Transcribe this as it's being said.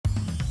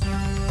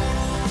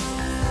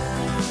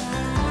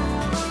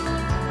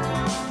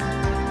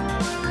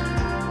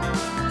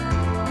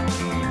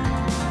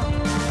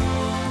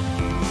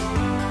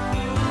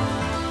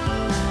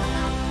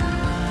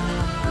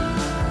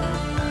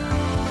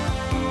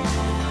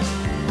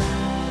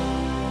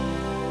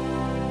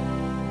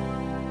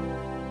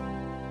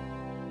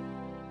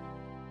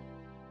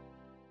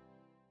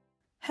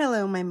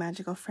Hello, my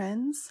magical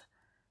friends.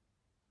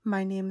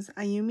 My name's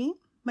Ayumi.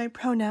 My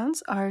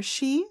pronouns are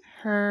she,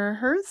 her,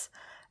 hers,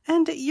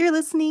 and you're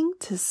listening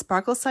to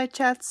Sparkle Side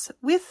Chats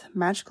with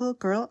Magical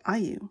Girl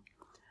Ayu.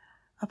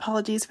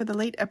 Apologies for the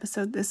late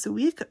episode this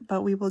week,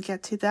 but we will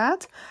get to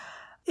that.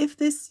 If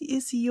this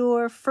is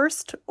your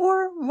first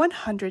or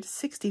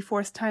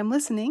 164th time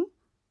listening,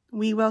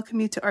 we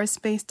welcome you to our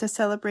space to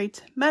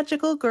celebrate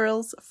magical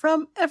girls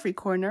from every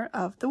corner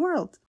of the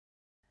world.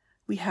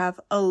 We have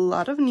a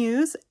lot of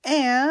news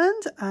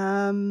and,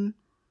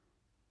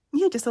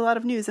 just a lot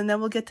of news, and then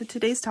we'll get to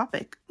today's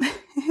topic.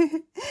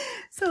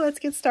 So let's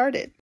get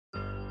started.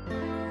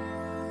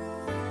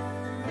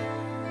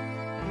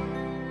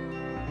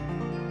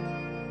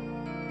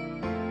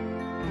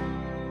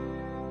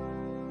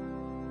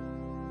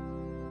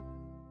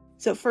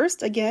 So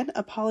first, again,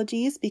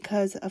 apologies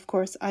because, of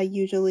course, I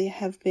usually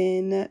have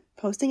been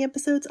posting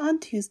episodes on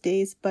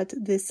Tuesdays, but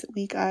this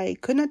week I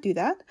could not do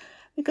that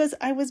because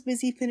I was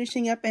busy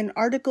finishing up an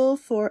article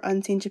for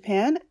Unseen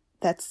Japan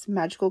that's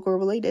magical girl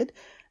related.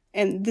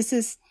 And this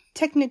is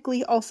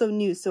technically also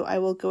news, so I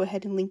will go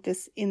ahead and link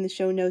this in the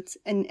show notes.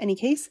 In any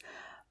case,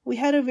 we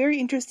had a very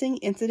interesting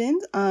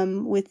incident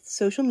with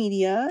social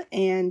media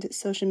and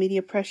social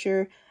media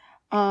pressure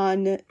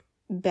on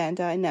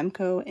Bandai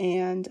Namco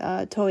and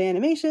Toei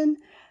Animation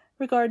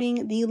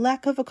regarding the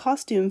lack of a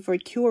costume for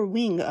Cure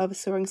Wing of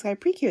Soaring Sky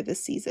Precure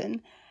this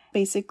season.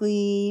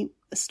 Basically,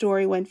 a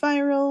story went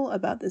viral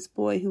about this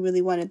boy who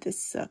really wanted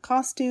this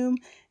costume,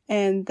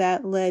 and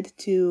that led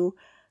to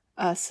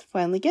us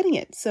finally getting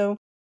it. So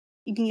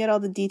you can get all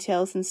the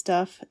details and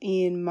stuff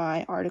in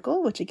my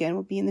article, which again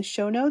will be in the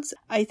show notes.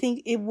 I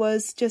think it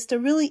was just a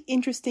really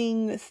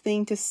interesting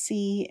thing to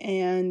see,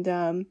 and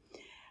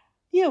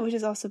which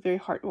is also very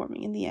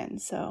heartwarming in the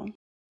end. So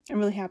I'm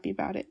really happy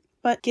about it.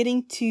 But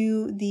getting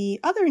to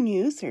the other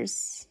news,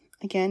 there's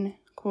again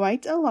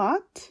quite a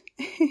lot.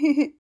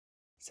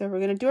 So we're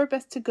going to do our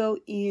best to go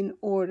in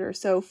order.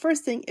 So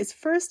first thing is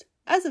first,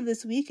 as of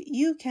this week,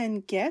 you can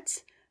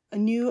get a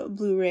new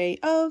Blu-ray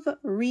of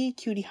Re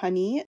Cutie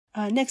Honey.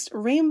 Next,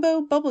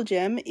 Rainbow Bubble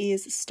Gem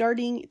is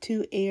starting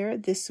to air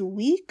this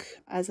week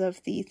as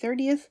of the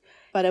 30th.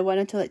 But I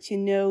wanted to let you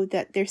know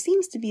that there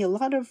seems to be a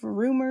lot of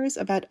rumors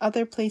about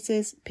other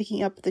places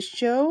picking up the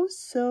show.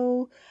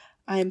 So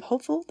I'm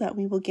hopeful that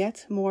we will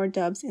get more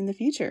dubs in the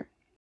future.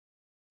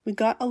 We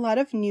got a lot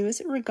of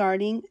news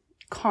regarding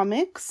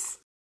comics.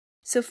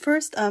 So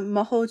first,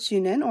 Maho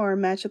Junen, or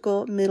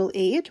Magical Middle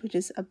Age, which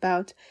is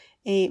about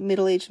a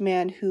middle-aged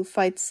man who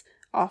fights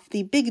off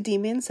the big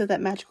demon so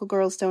that magical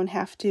girls don't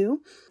have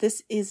to.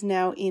 This is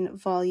now in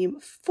volume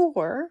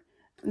 4.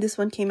 This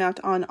one came out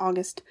on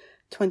August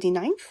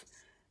 29th.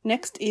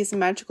 Next is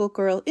Magical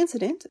Girl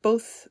Incident,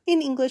 both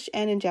in English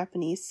and in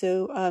Japanese.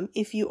 So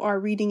if you are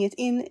reading it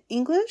in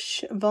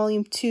English,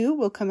 volume 2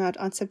 will come out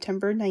on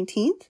September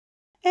 19th.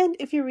 And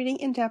if you're reading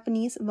in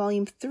Japanese,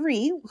 volume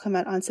 3 will come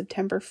out on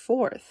September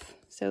 4th.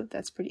 So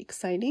that's pretty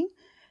exciting.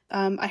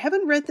 I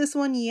haven't read this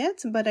one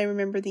yet, but I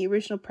remember the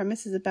original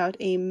premise is about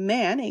a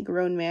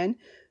grown man,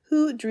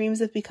 who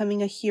dreams of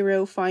becoming a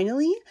hero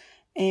finally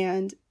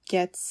and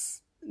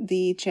gets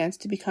the chance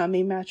to become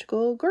a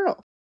magical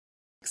girl.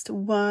 Next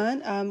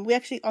one, we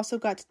actually also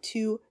got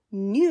 2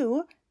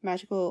 new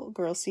magical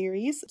girl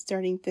series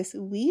starting this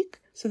week.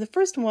 So the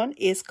first one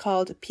is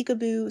called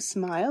Peekaboo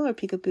Smile, or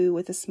Peekaboo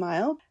with a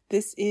Smile.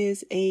 This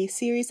is a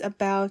series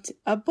about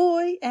a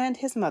boy and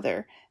his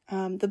mother.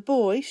 The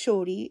boy,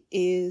 Shori,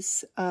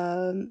 is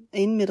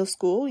in middle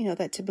school,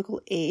 that typical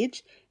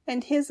age,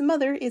 and his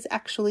mother is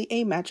actually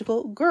a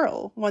magical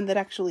girl, one that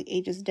actually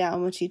ages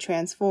down when she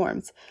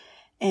transforms.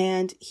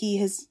 And he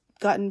has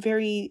gotten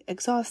very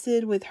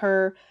exhausted with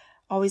her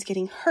always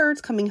getting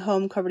hurt, coming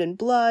home covered in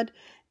blood,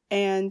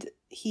 and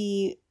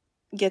he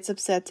gets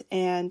upset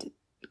and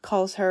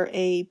calls her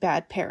a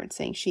bad parent,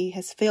 saying she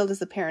has failed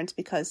as a parent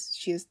because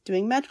she is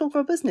doing magical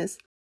girl business.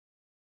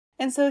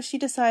 And so she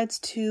decides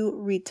to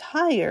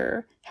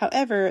retire.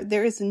 However,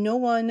 there is no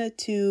one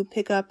to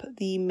pick up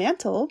the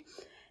mantle,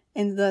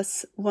 and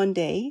thus one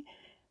day,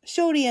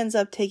 Shori ends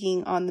up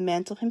taking on the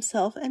mantle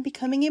himself and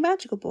becoming a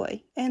magical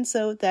boy. And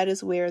so that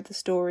is where the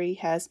story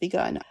has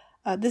begun.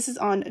 This is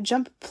on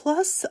Jump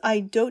Plus. I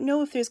don't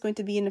know if there's going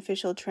to be an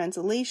official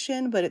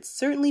translation, but it's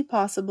certainly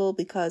possible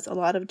because a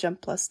lot of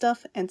Jump Plus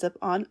stuff ends up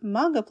on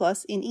Manga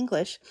Plus in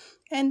English,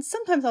 and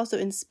sometimes also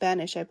in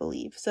Spanish, I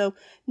believe. So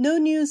no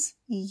news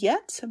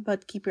yet,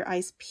 but keep your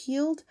eyes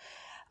peeled.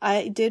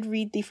 I did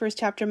read the first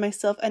chapter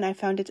myself, and I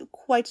found it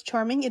quite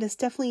charming. It is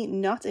definitely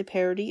not a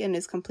parody and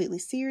is completely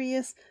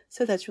serious,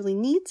 so that's really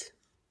neat.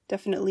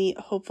 Definitely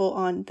hopeful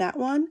on that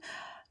one.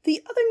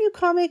 The other new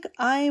comic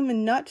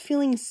I'm not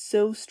feeling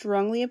so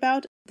strongly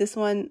about. This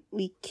one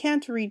we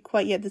can't read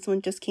quite yet. This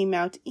one just came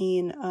out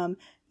in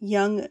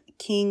Young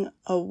King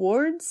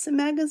Awards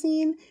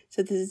magazine.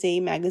 So this is a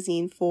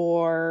magazine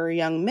for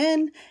young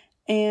men.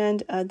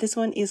 And this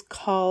one is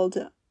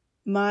called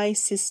My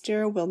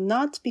Sister Will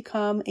Not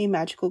Become a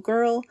Magical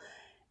Girl.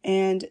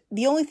 And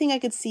the only thing I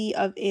could see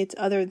of it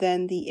other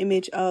than the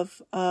image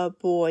of a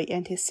boy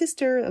and his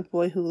sister, a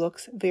boy who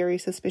looks very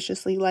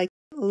suspiciously like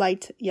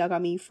Light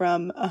Yagami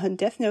from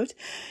Death Note,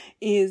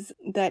 is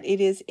that it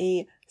is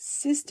a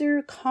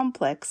sister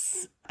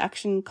complex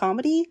action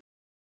comedy.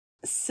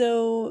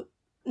 So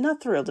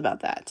not thrilled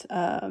about that,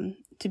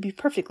 to be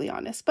perfectly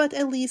honest, but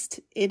at least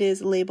it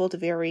is labeled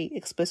very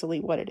explicitly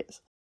what it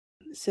is.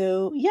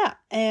 So yeah,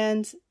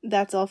 and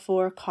that's all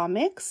for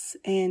comics.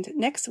 And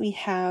next we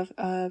have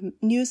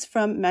news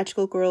from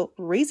Magical Girl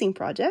Raising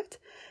Project.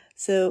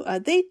 So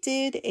they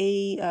did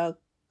a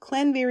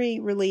Clanberry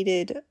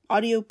related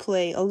audio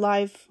play, a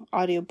live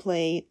audio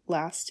play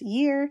last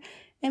year,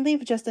 and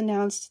they've just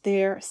announced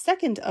their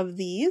second of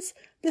these.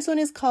 This one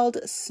is called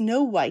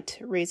Snow White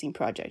Raising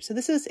Project. So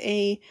this is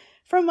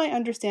from my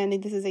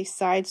understanding, this is a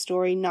side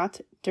story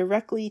not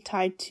directly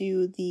tied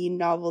to the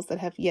novels that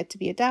have yet to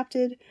be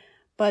adapted,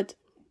 but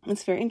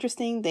it's very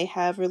interesting. They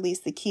have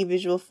released the key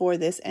visual for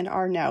this and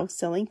are now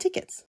selling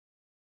tickets.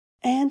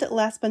 And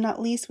last but not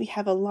least, we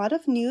have a lot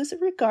of news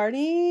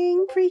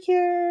regarding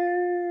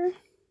Precure.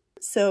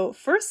 So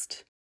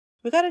first,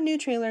 we got a new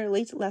trailer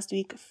late last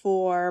week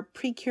for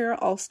Precure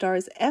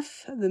All-Stars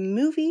F, the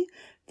movie.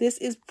 This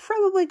is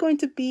probably going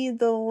to be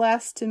the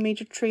last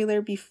major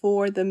trailer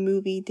before the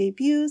movie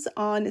debuts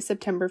on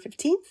September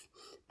 15th,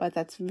 but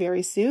that's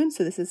very soon,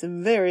 so this is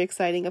very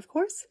exciting, of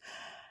course.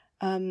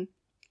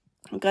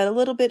 We got a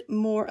little bit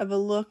more of a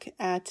look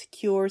at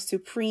Cure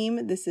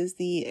Supreme. This is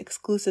the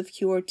exclusive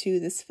Cure to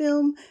this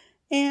film.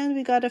 And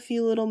we got a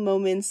few little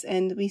moments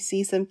and we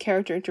see some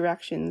character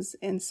interactions.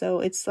 And so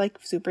it's like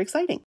super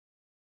exciting.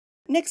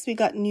 Next, we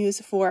got news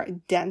for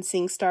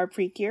Dancing Star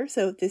Precure.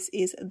 So this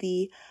is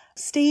the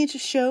stage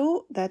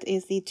show that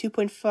is the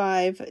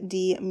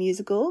 2.5D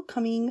musical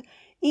coming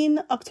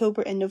in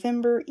October and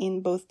November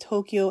in both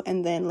Tokyo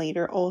and then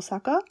later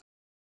Osaka.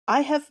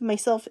 I have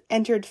myself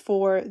entered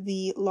for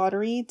the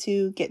lottery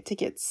to get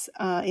tickets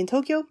in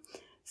Tokyo,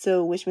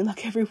 so wish me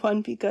luck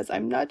everyone because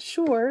I'm not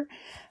sure.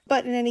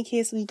 But in any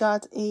case, we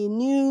got a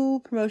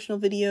new promotional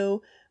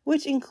video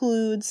which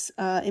includes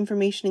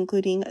information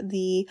including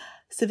the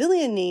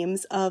civilian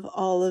names of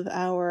all of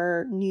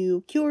our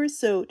new Cures.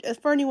 So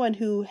for anyone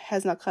who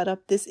has not caught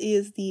up, this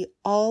is the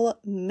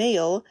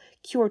all-male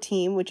Cure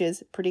team, which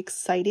is pretty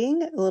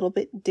exciting, a little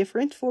bit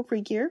different for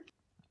Precure.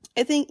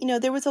 I think,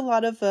 there was a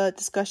lot of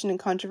discussion and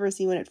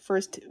controversy when it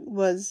first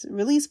was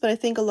released, but I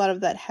think a lot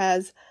of that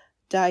has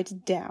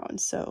died down,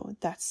 so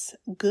that's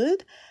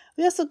good.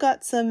 We also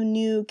got some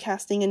new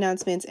casting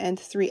announcements and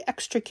 3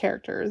 extra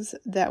characters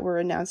that were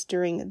announced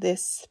during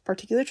this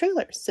particular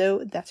trailer,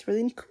 so that's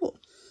really cool.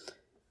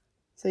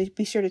 So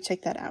be sure to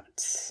check that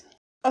out.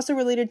 Also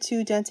related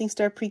to Dancing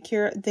Star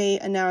Precure, they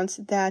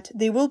announced that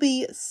they will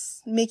be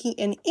making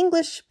an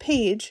English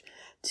page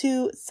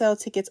to sell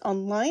tickets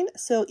online.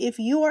 So if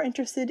you are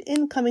interested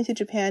in coming to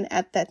Japan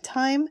at that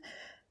time,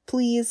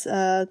 please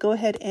go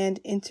ahead and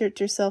insert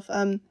yourself.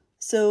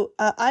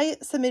 I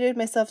submitted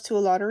myself to a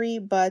lottery,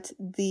 but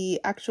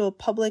the actual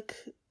public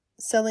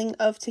selling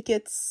of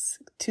tickets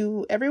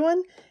to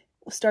everyone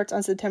starts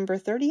on September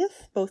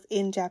 30th, both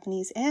in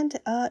Japanese and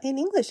in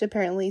English,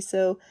 apparently.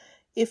 So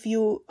if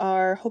you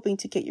are hoping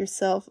to get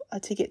yourself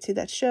a ticket to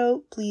that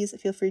show, please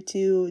feel free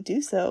to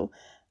do so.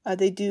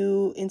 They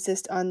do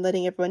insist on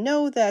letting everyone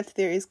know that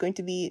there is going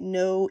to be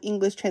no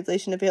English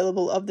translation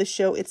available of the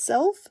show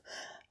itself.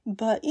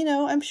 But,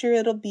 I'm sure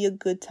it'll be a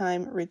good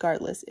time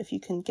regardless if you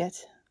can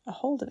get a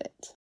hold of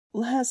it.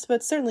 Last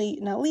but certainly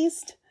not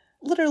least,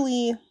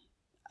 literally,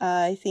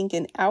 I think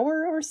an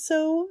hour or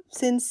so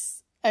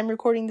since I'm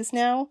recording this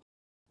now,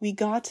 we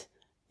got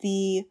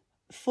the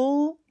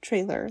full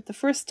trailer, the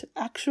first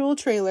actual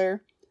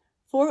trailer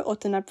for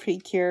Otana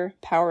Precure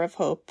Power of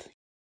Hope.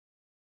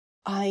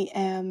 I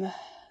am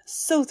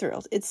so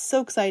thrilled. It's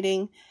so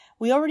exciting.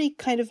 We already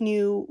kind of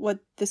knew what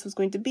this was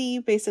going to be,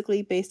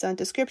 basically based on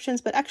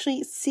descriptions, but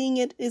actually seeing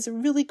it is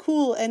really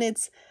cool, and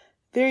it's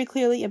very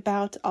clearly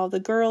about all the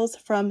girls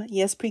from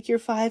Yes Precure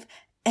 5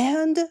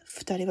 and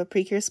Futari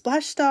Precure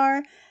Splash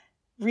Star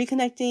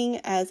reconnecting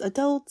as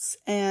adults,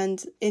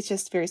 and it's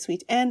just very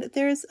sweet. And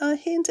there's a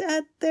hint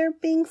at there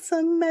being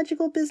some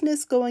magical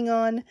business going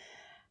on,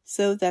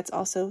 so that's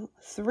also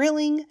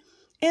thrilling.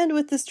 And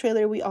with this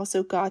trailer, we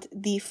also got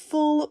the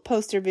full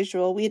poster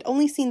visual. We had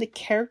only seen the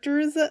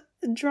characters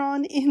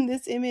drawn in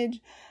this image,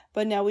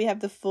 but now we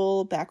have the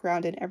full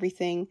background and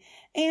everything.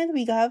 And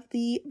we got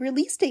the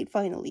release date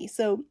finally.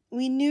 So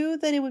we knew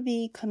that it would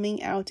be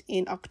coming out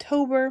in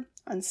October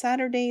on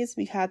Saturdays.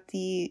 We had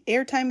the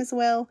airtime as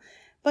well.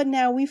 But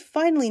now we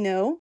finally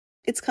know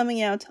it's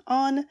coming out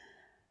on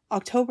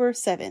October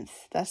 7th.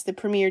 That's the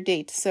premiere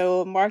date.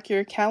 So mark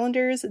your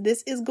calendars.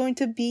 This is going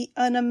to be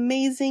an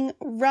amazing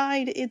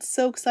ride. It's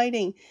so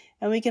exciting.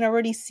 And we can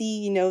already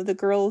see, the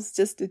girls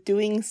just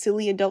doing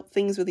silly adult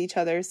things with each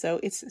other.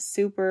 So it's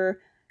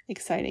super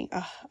exciting.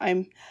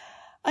 I'm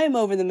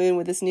over the moon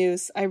with this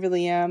news. I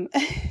really am.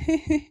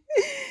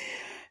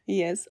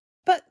 Yes.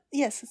 But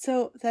yes,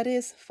 so that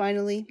is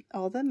finally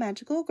all the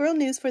magical girl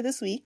news for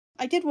this week.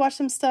 I did watch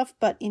some stuff,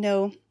 but we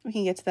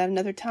can get to that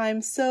another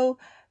time. So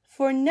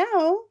for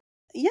now,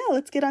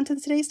 let's get on to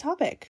today's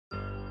topic.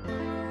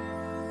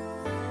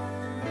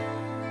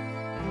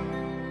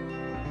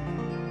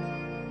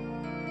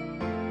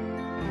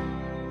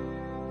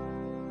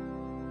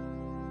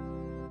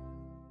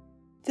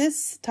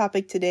 this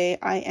topic today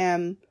I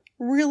am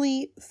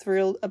really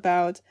thrilled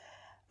about.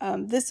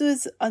 This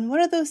was on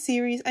one of those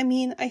series, I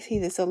mean, I say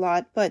this a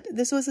lot, but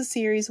this was a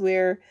series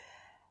where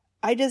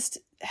I just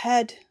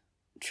had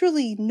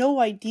truly no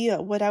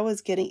idea what I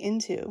was getting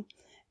into.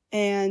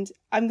 And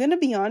I'm gonna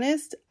be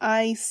honest,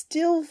 I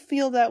still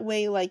feel that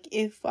way. Like,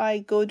 if I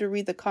go to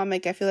read the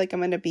comic, I feel like I'm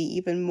gonna be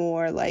even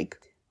more, like,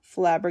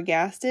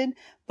 flabbergasted.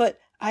 But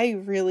I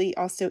really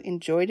also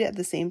enjoyed it at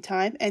the same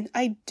time. And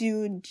I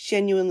do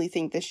genuinely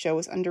think this show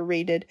is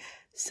underrated.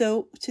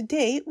 So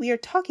today we are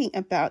talking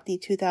about the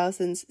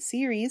 2000s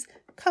series,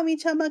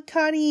 Kamichama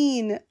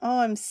Karin. Oh,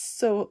 I'm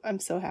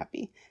so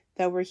happy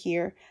that we're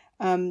here.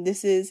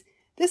 This is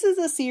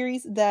a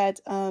series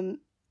that,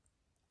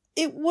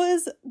 it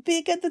was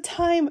big at the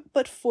time,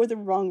 but for the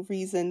wrong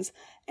reasons.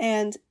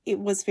 And it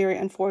was very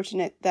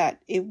unfortunate that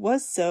it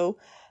was so.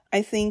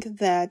 I think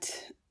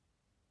that,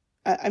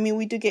 I mean,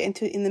 we do get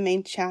into it in the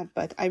main chat,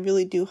 but I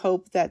really do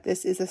hope that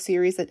this is a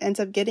series that ends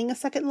up getting a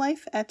second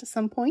life at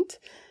some point.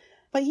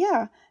 But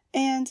yeah,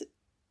 and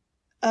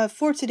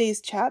for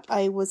today's chat,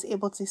 I was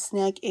able to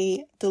snag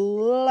a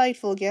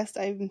delightful guest.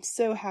 I'm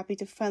so happy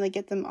to finally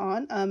get them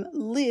on.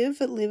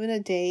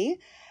 Livinaday.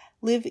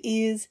 Liv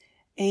is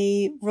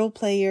a role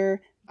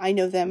player. I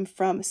know them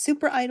from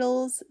Super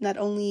Idols. Not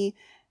only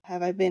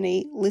have I been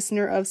a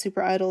listener of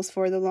Super Idols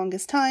for the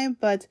longest time,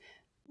 but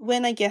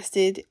when I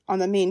guested on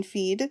the main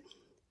feed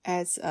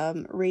as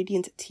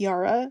Radiant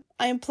Tiara,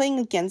 I am playing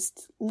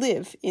against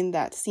Liv in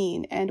that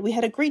scene, and we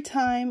had a great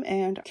time,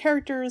 and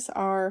characters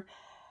are,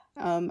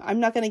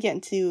 I'm not going to get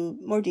into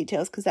more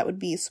details because that would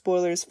be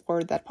spoilers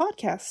for that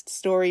podcast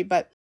story,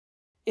 but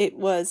it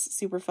was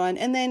super fun.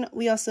 And then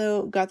we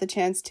also got the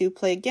chance to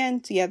play again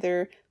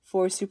together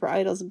for Super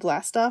Idols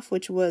Blast Off,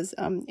 which was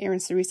Aaron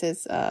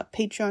Cerise's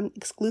Patreon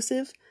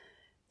exclusive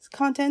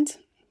content,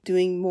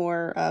 doing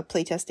more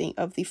playtesting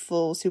of the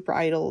full Super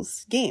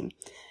Idols game.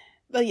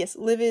 But yes,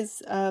 Liv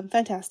is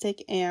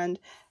fantastic, and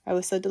I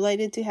was so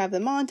delighted to have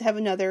them on, to have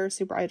another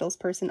Super Idols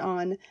person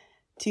on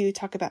to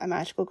talk about a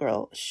Magical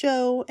Girl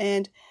show.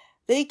 And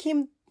they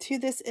came to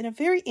this in a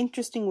very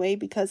interesting way,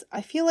 because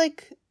I feel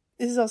like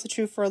this is also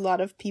true for a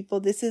lot of people.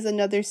 This is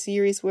another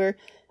series where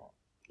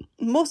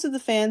most of the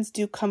fans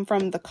do come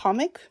from the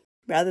comic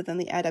rather than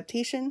the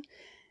adaptation,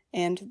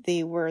 and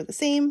they were the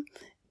same.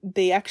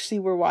 They actually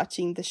were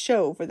watching the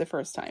show for the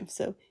first time,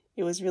 so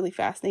it was really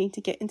fascinating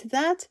to get into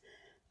that.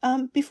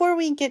 Before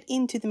we get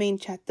into the main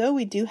chat, though,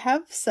 we do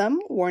have some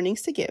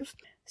warnings to give.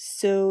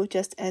 So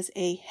just as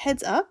a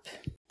heads up,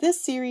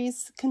 this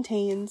series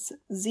contains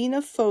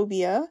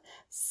xenophobia,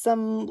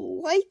 some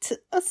light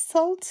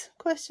assault,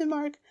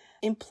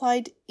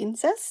 implied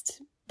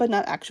incest, but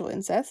not actual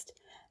incest,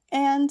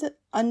 and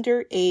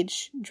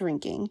underage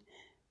drinking,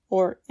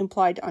 or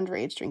implied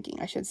underage drinking,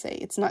 I should say.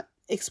 It's not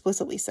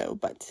explicitly so,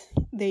 but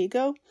there you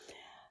go.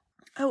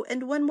 Oh,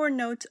 and one more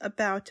note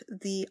about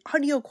the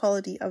audio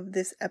quality of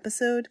this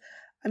episode.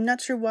 I'm not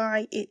sure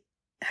why it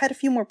had a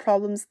few more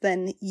problems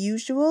than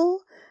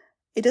usual.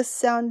 It does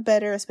sound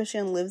better, especially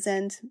on Liv's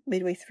end,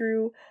 midway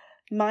through.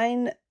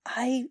 Mine,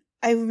 I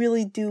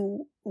really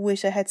do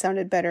wish I had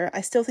sounded better.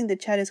 I still think the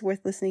chat is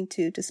worth listening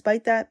to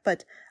despite that,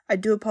 but I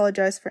do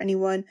apologize for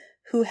anyone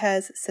who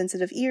has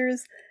sensitive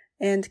ears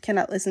and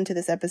cannot listen to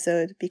this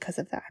episode because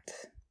of that.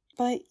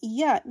 But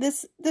yeah,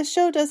 this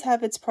show does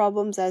have its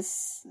problems,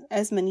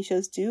 as many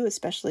shows do,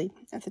 especially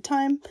at the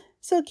time.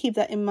 So keep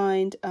that in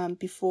mind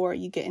before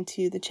you get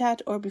into the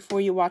chat or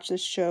before you watch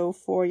this show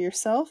for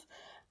yourself.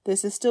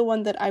 This is still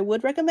one that I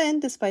would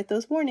recommend despite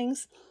those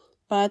warnings.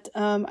 But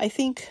I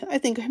think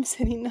I'm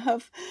said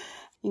enough.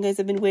 You guys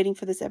have been waiting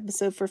for this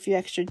episode for a few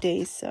extra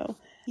days. So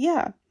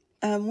yeah,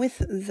 with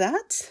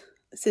that,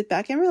 sit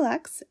back and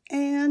relax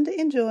and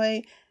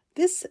enjoy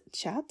this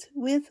chat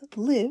with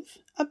Liv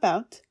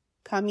about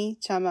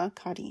Kamichama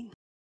Karin.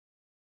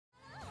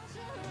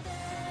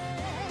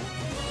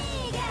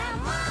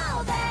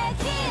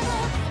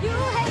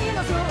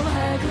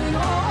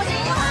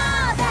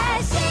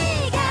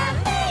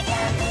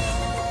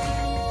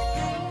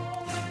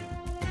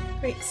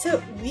 Great,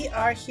 so we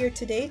are here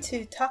today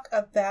to talk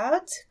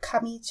about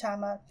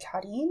Kamichama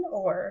Karin,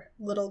 or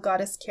Little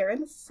Goddess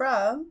Karin,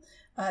 from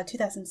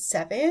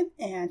 2007,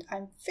 and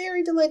I'm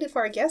very delighted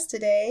for our guest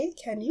today.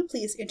 Can you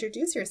please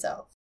introduce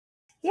yourself?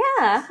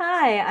 Yeah,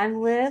 hi,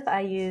 I'm Liv.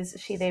 I use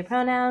she, they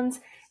pronouns,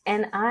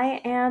 and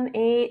I am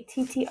a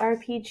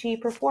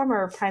TTRPG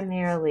performer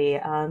primarily,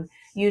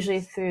 usually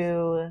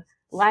through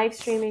live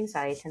streaming, so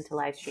I tend to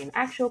live stream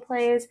actual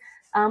plays,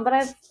 but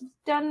I've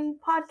done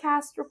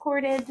podcast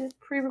recorded,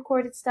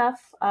 pre-recorded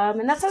stuff,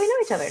 and that's how we know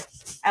each other.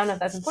 I don't know if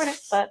that's important,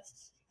 but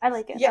I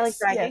like it. Yes, I like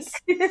bragging.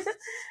 Yes.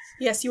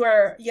 Yes, you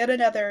are yet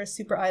another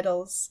Super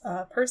Idols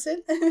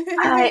person.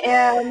 I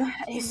am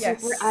a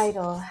Super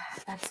Idol.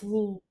 That's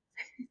me.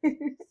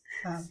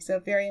 So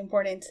very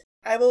important.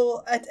 I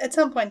will at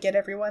some point get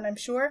everyone, I'm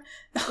sure,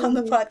 on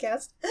the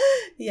podcast.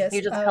 Yes.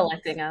 You're just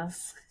collecting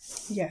us.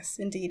 Yes,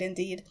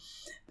 indeed.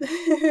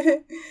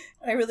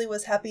 I really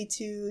was happy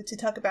to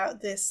talk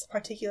about this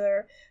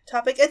particular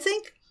topic. I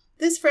think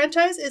this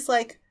franchise is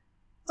like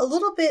a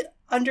little bit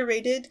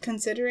underrated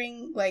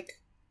considering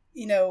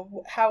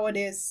how it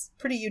is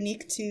pretty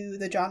unique to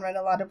the genre in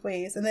a lot of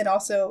ways, and then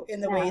also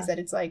in the ways Yeah. that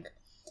it's like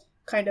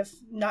kind of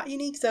not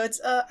unique. So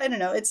it's I don't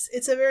know,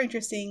 it's a very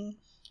interesting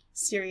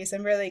series.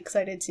 I'm really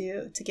excited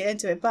to get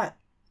into it. But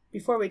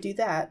before we do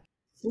that,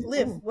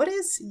 Liv, Mhm. what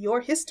is your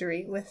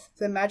history with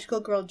the magical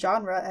girl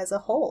genre as a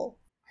whole?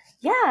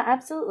 Yeah,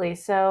 absolutely.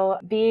 So,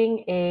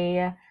 being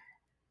a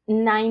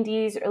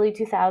 90s, early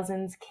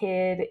 2000s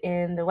kid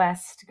in the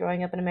West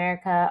growing up in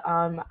America,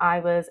 I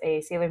was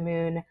a Sailor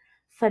Moon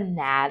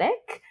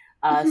fanatic.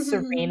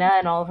 Serena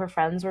and all of her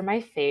friends were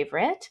my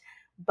favorite.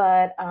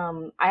 But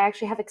I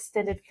actually have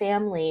extended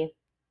family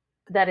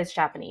that is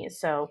Japanese.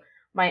 So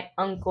my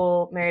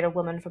uncle married a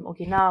woman from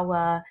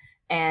Okinawa,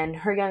 and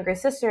her younger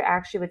sister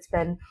actually would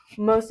spend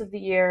most of the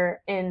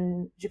year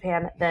in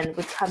Japan, then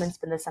would come and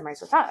spend the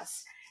summers with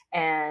us.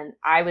 And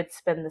I would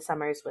spend the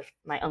summers with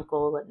my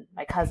uncle and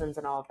my cousins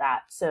and all of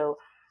that. So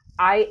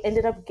I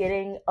ended up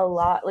getting a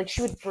lot, like,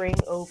 she would bring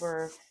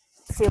over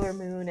Sailor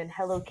Moon and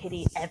Hello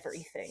Kitty,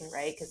 everything,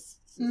 right? Because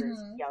we were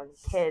Mm-hmm. young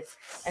kids.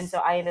 And so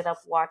I ended up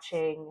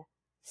watching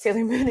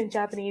Sailor Moon in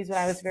Japanese when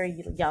I was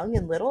very young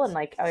and little, and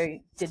like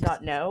I did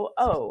not know,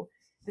 oh,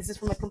 this is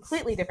from a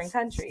completely different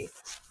country.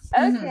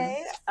 Mm-hmm.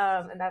 Okay.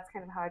 And that's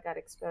kind of how I got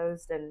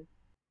exposed and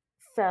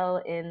fell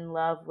in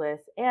love with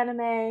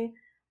anime.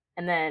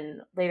 And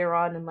then later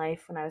on in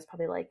life, when I was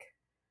probably like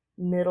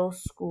middle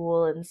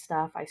school and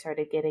stuff, I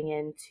started getting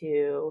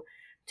into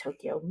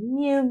Tokyo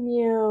Mew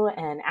Mew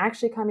and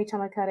actually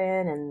Kamichama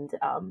Karin and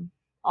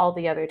all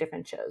the other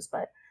different shows.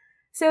 But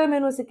Sailor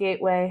Moon was a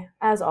gateway,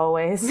 as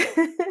always.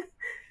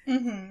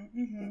 Mm-hmm.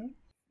 Mm-hmm.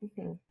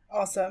 Mhm.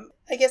 Awesome.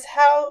 I guess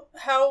how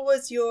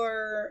was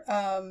your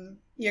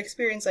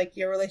experience, like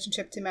your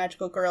relationship to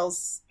magical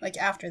girls, like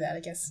after that, I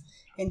guess,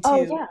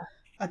 Oh into yeah,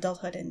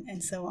 adulthood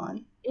and so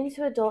on.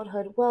 into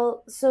adulthood.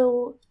 Well,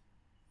 so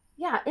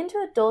yeah, into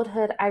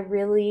adulthood, I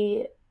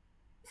really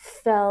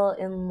fell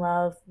in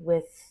love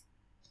with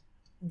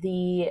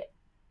the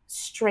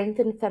strength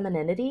and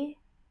femininity.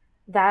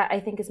 That I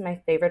think is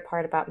my favorite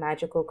part about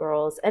magical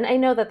girls. And I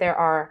know that there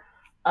are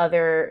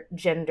other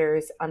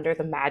genders under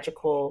the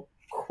magical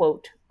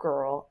quote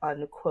girl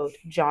unquote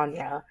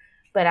genre.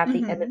 But at the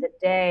end of Mm-hmm. the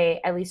day,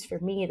 at least for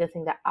me, the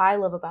thing that I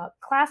love about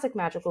classic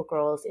magical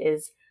girls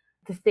is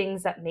the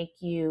things that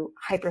make you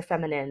hyper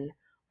feminine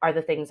are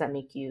the things that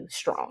make you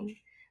strong.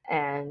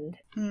 And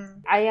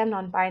Mm. I am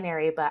non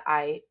binary, but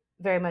I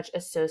very much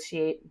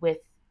associate with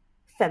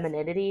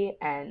femininity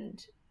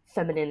and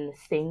feminine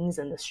things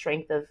and the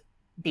strength of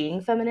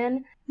being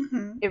feminine.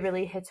 Mm-hmm. It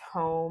really hits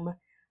home.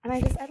 And I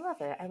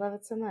love it. I love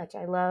it so much.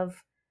 I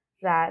love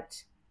that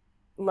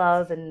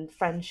love and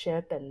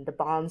friendship and the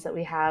bonds that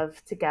we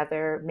have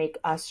together make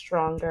us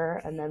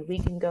stronger. And then we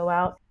can go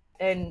out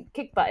and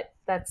kick butt.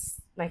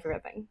 That's my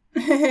favorite thing.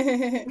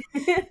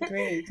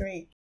 Great,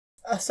 great.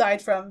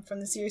 Aside from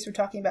the series we're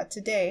talking about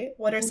today,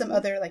 what are some Mhm.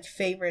 other like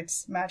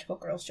favorites magical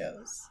girl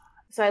shows?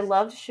 So I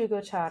loved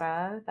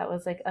Shugochara. That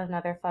was like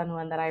another fun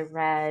one that I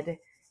read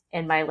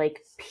in my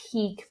like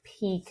peak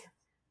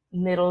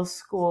middle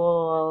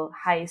school,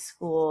 high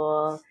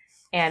school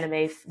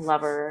anime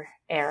lover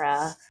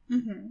era.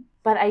 Mm-hmm.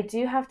 But I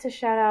do have to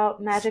shout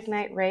out Magic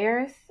Knight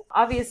Rayearth.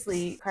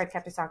 Obviously,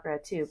 Cardcaptor Sakura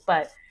too,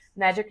 but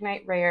Magic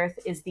Knight Rayearth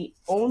is the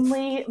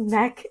only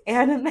mech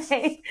anime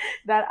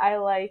that I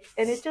like,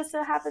 and it just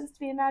so happens to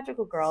be a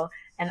magical girl.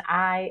 And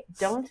I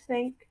don't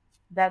think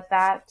that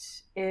that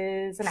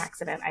is an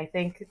accident. I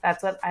think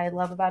that's what I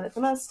love about it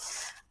the most.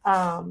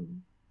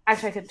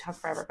 Actually, I could talk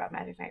forever about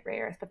Magic Knight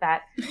Rayearth, but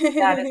that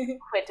is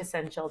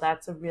quintessential.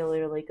 That's a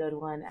really good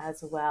one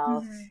as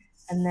well. Mm-hmm.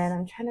 And then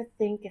I'm trying to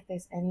think if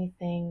there's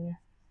anything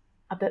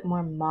a bit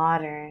more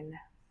modern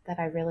that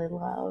I really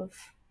love.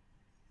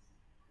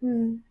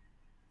 Hmm.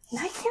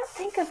 I can't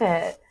think of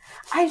it.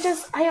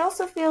 I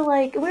also feel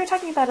like we were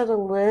talking about it a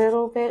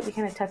little bit. We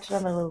kind of touched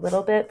on it a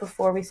little bit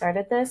before we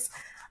started this.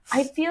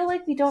 I feel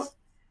like we don't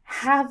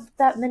have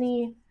that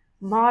many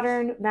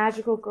modern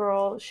magical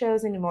girl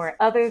shows anymore,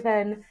 other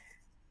than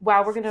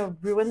wow, we're gonna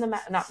ruin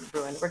not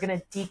ruin, we're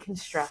gonna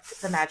deconstruct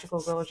the magical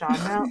girl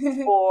genre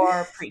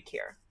or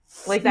Precure.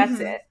 Like that's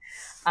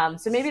Mm-hmm. it.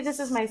 So maybe this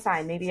is my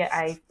sign. Maybe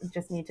I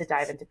just need to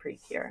dive into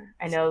Precure.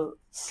 I know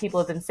people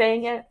have been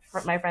saying it.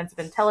 My friends have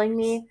been telling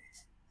me.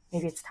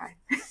 Maybe it's time.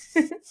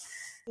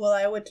 Well,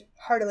 I would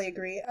heartily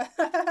agree.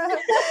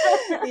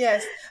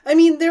 Yes. I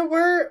mean, there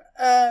were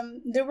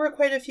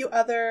quite a few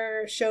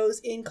other shows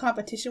in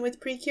competition with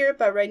Precure,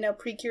 but right now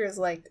Precure is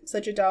like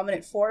such a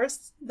dominant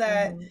force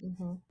that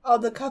Mm-hmm. all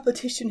the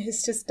competition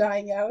is just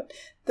dying out.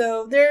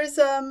 Though there's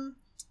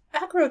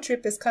Acro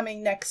Trip is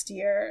coming next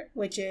year,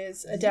 which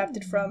is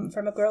adapted from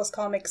a girls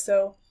comic,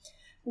 so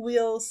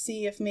we'll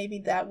see if maybe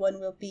that one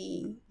will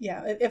be,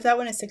 yeah, if that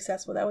one is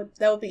successful,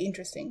 that would be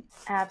interesting.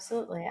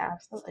 Absolutely,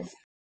 absolutely.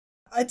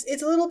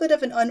 It's a little bit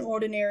of an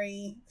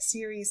unordinary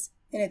series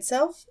in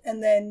itself,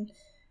 and then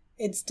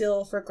it's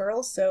still for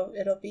girls, so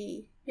it'll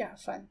be, yeah,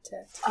 fun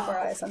to keep our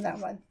Oh, eyes on that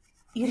one.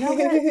 you know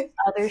what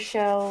other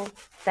show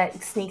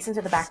that sneaks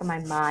into the back of my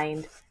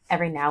mind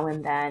every now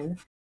and then?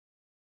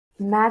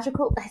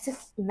 Is it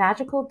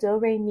Magical Do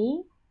Re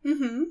Mi?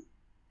 Mm-hmm.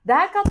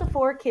 That got the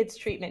 4 kids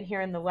treatment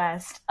here in the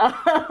West.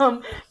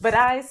 But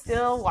I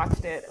still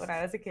watched it when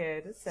I was a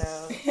kid, so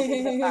I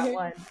think about that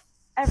one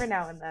every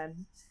now and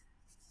then.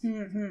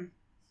 Mm-hmm.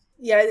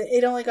 Yeah,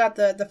 it only got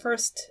the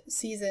first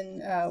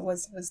season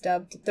was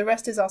dubbed. The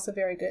rest is also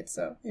very good.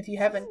 So if you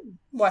haven't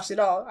watched it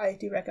all, I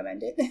do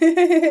recommend it.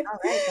 All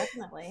right,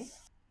 definitely.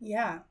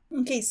 Yeah.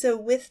 Okay, so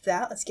with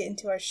that, let's get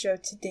into our show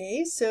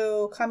today.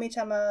 So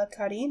Kamichama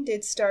Karin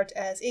did start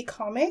as a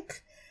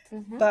comic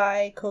Mm-hmm.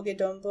 by Koge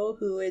Dombo,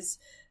 who is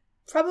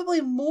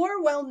probably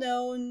more well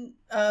known,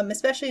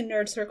 especially in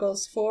nerd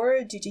circles, for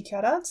Jiji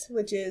Kyarat,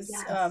 which is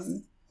Yes.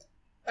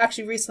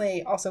 actually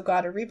recently also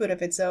got a reboot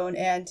of its own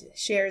and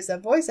shares a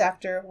voice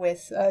actor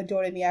with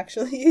Doremi,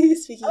 actually,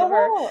 speaking of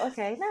her. Oh,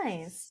 okay,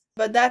 nice.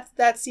 But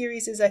that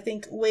series is, I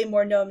think, way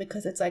more known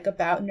because it's like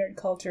about nerd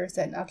culture,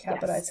 set in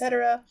Akihabara, Yes.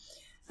 etc.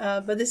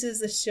 But this is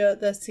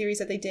the series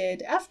that they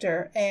did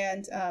after,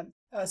 and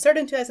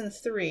started in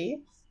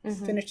 2003,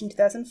 Mm-hmm. finished in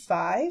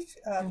 2005,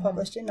 Mm-hmm.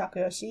 published in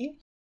Nakayoshi,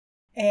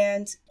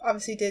 and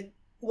obviously did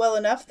well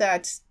enough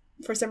that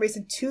for some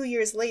reason 2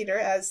 years later,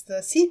 as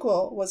the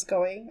sequel was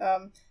going,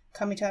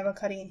 Kamichama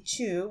Karin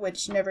Chu,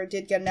 which never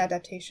did get an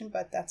adaptation,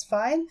 but that's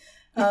fine.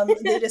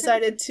 They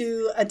decided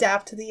to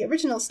adapt the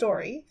original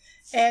story.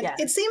 And it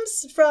Yes.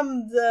 seems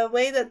from the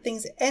way that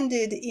things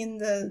ended in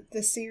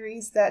the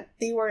series that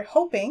they were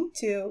hoping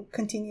to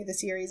continue the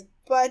series,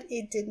 but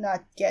it did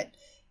not get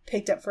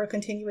picked up for a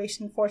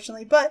continuation,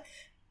 unfortunately. But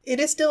it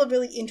is still a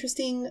really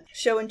interesting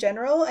show in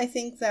general. I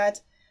think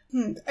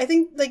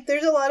like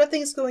there's a lot of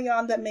things going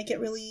on that make it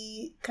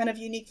really kind of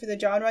unique for the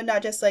genre,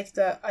 not just like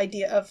the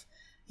idea of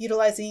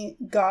utilizing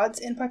gods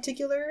in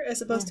particular as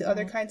opposed to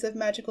other Mm-hmm. kinds of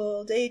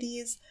magical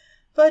deities,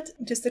 but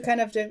just the kind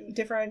of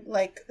different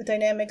like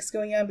dynamics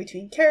going on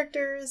between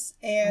characters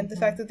and the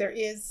fact Mm-hmm. that there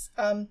is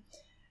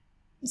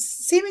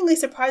seemingly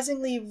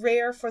surprisingly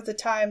rare for the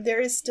time,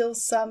 there is still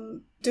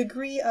some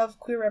degree of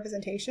queer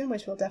representation,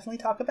 which we'll definitely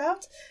talk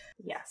about.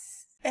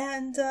 Yes.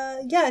 And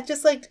yeah,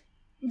 just like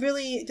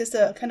really just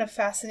a kind of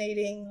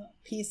fascinating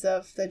piece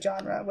of the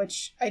genre,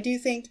 which I do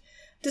think,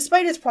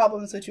 despite its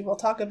problems, which we will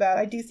talk about,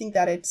 I do think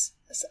that it's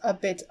a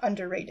bit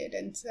underrated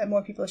and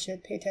more people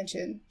should pay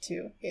attention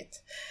to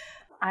it.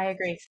 I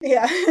agree.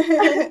 Yeah.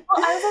 Well,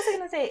 I was also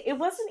going to say it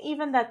wasn't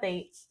even that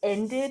they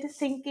ended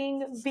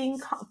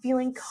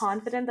feeling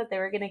confident that they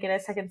were going to get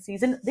a second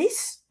season. They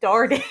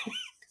started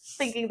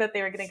thinking that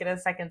they were going to get a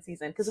second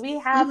season because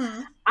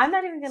Hmm. I'm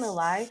not even going to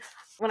lie.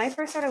 When I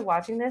first started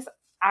watching this,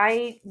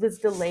 I was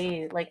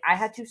delayed. Like I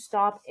had to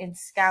stop and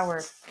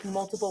scour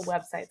multiple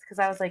websites because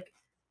I was like,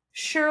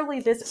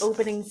 surely this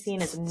opening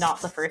scene is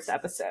not the first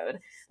episode.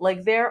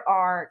 Like there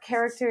are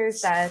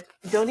characters that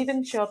don't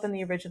even show up in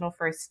the original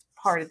first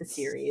part of the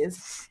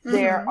series.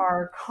 There Hmm.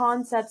 are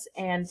concepts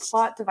and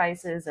plot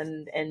devices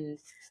and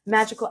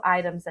magical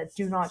items that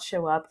do not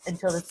show up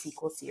until the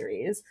sequel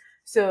series.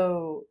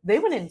 So they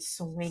went in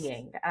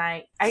swinging.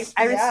 I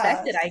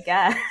respect Yeah. it, I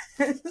guess.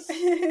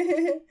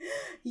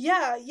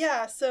 Yeah,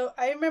 yeah. So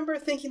I remember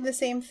thinking the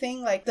same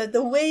thing, like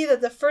the way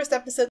that the first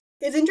episode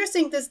is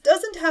interesting. This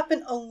doesn't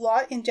happen a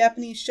lot in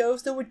Japanese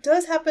shows, though it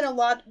does happen a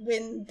lot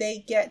when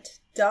they get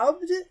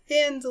dubbed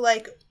and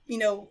like,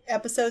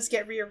 episodes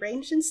get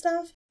rearranged and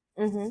stuff.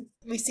 Mm-hmm.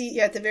 We see,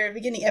 yeah, at the very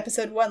beginning,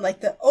 episode 1,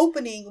 like the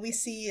opening, we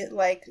see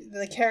like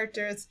the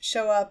characters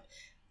show up,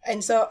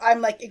 and so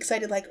I'm like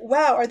excited, like,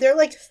 wow, are there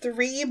like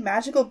 3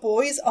 magical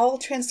boys all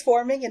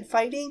transforming and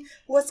fighting?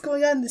 What's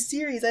going on in the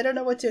series? I don't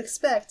know what to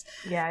expect.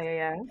 Yeah, yeah,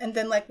 yeah. And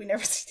then like we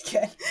never see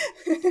it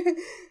again.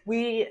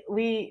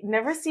 We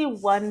never see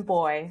one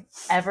boy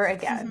ever Hmm.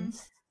 again.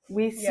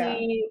 We Yeah.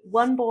 see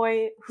one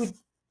boy who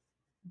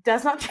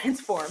does not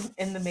transform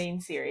in the main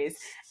series,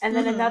 and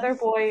then Hmm. another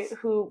boy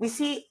who we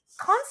see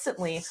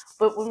constantly,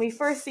 but when we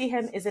first see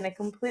him is in a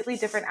completely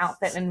different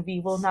outfit, and we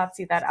will not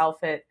see that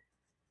outfit.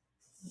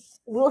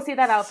 We'll see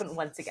that outfit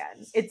once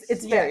again.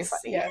 It's very Yes,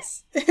 funny.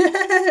 yes.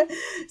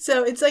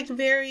 So it's like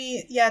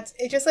very, yeah,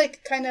 it's just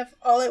like kind of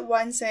all at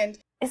once. And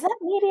Is that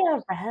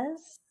media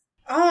res?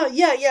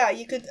 yeah, yeah,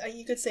 you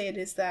could say it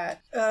is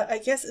that. I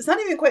guess it's not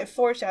even quite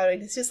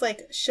foreshadowing. It's just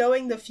like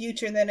showing the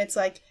future, and then it's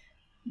like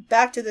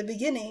back to the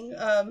beginning.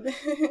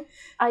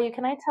 Ayu,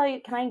 can I tell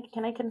you?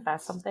 Can I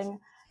confess something?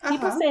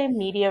 People Uh-huh. say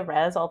media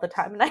res all the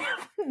time, and I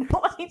have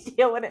no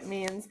idea what it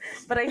means.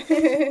 But I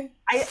think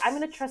I'm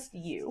gonna trust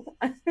you.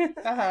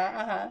 Uh-huh,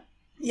 uh-huh.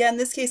 Yeah, in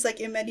this case, like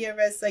in media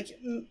res, like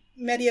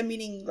media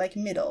meaning like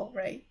middle,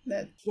 right?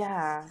 The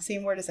Yeah.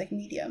 same word as like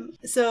medium.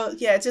 So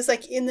yeah, it's just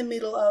like in the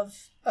middle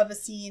of a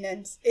scene,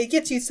 and it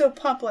gets you so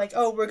pumped, like,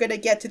 oh, we're gonna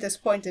get to this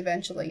point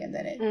eventually, and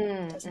then it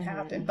doesn't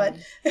happen. But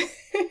Mm-hmm.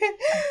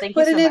 Thank you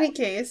but in so much. any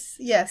case,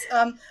 yes,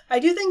 I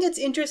do think it's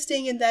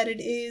interesting in that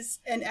it is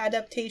an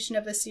adaptation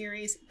of a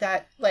series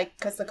that, like,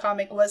 because the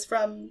comic was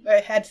from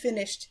had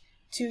finished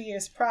 2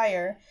 years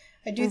prior.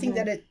 I do think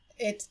Mm-hmm. that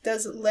it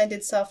does lend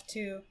itself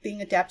to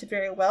being adapted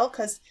very well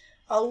because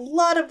a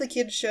lot of the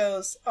kids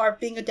shows are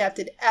being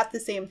adapted at the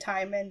same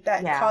time, and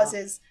that Yeah.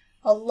 causes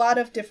a lot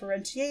of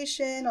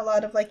differentiation, a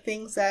lot of like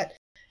things that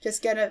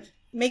just gonna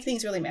make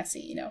things really messy,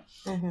 you know.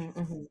 Mm-hmm,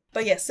 mm-hmm.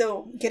 But yeah,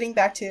 so getting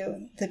back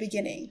to the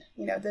beginning,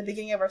 you know, the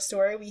beginning of our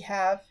story, we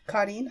have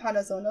Karin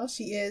Hanazono.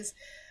 She is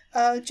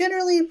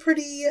generally a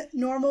pretty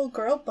normal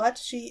girl, but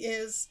she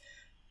is,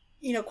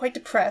 you know, quite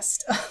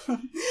depressed. So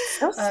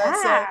So,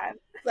 sad.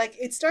 like,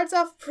 it starts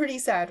off pretty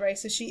sad, right?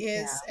 So she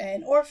Yeah. is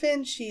an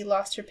orphan. She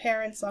lost her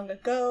parents long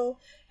ago,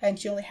 and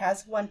she only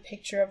has one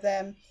picture of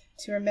them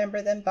to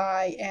remember them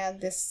by,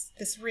 and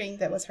this ring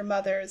that was her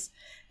mother's.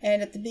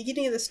 And at the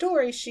beginning of the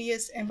story, she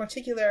is in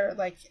particular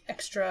like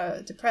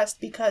extra depressed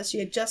because she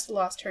had just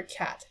lost her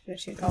cat,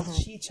 which she calls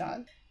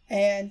Shi-chan,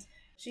 and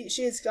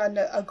she has gotten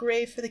a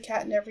grave for the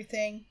cat and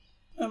everything.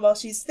 And while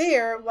she's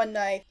there, one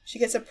night she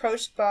gets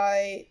approached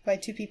by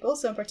two people.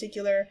 So in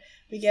particular,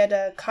 we get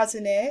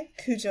Kazune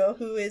Kujo,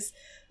 who is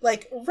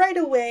like right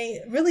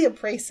away really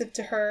abrasive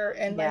to her,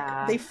 and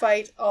like they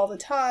fight all the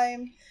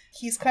time.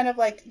 He's kind of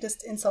like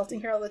just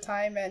insulting her all the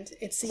time, and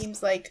it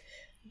seems like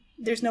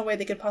there's no way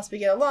they could possibly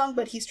get along,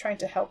 but he's trying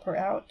to help her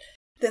out.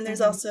 Then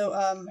there's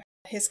also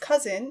his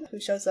cousin, who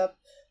shows up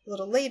a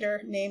little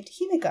later, named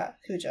Himika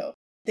Kujo.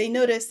 They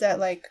notice that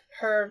like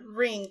her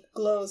ring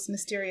glows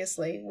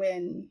mysteriously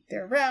when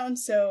they're around,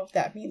 so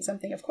that means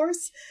something, of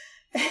course.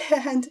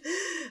 And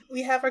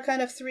we have our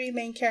kind of three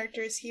main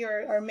characters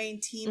here, our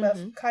main team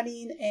of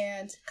Karin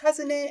and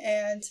Kazune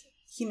and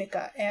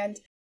Himika. And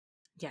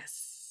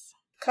yes,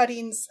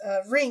 Karin's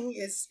ring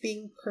is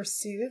being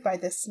pursued by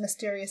this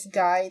mysterious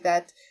guy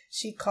that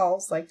she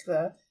calls like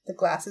the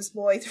glasses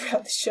boy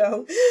throughout the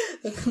show,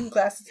 the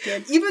glasses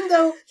kid. Even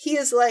though he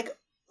is like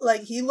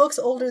he looks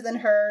older than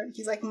her,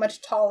 he's like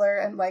much taller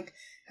and like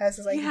has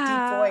this like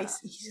deep voice.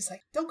 He's just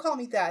like, don't call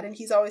me that, and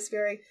he's always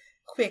very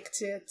quick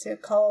to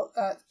call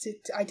to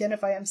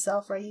identify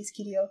himself. Right, he's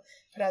Kiryu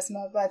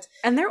Plasma,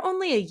 and they're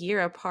only a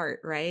year apart,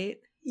 right?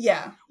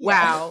 Yeah.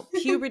 Wow.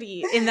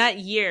 Puberty in that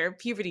year,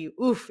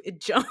 oof, it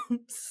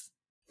jumps.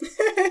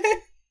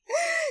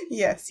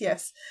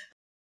 Yes.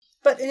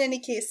 But in any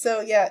case, so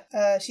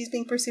yeah, she's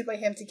being pursued by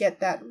him to get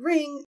that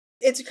ring.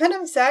 It's kind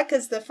of sad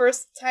because the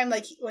first time,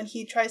 like when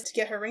he tries to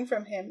get her ring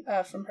from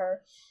her,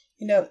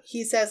 you know,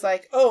 he says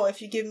like, "Oh,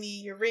 if you give me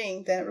your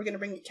ring, then we're gonna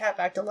bring your cat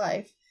back to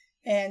life."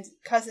 And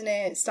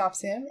Kazune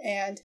stops him,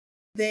 and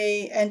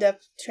they end up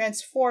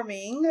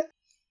transforming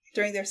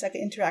during their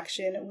second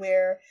interaction,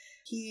 where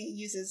he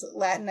uses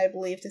Latin, I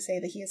believe, to say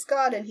that he is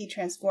God, and he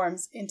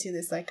transforms into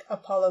this like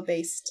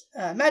Apollo-based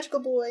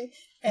magical boy.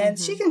 And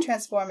she can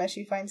transform, as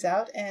she finds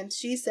out, and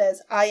she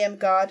says, "I am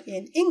God"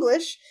 in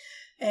English.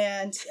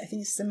 And I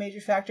think this is a major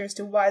factor as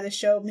to why the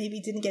show maybe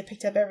didn't get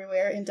picked up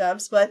everywhere in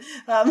dubs, but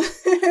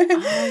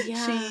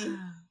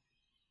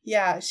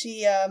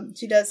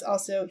she does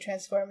also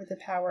transform with the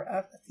power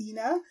of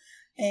Athena.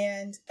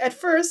 And at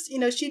first, you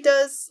know, she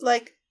does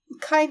like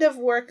kind of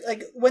work,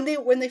 like when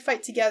they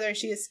fight together,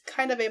 she is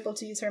kind of able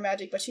to use her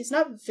magic, but she's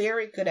not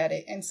very good at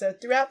it. And so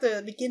throughout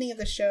the beginning of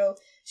the show,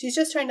 she's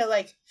just trying to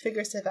like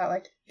figure stuff out,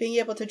 like being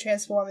able to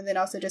transform and then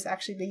also just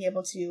actually being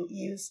able to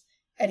use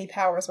any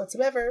powers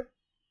whatsoever.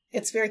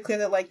 It's very clear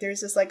that like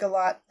there's just like a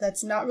lot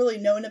that's not really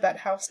known about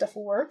how stuff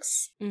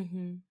works.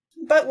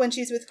 But when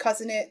she's with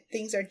Kazune,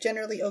 things are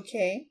generally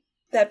okay.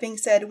 That being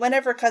said,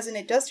 whenever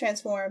Kazune does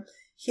transform,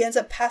 he ends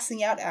up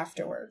passing out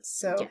afterwards.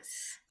 So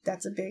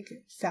that's a big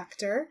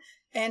factor.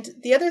 And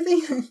the other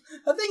thing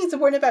that's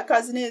important about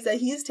Kazune is that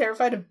he's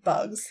terrified of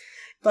bugs.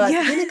 But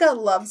Himika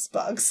loves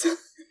bugs.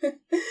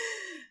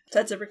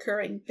 That's a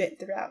recurring bit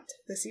throughout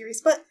the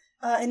series. But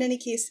in any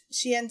case,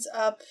 she ends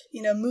up,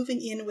 you know,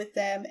 moving in with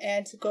them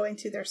and going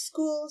to their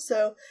school.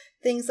 So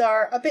things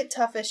are a bit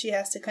tough as she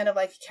has to kind of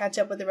like catch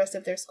up with the rest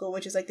of their school,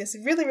 which is like this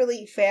really,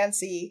 really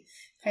fancy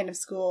kind of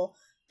school.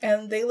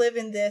 And they live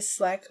in this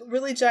like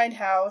really giant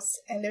house,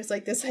 and there's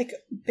like this like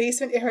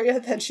basement area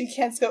that she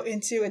can't go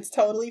into. It's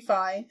totally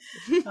fine.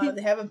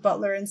 They have a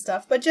butler and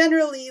stuff, but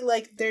generally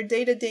like their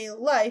day-to-day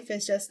life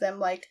is just them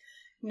like,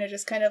 you know,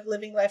 just kind of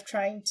living life,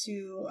 trying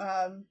to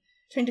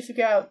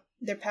figure out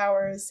their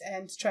powers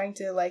and trying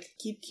to like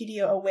keep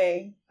Kiryu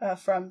away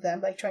from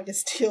them, like trying to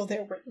steal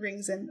their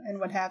rings and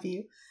what have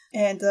you.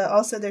 And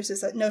also there's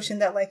this notion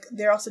that like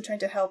they're also trying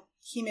to help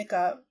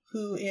Himika,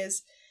 who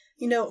is,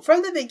 you know,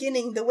 from the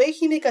beginning, the way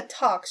Himika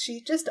talks,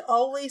 she just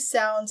always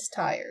sounds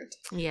tired.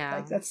 Yeah.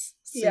 Like that's,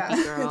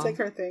 girl. It's like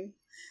her thing.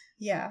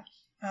 Yeah.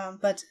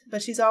 But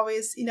she's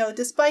always, you know,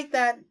 despite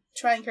that,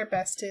 trying her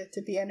best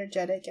to be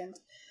energetic and,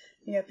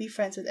 you know, be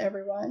friends with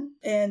everyone.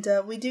 And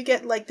we do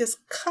get like this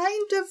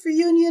kind of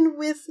reunion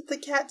with the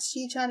cat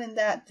Shi-chan, in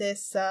that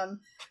this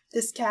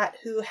cat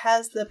who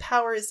has the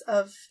powers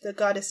of the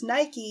goddess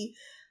Nike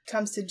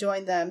comes to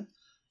join them.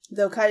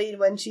 Though Karin,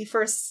 when she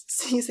first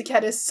sees the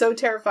cat, is so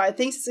terrified,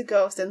 thinks it's a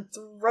ghost, and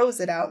throws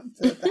it out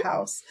the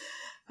house.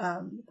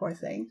 Poor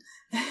thing.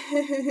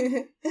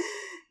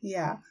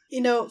 Yeah. You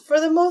know, for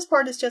the most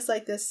part, it's just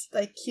like this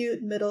like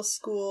cute middle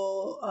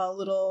school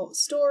little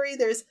story.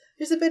 There's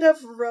a bit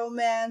of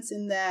romance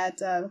in that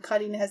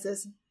Karin has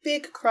this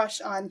big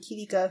crush on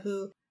Kirika,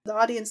 who the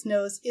audience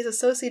knows is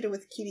associated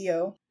with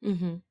Kiryu.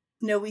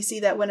 we see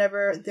that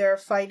whenever they're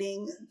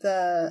fighting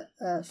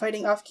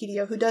fighting off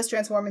Kiryu, who does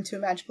transform into a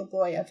magical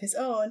boy of his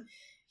own,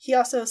 he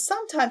also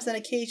sometimes on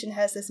occasion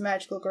has this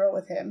magical girl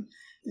with him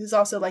who's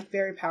also like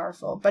very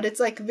powerful. But it's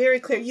like very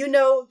clear,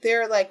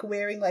 they're like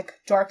wearing like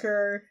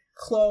darker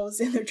clothes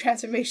in their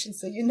transformation,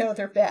 so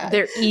they're bad.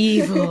 They're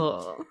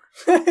evil.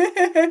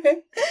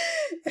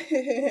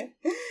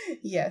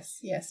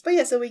 Yes. But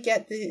yeah, so we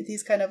get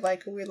these kind of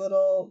like weird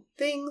little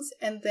things,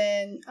 and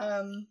then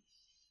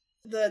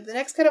the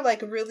next kind of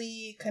like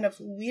really kind of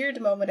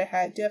weird moment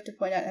I do have to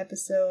point out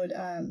episode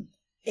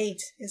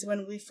 8 is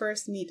when we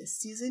first meet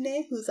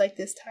Suzune, who's like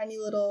this tiny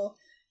little,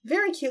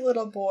 very cute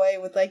little boy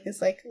with like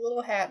this like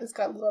little hat that's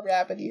got little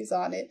rabbit ears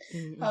on it.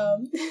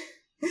 Mm-hmm.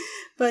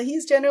 But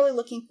he's generally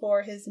looking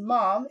for his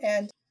mom,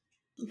 and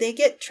they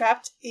get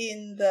trapped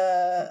in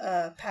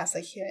the past,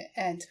 like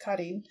and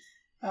Karin.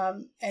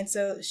 And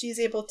so she's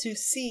able to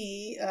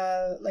see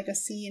like a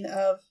scene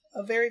of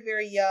a very,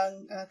 very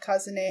young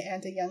Kazune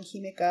and a young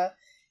Himeka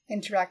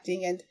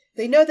interacting, and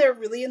they know they're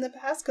really in the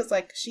past because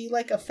like she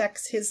like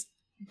affects his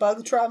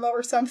bug trauma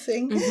or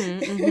something.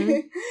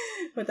 Mm-hmm.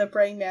 With a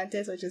praying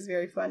mantis, which is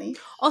very funny.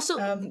 Also,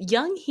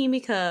 young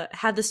Himeka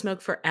had the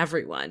smoke for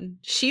everyone.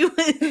 She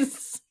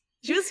was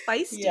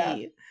feisty. Yeah.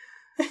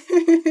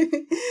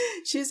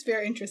 She's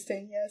very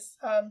interesting, yes.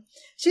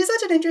 She's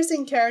such an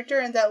interesting character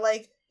in that,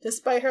 like,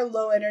 despite her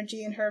low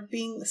energy and her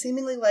being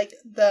seemingly like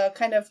the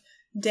kind of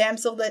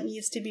damsel that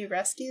needs to be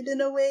rescued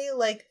in a way,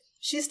 like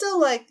she's still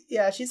like,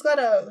 yeah, she's got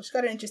an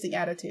interesting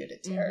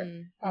attitude to her.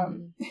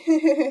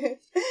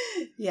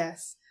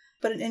 Yes.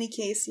 But in any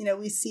case,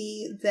 we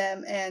see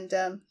them,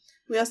 and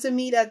we also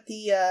meet at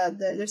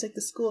there's like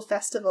the school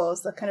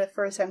festivals, the kind of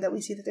first time that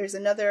we see that there's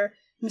another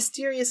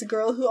mysterious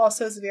girl who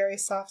also is very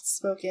soft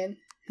spoken,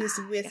 who's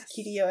with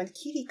Kiryu and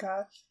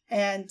Kirika.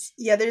 And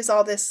yeah, there's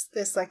all this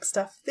like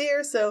stuff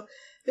there. So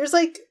there's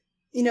like,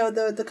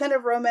 the kind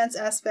of romance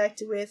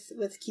aspect with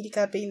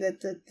Kirika being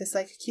this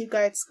like cute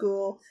guy at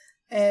school.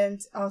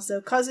 And also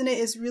Kazune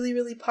is really,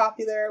 really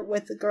popular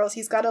with the girls.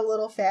 He's got a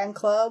little fan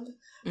club,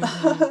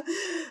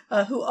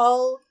 who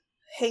all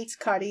hate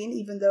Karin,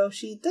 even though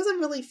she doesn't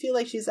really feel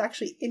like she's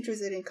actually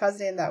interested in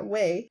Kazune in that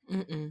way.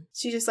 Mm-mm.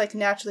 She's just like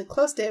naturally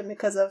close to him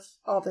because of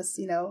all this,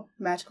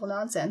 magical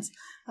nonsense.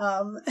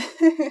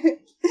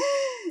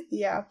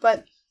 Yeah,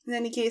 but in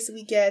any case,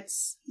 we get,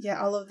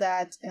 all of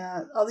that,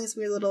 all these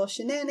weird little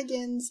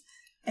shenanigans.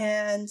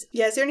 And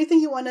yeah, is there anything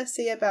you want to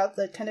say about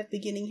the kind of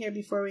beginning here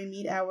before we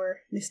meet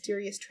our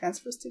mysterious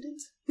transfer student?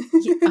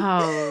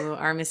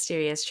 Our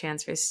mysterious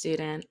transfer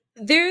student.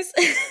 There's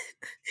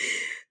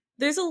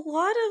a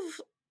lot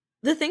of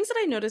the things that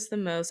I noticed the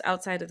most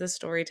outside of the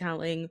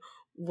storytelling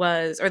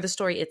or the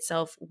story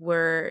itself,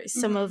 were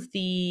some of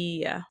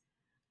the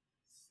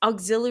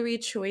auxiliary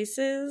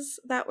choices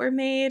that were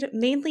made,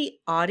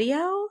 mainly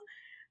audio,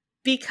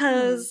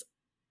 because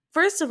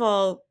first of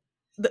all,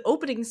 the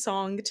opening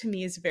song to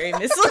me is very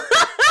misleading.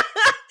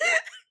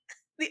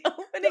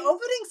 The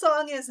opening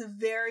song is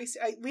very...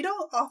 we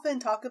don't often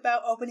talk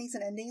about openings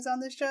and endings on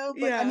the show,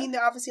 but I mean,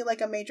 they're obviously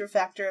like a major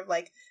factor of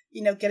like,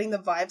 getting the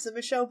vibes of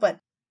a show, but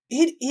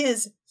it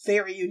is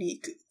very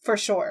unique, for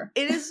sure.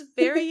 It is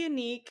very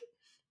unique.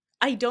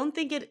 I don't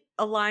think it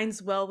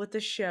aligns well with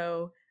the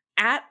show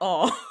at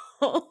all.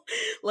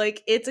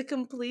 Like, it's a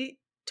complete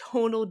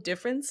tonal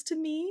difference to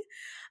me.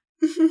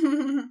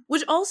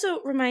 Which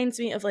also reminds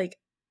me of like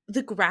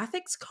the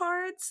graphics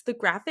cards.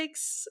 Graphic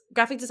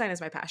design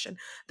is my passion.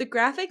 The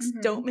graphics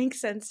don't make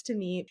sense to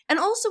me. And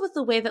also with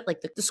the way that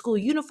like the school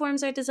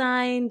uniforms are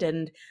designed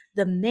and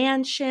the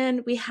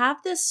mansion, we have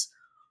this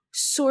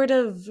sort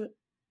of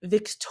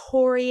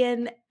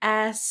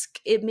Victorian-esque.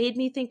 It made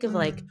me think of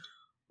like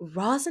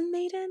Rosin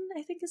Maiden,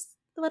 I think is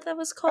what that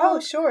was called. Oh,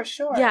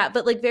 sure. Yeah,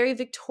 but like very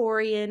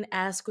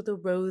Victorian-esque with the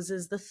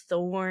roses, the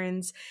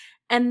thorns.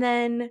 And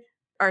then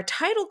our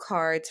title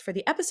cards for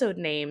the episode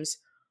names,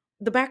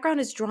 the background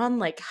is drawn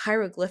like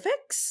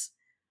hieroglyphics,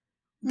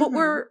 but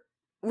we're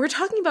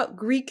talking about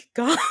Greek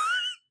gods.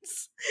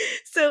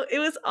 So it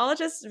was all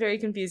just very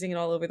confusing and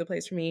all over the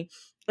place for me.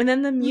 And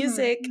then the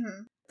music,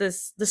 the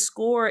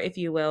score, if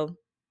you will,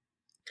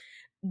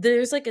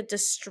 there's like a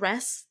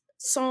distress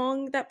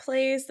song that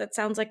plays that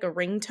sounds like a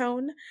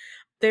ringtone.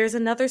 There's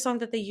another song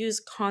that they use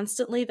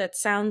constantly that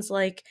sounds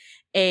like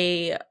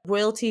a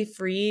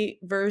royalty-free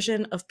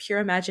version of Pure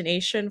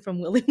Imagination from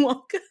Willy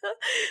Wonka.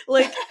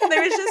 Like,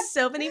 there was just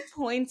so many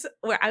points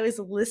where I was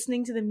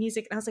listening to the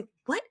music and I was like,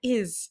 what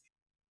is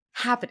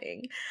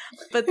happening?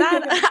 But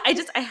that,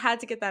 I had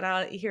to get that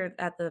out here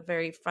at the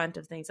very front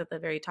of things, at the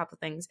very top of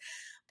things.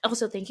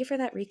 Also, thank you for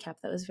that recap.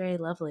 That was very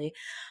lovely.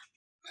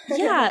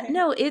 Yeah,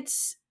 no,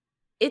 it's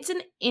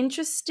an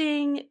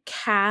interesting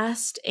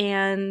cast,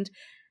 and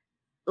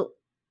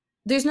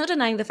there's no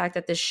denying the fact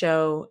that this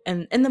show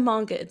and the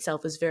manga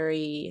itself is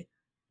very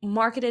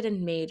marketed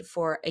and made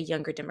for a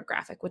younger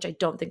demographic, which I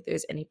don't think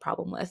there's any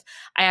problem with.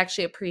 I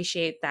actually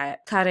appreciate that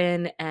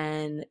Karin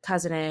and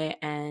Kazune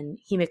and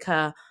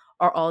Himeka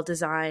are all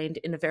designed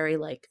in a very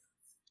like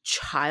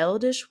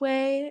childish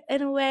way,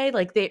 in a way.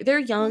 Like they're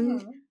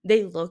young,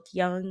 they look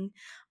young,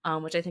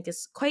 which I think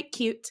is quite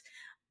cute.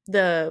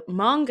 The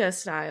manga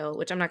style,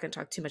 which I'm not going to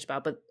talk too much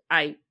about, but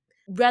I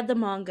read the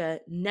manga,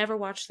 never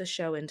watched the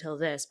show until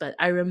this, but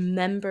I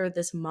remember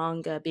this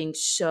manga being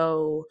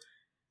so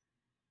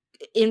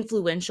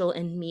influential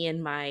in me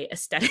and my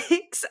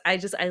aesthetics. I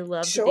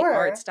loved the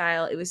art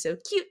style. It was so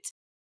cute.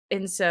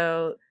 And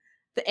so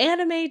the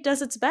anime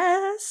does its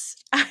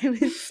best, I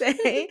would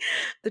say.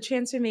 The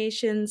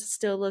transformations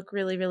still look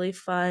really, really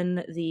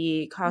fun.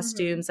 The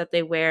costumes that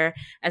they wear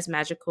as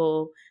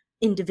magical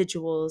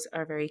individuals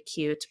are very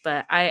cute.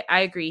 But I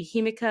agree.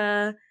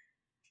 Himika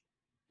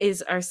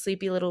is our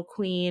sleepy little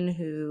queen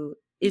who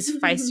is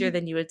feistier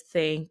than you would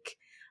think.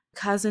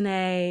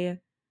 Kazune.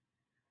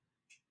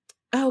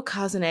 Oh,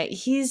 Kazune.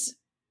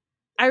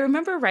 I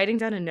remember writing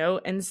down a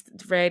note and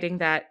writing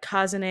that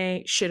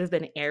Kazune should have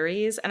been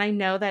Aries. And I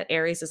know that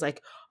Aries is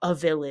like a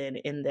villain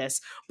in this,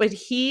 but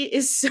he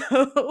is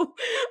so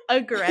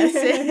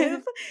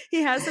aggressive.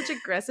 He has such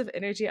aggressive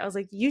energy. I was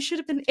like, you should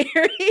have been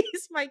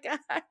Aries, my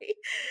guy.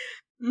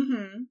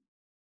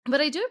 But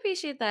I do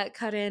appreciate that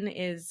Karin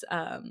is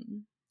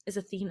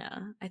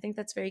Athena. I think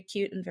that's very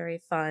cute and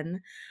very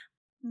fun.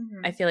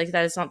 I feel like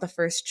that is not the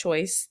first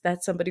choice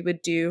that somebody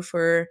would do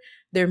for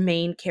their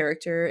main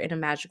character in a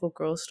magical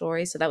girl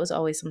story. So that was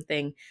always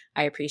something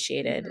I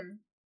appreciated.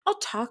 I'll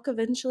talk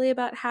eventually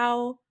about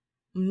how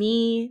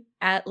me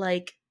at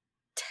like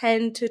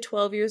 10 to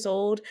 12 years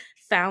old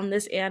found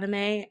this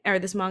anime or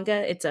this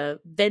manga. It's a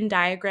Venn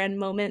diagram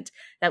moment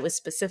that was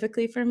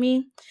specifically for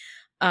me.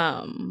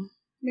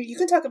 You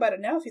can talk about it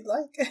now if you'd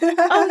like.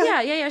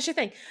 Oh, yeah, sure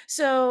thing.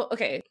 So,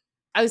 okay,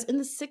 I was in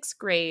the 6th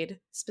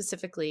grade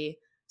specifically.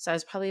 So I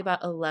was probably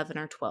about 11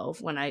 or 12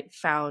 when I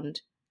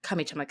found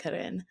Kamichama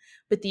Karin.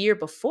 But the year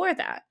before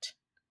that,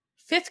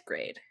 5th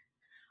grade,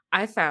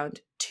 I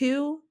found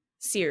 2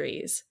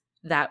 series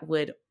that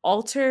would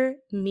alter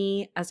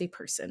me as a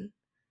person.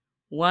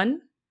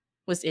 One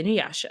was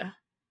Inuyasha.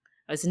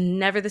 I was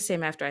never the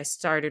same after I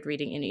started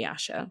reading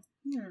Inuyasha.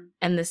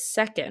 And the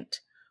second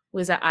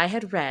was that I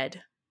had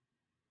read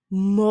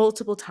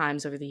multiple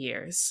times over the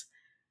years,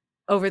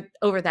 over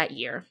that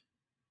year,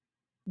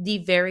 the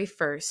very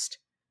first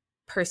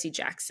Percy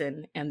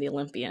Jackson and the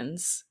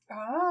Olympians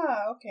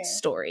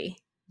story.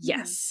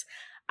 Yes.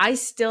 I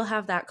still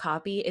have that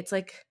copy. It's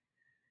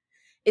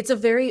a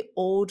very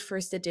old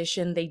first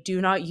edition. They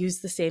do not use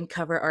the same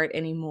cover art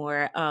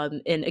anymore.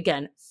 And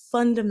again,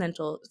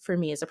 fundamental for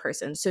me as a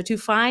person. So to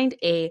find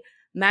a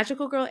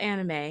magical girl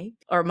anime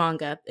or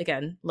manga,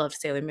 again, loved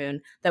Sailor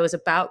Moon, that was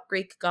about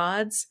Greek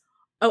gods.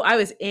 Oh, I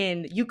was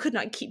in. You could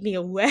not keep me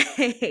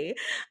away.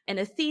 And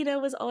Athena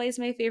was always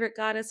my favorite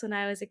goddess when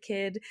I was a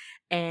kid.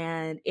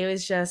 And it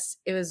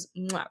was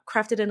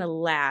crafted in a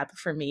lab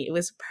for me. It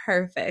was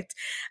perfect.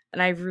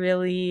 And I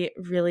really,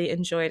 really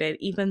enjoyed it,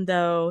 even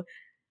though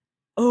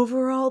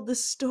overall the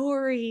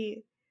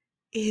story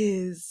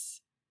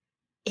is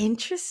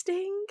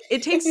interesting.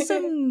 It takes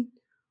some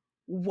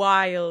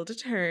wild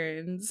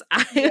turns,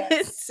 I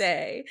would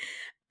say.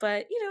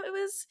 But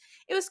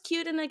it was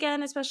cute, and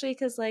again, especially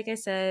because, like I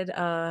said,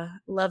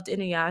 loved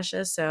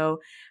Inuyasha. So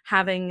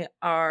having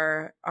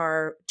our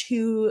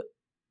 2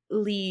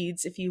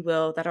 leads, if you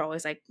will, that are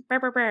always like brr,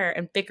 brr, brr,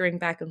 and bickering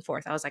back and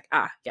forth, I was like,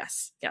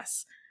 yes,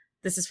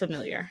 this is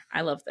familiar. I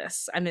love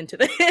this. I'm into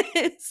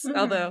this.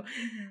 Although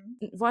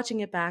watching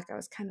it back, I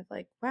was kind of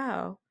like,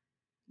 wow,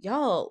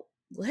 y'all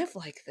live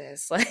like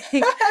this. Like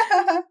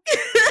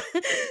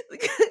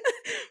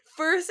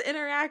first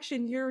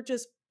interaction, you're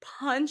just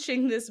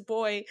punching this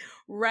boy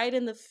right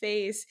in the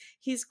face.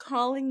 He's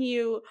calling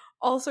you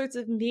all sorts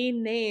of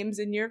mean names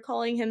and you're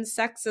calling him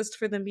sexist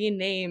for the mean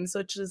names,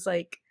 which is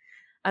like,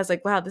 I was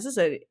like, wow, this is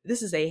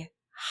a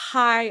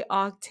high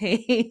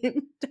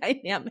octane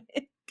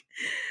dynamic.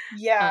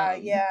 Yeah,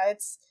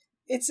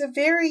 it's a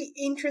very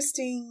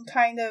interesting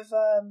kind of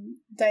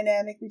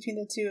dynamic between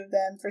the two of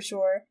them for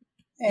sure.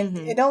 And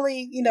it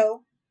only,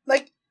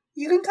 like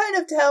you can kind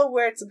of tell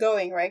where it's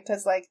going, right?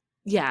 Because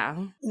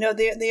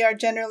they are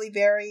generally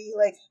very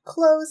like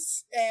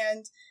close,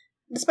 and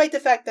despite the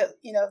fact that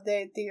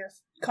they are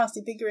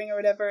constantly bickering or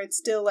whatever, it's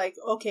still like,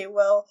 okay,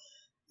 well,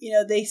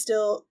 they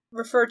still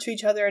refer to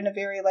each other in a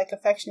very like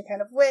affectionate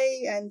kind of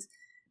way, and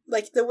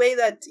like the way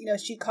that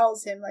she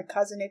calls him like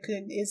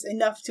Kazune-kun is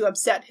enough to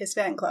upset his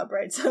fan club,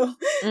 right? So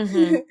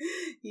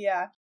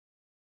yeah.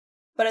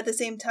 But at the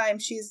same time,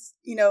 she's,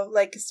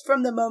 like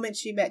from the moment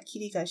she met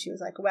Kirika, she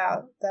was like,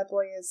 wow, that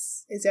boy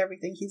is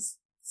everything. He's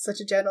such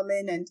a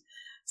gentleman and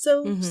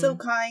so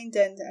kind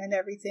and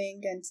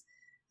everything. And,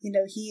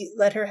 he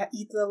let her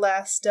eat the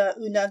last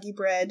unagi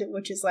bread,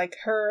 which is like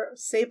her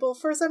staple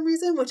for some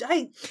reason, which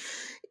I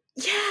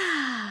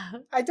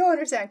don't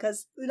understand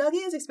because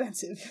unagi is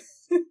expensive.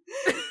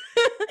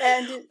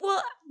 And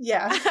well,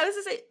 yeah, I was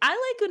gonna say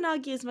I like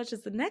unagi as much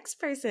as the next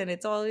person.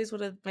 It's always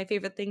one of my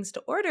favorite things to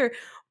order,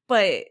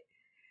 but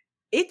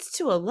it's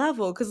to a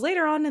level because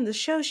later on in the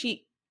show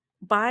she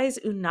buys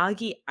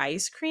unagi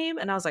ice cream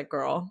and I was like,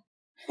 girl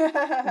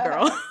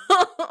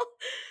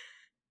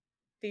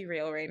be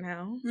real right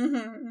now. Mm-hmm,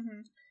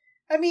 mm-hmm.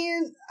 I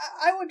mean,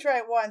 I would try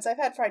it once. I've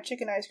had fried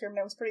chicken ice cream and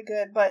it was pretty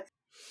good, but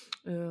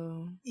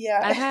Ooh.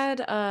 yeah. I've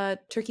had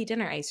turkey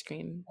dinner ice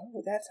cream.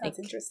 Oh, that sounds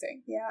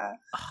interesting. Yeah.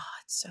 Oh,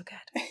 it's so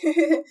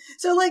good.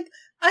 So, like,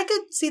 I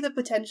could see the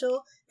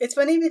potential. It's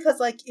funny because,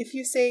 like, if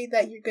you say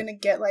that you're gonna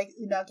get, like,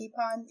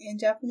 unagipan in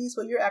Japanese,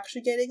 what you're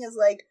actually getting is,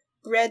 like,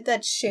 bread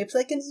that's shaped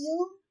like an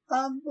eel,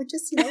 which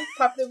is,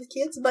 popular with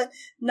kids, but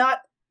not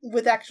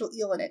with actual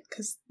eel in it,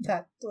 because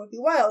that would be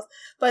wild.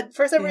 But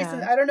for some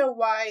reason, I don't know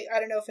why, I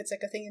don't know if it's,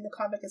 like, a thing in the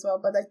comic as well,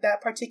 but, like,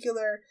 that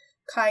particular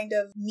kind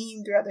of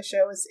meme throughout the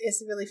show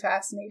is really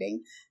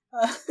fascinating.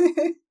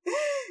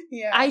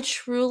 Yeah.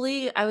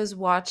 I was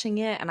watching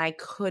it and I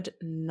could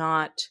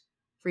not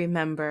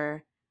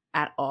remember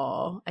at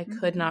all. I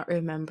could not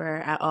remember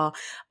at all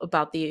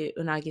about the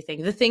unagi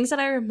thing. The things that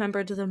I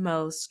remembered the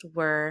most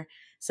were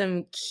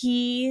some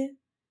key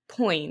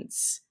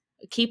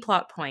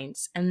plot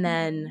points, and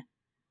then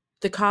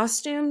the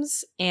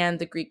costumes and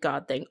the Greek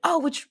god thing. Oh,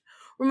 which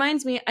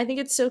reminds me, I think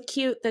it's so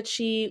cute that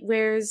she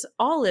wears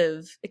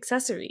olive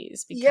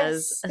accessories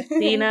because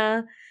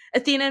Athena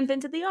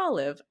invented the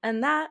olive,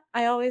 and that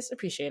I always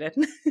appreciated.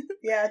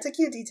 Yeah, it's a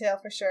cute detail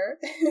for sure.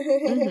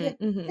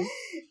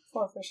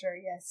 For sure,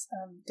 yes.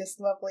 Just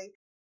lovely.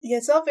 Yeah,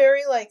 it's all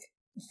very like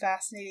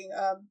fascinating.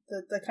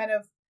 The kind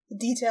of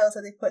details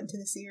that they put into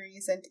the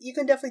series, and you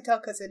can definitely tell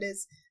because it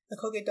is the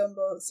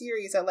Kogedombo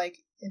series. That like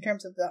in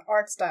terms of the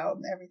art style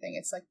and everything,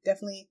 it's like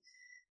definitely,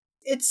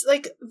 it's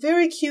like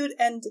very cute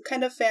and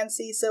kind of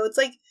fancy. So it's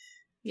like,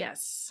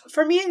 yes,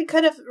 for me, it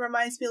kind of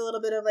reminds me a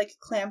little bit of like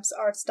Clamp's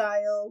art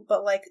style,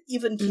 but like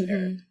even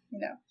cuter.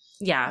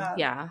 Yeah.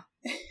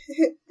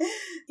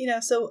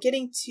 So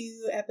getting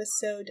to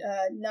episode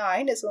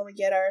 9 is when we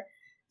get our,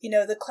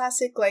 the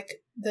classic,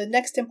 like, the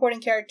next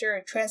important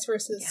character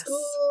transfers to the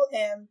school,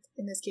 and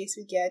in this case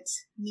we get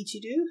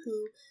Michiru,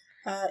 who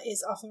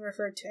is often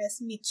referred to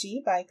as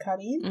Michi by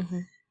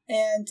Karin,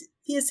 and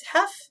he is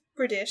half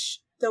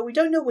British, though we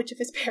don't know which of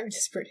his parents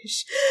is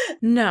British.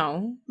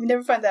 No. We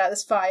never find that out,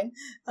 that's fine.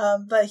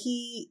 But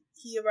he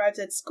arrives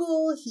at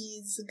school,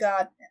 he's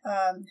got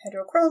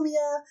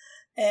heterochromia,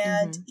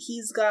 and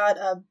he's got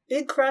a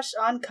big crush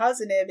on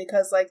Kazune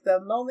because, like, the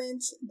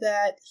moment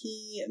that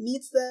he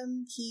meets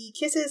them, he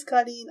kisses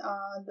Karin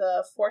on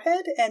the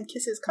forehead and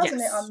kisses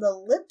Kazune on the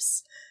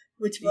lips,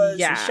 which was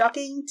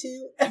shocking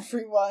to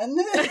everyone.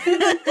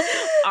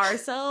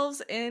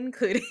 Ourselves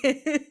included.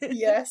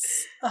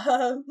 Yes.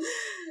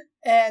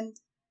 And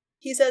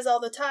he says all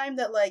the time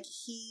that, like,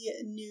 he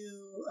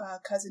knew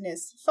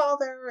Kazune's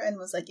father and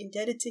was, like,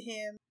 indebted to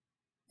him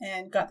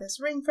and got this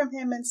ring from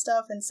him and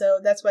stuff, and so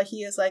that's why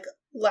he is, like,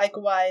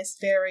 likewise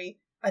very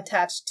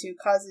attached to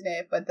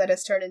Kazune, but that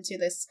has turned into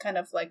this kind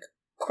of, like,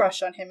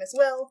 crush on him as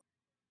well.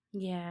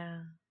 Yeah.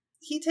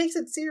 He takes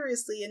it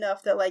seriously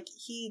enough that, like,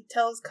 he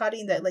tells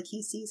Karin that, like,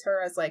 he sees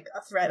her as, like,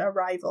 a threat, a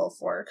rival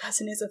for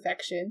Kazune's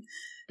affection.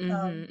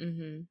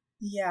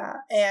 Yeah,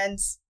 and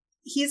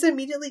he's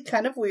immediately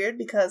kind of weird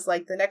because,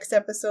 like, the next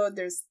episode,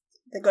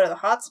 they go to the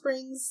hot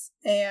springs,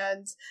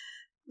 and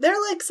there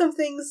are, like, some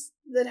things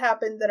that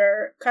happen that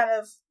are kind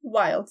of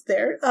wild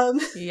there.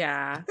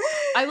 Yeah.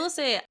 I will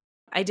say,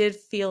 I did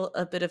feel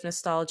a bit of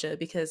nostalgia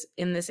because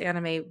in this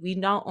anime, we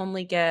not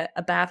only get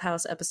a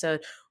bathhouse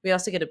episode, we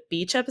also get a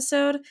beach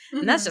episode.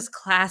 And that's just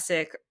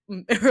classic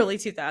early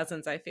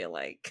 2000s, I feel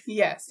like.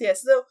 Yes.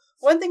 So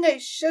one thing I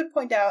should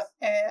point out,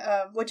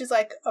 which is,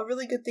 like, a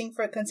really good thing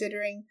for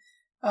considering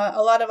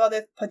a lot of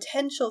other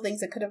potential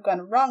things that could have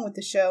gone wrong with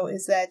the show,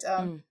 is that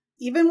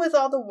even with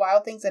all the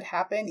wild things that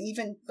happen,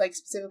 even, like,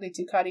 specifically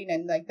to Karin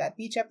and, like, that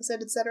beach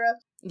episode, etc.,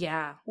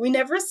 we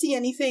never see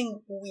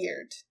anything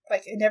weird.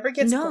 Like, it never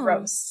gets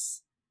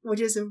gross,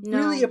 which is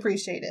really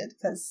appreciated,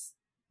 because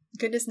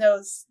goodness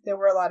knows there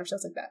were a lot of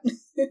shows like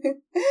that.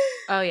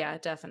 Oh, yeah,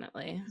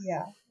 definitely.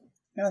 Yeah.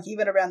 Like,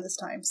 even around this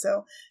time.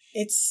 So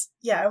it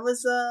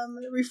was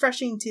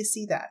refreshing to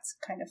see that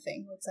kind of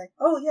thing. It's like,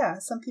 oh yeah,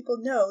 some people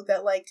know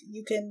that, like,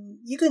 you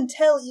can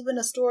tell even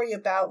a story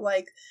about,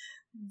 like,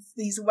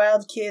 these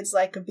wild kids,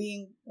 like,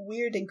 being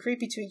weird and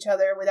creepy to each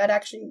other without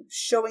actually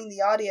showing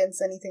the audience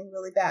anything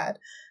really bad.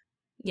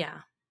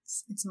 Yeah.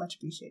 It's much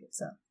appreciated,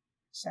 so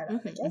shout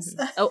out, I guess.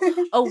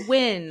 Oh, a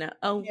win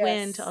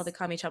to all the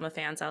Kamichama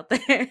fans out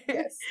there.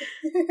 Yes.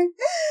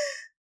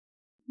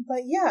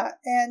 But yeah,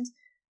 and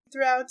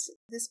throughout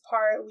this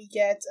part we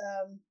get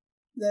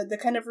the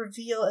kind of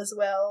reveal as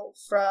well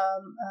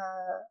from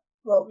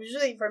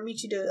usually from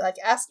Michiru, like,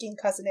 asking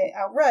Kazune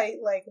outright,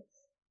 like,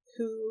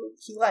 who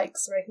he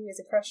likes, right? Who he has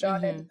a crush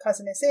on, and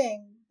Kazune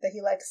saying that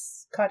he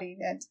likes Karin,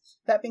 and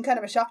that being kind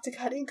of a shock to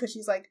Karin because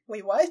she's like,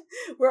 wait, what?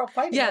 We're all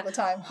fighting all the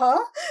time, huh?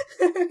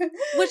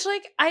 Which,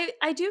 like,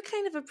 I do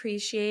kind of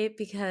appreciate,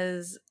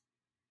 because,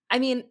 I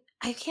mean,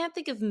 I can't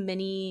think of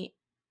many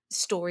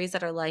stories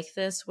that are like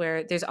this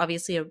where there's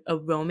obviously a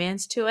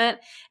romance to it,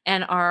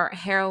 and our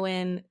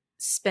heroine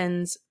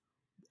spends,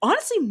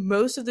 honestly,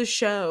 most of the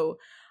show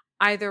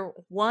either,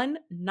 one,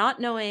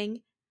 not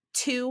knowing,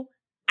 two,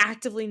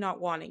 actively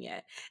not wanting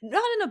it.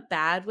 Not in a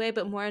bad way,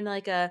 but more in,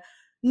 like, a,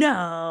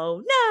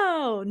 no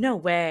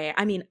way.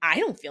 I mean, I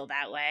don't feel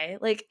that way.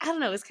 Like, I don't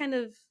know. It's kind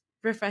of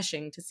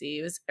refreshing to see.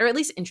 It was, or at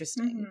least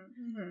interesting.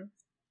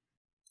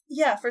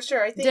 Yeah, for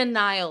sure. I think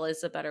denial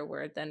is a better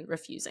word than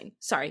refusing.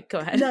 Sorry, go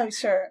ahead. No,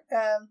 sure.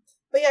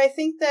 But yeah, I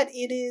think that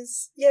it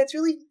is. Yeah, it's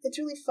really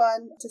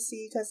fun to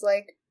see because,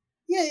 like,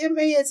 yeah,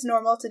 maybe it's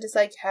normal to just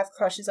like have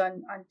crushes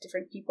on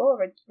different people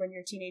when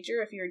you're a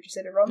teenager if you're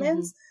interested in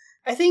romance.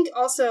 I think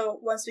also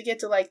once we get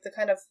to like the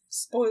kind of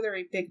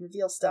spoilery big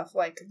reveal stuff,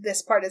 like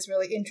this part is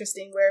really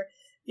interesting where,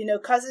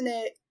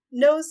 Kazune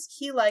knows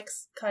he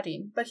likes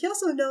Karin, but he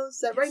also knows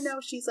that right now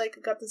she's like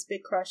got this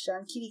big crush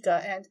on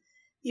Kirika, and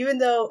even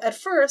though at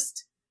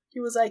first he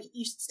was like,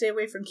 you should stay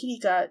away from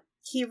Kirika,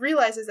 he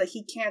realizes that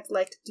he can't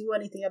like do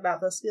anything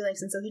about those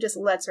feelings, and so he just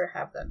lets her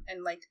have them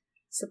and like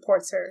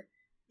supports her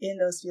in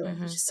those feelings,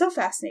 which is so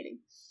fascinating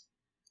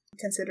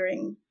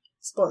considering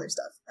spoiler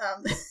stuff.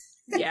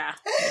 Yeah.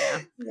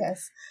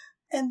 Yes.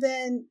 And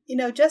then,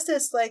 just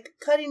as like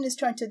Karin is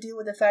trying to deal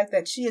with the fact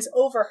that she has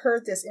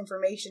overheard this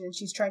information and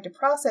she's trying to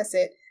process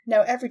it,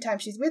 now every time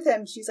she's with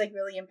him, she's like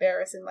really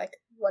embarrassed and like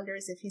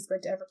wonders if he's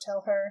going to ever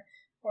tell her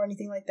or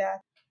anything like that.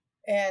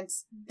 And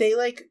they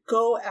like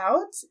go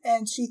out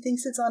and she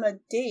thinks it's on a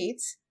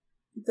date,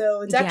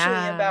 though it's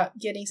actually about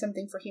getting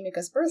something for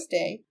Himeka's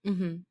birthday.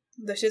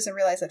 Though she doesn't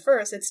realize at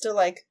first, it's still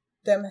like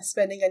them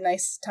spending a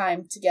nice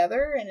time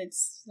together, and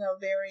it's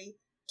very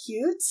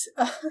cute.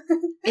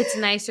 It's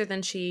nicer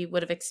than she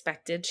would have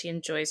expected. She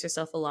enjoys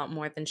herself a lot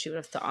more than she would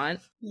have thought.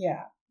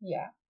 Yeah.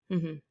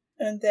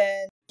 And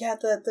then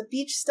the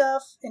beach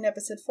stuff in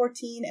episode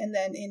 14, and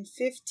then in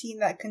 15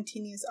 that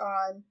continues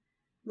on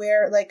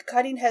where like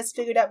Karin has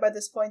figured out by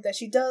this point that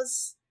she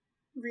does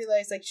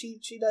realize like she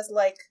does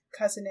like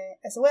Kazune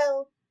as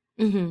well.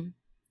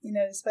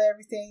 Despite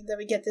everything. Then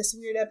we get this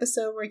weird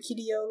episode where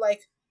Kiryu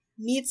like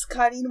meets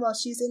Karin while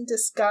she's in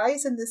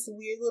disguise in this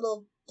weird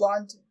little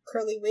blonde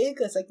curly wig.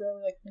 It's like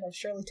really like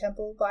Shirley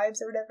Temple vibes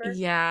or whatever.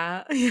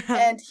 Yeah.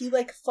 And he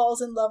like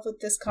falls in love with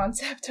this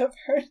concept of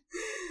her.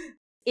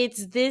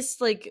 It's this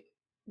like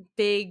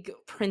big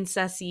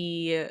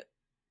princessy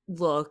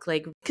look,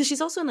 like because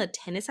she's also in a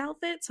tennis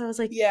outfit. So I was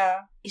like,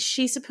 is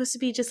she supposed to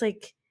be just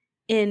like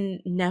in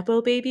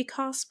Nepo baby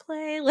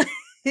cosplay? Like,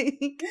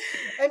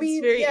 I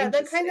mean,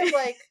 that kind of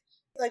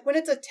like when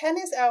it's a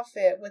tennis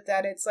outfit with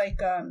that, it's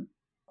like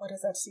what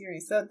is that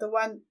series?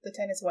 The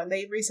tennis one.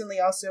 They recently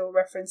also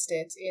referenced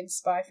it in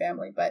Spy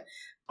Family, but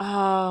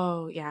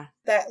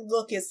that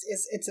look is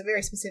it's a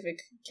very specific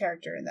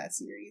character in that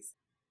series.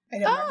 I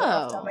don't remember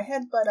off the top of my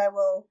head, but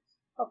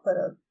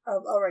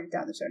I'll write it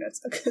down in the show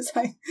notes because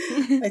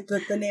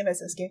the name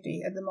has escaped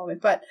me at the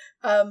moment. But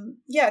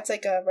it's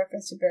like a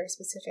reference to a very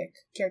specific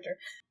character.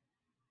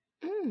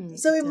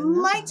 So it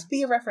might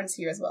be a reference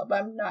here as well, but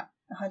I'm not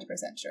 100%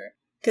 sure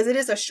because it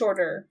is a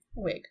shorter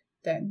wig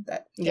than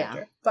that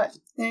character. But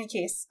in any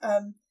case,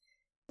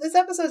 this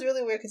episode is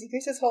really weird because he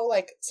creates this whole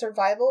like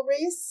survival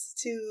race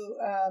to,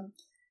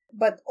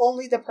 but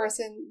only the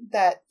person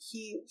that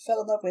he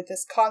fell in love with,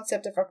 this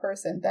concept of a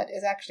person that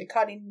is actually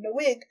caught in a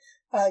wig,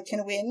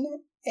 can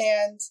win,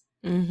 and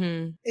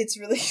it's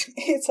really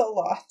it's a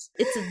lot.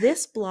 It's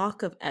this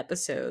block of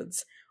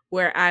episodes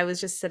where I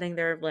was just sitting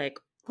there like,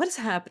 what is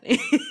happening?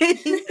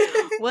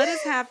 What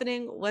is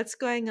happening? What's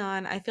going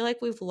on? I feel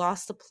like we've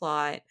lost the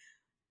plot.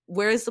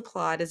 Where is the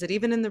plot? Is it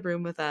even in the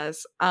room with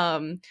us?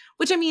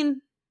 Which I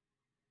mean,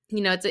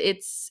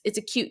 it's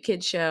a cute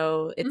kid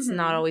show. It's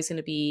not always going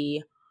to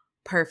be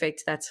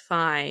perfect. That's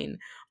fine.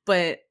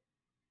 But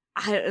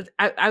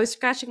I was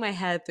scratching my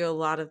head through a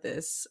lot of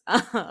this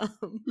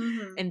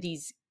and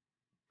these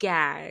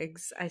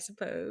gags, I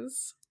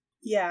suppose.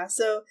 Yeah,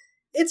 so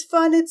it's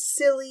fun, it's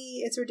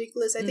silly, it's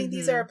ridiculous. I think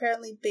these are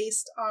apparently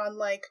based on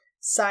like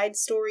side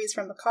stories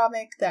from the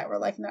comic that were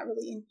like not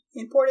really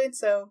important,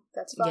 so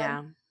that's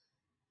fun.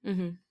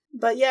 Yeah.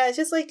 But yeah, it's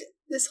just like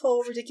this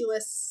whole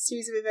ridiculous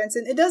series of events,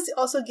 and it does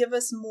also give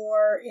us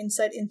more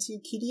insight into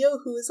Kiryu,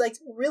 who is like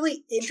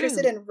really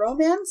interested in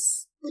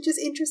romance, which is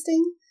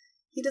interesting.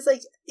 He just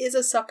like is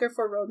a sucker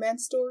for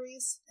romance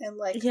stories and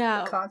like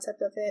the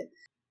concept of it.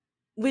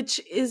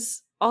 Which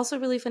is also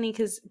really funny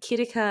because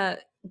Kirika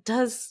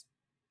does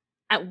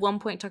at one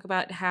point talk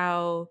about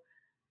how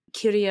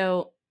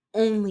Kiryu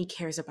only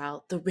cares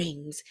about the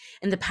rings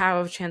and the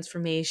power of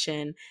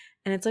transformation.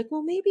 And it's like,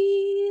 well,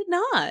 maybe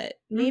not.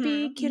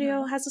 Maybe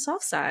Kiryu has a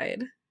soft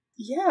side.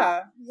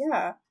 Yeah.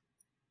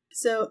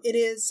 So it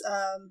is,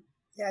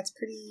 it's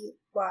pretty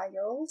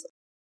wild.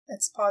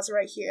 Let's pause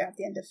right here at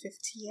the end of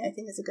 15. I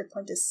think it's a good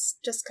point to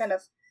just kind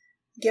of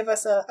give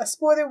us a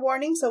spoiler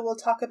warning. So we'll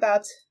talk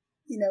about,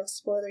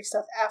 spoilery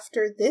stuff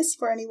after this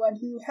for anyone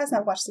who has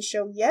not watched the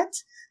show yet.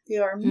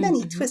 There are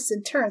many twists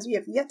and turns we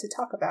have yet to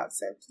talk about,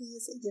 so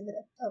please give it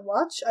a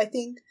watch. I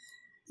think,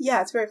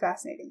 it's very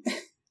fascinating.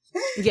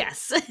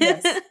 Yes.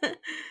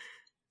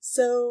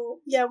 So,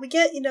 we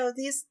get,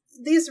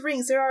 these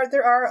rings.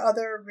 There are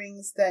other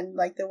rings than,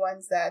 like,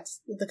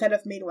 the kind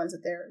of main ones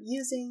that they're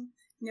using.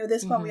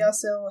 This one we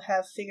also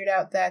have figured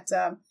out that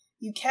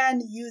you can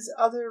use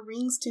other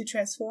rings to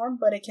transform,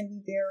 but it can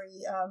be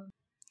very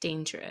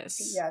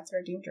dangerous. Yeah, it's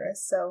very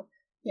dangerous. So,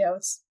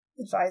 it's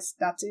advised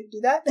not to do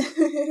that.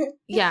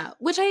 Yeah,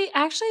 which I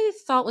actually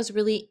thought was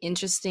really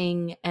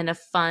interesting and a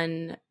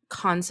fun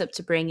concept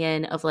to bring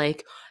in of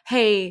like,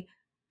 hey,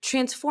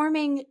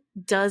 transforming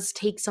does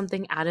take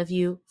something out of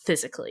you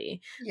physically.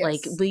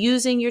 Like Yes.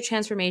 using your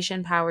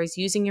transformation powers,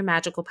 using your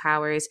magical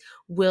powers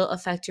will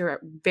affect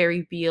your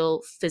very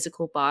real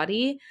physical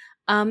body.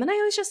 And I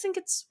always just think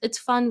it's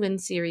fun when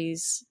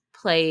series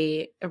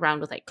play around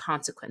with like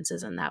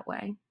consequences in that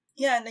way.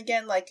 Yeah, and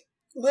again, like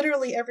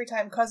literally every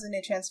time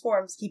Kazune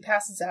transforms, he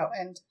passes out,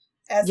 and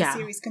as the Yeah.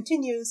 series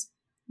continues,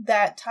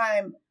 that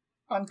time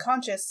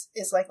unconscious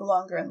is like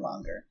longer and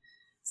longer.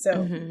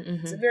 So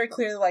it's very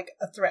clearly like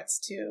a threat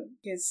to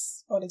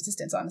his own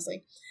existence,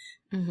 honestly.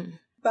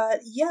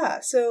 But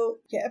so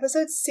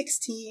episode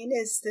 16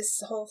 is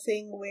this whole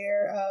thing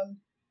where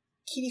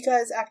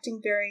Kirika is acting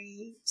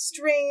very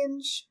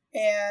strange,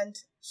 and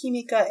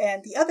Himika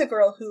and the other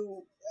girl,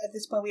 who at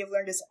this point we have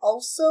learned is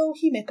also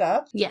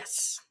Himika.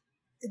 Yes.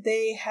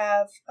 They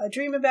have a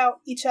dream about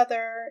each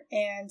other,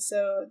 and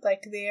so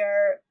like they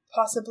are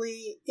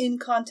possibly in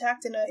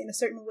contact in a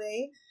certain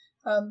way.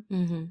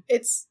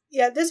 It's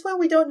this one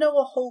we don't know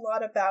a whole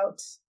lot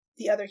about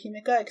the other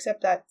Himika,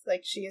 except that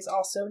like she is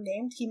also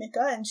named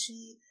Himika, and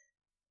she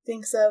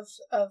thinks of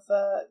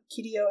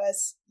Kiryu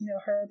as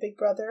her big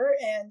brother,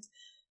 and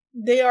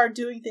they are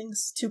doing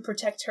things to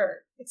protect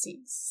her, it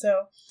seems.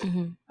 So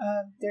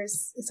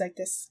it's like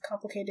this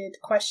complicated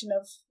question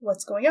of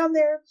what's going on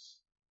there.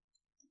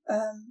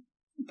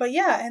 But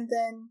and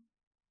then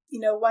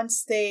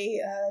once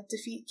they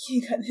defeat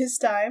Kiryu this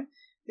time,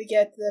 we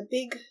get the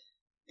big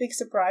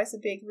surprise, the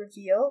big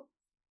reveal.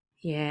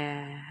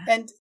 Yeah.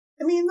 And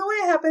I mean, the way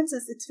it happens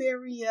is it's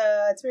very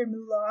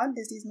Mulan,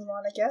 Disney's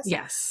Mulan, I guess.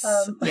 Yes.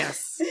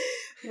 Yes.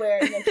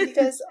 Where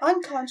Kirika is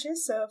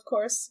unconscious, so of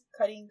course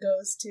Karin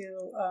goes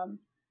to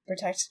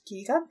protect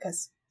Kirika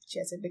because she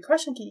has a big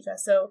crush on Kirika.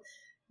 So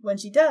when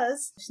she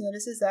does, she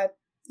notices that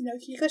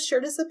Kirika's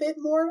shirt is a bit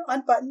more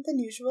unbuttoned than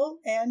usual,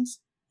 and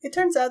it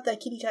turns out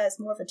that Kirika has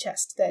more of a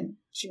chest than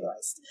she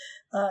realized.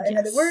 In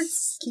other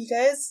words,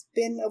 Kirika has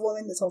been a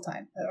woman this whole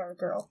time, or a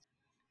girl.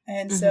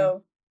 And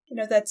so,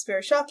 that's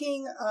very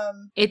shocking.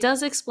 It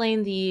does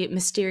explain the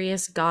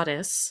mysterious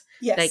goddess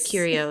that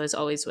Kiryu is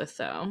always with,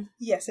 though.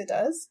 Yes, it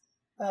does.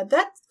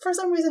 That, for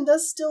some reason,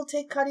 does still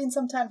take Karin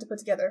some time to put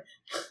together.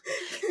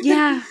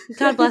 Yeah,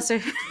 God bless her.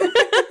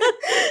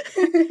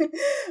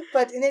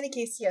 But in any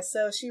case, yes,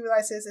 so she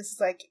realizes this is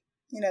like,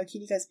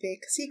 Kirika's big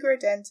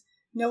secret, and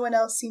no one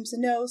else seems to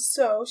know,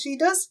 so she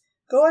does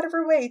go out of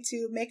her way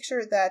to make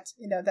sure that,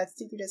 that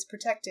secret is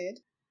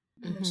protected.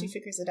 She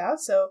figures it out,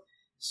 so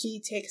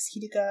she takes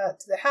Kirika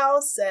to the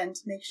house and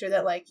makes sure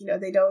that, like,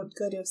 they don't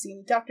go to see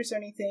any doctors or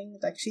anything.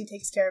 Like, she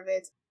takes care of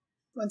it.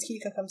 Once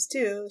Kirika comes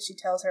to, she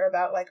tells her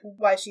about, like,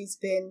 why she's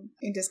been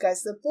in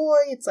disguise as a boy.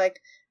 It's,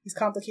 like, these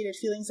complicated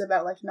feelings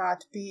about, like,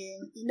 not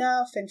being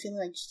enough and feeling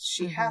like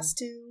she has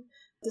to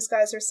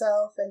disguise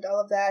herself and all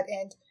of that.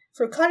 And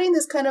for Karin,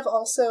 this kind of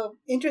also,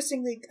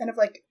 interestingly, kind of,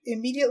 like,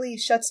 immediately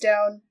shuts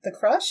down the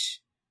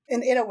crush.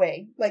 In a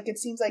way. Like, it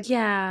seems like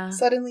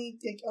suddenly,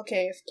 like,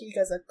 okay, if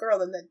Kirika's a girl,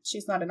 then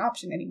she's not an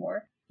option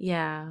anymore.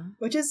 Yeah.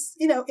 Which is,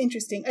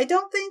 interesting. I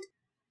think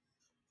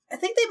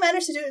they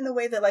managed to do it in a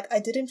way that, like,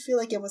 I didn't feel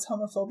like it was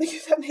homophobic,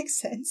 if that makes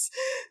sense.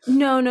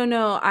 No.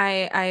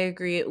 I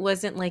agree. It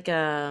wasn't like,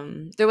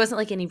 there wasn't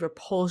like any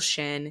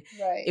repulsion.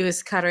 Right. It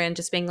was Karin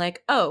just being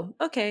like, oh,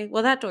 okay,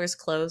 well, that door's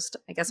closed.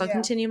 I guess I'll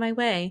continue my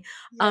way.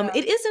 Yeah.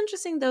 It is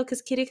interesting, though,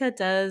 because Kirika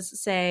does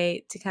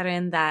say to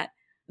Karin that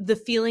the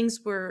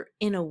feelings were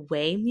in a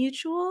way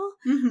mutual,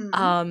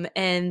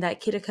 and that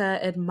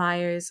Kirika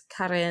admires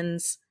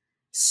Karin's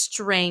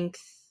strength.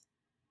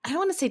 I don't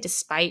want to say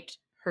despite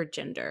her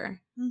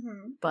gender,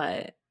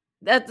 but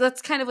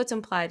that's kind of what's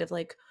implied of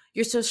like,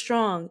 you're so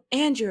strong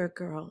and you're a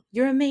girl,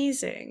 you're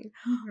amazing.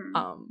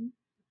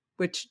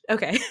 Which,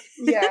 okay.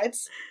 Yeah,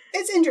 it's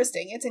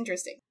interesting. It's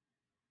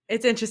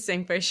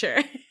interesting for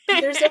sure.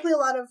 There's definitely a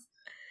lot of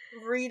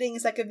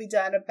readings that could be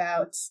done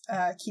about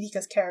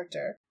Kirika's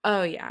character.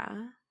 Oh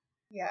yeah.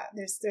 Yeah,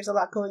 there's a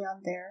lot going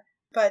on there.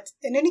 But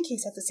in any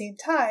case, at the same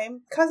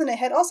time, Kazune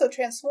had also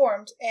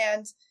transformed,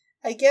 and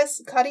I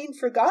guess Karin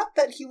forgot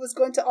that he was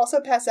going to also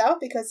pass out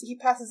because he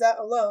passes out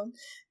alone.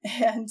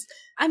 And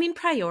I mean,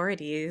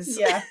 priorities.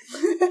 Yeah.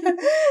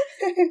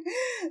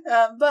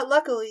 But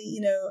luckily,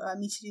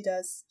 Michiru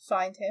does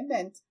find him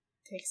and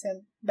takes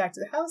him back to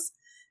the house.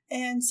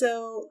 And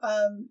so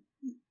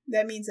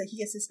that means that he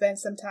gets to spend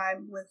some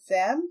time with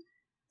them.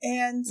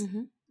 And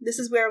this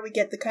is where we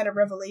get the kind of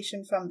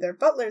revelation from their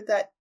butler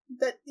that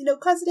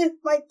Kazune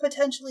might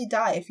potentially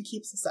die if he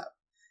keeps this up,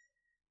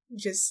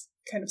 which is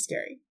kind of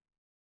scary.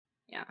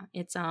 Yeah,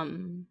 it's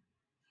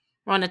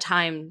we're on a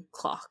time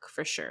clock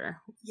for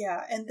sure.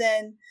 Yeah, and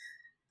then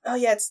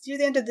it's near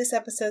the end of this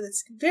episode.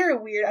 It's very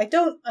weird. I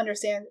don't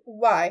understand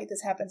why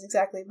this happens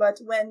exactly, but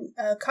when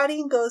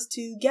Karin goes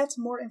to get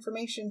more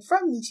information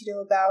from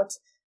Michiru about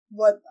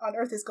what on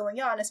earth is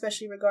going on,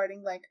 especially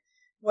regarding like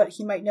what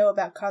he might know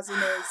about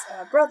Kazune's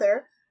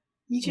brother,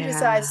 Michiru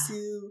decides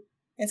to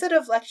instead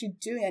of actually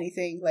doing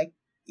anything, like,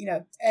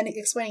 and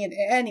explaining it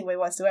in any way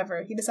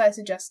whatsoever, he decides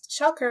to just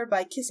shock her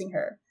by kissing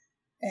her.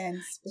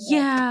 And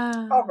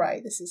yeah, all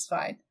right, this is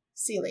fine.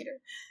 See you later.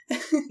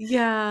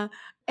 yeah.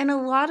 And a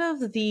lot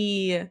of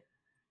the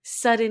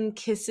sudden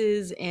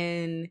kisses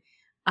in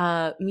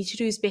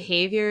Michiru's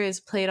behavior is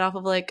played off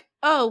of like,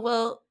 oh,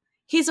 well,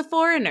 he's a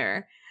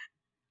foreigner.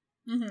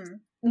 Mm-hmm.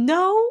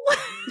 No.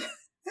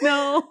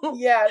 No.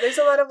 Yeah, there's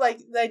a lot of like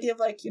the idea of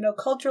like,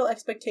 cultural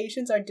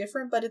expectations are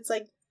different, but it's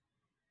like,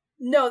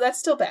 no, that's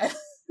still bad.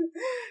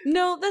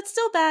 No, that's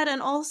still bad.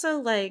 And also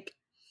like,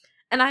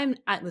 and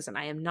listen,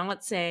 I am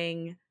not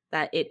saying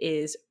that it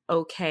is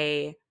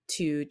okay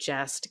to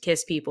just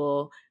kiss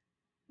people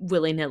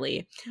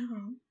willy-nilly.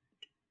 Mm-hmm.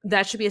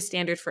 That should be a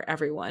standard for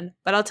everyone.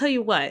 But I'll tell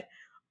you what,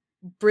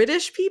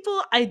 British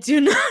people, I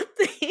do not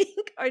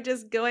think are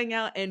just going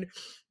out and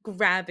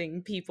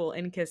grabbing people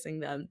and kissing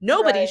them.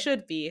 Nobody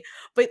should be.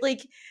 But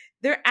like,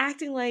 they're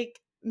acting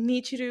like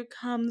Michiru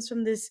comes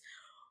from this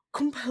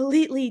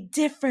completely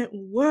different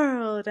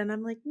world. And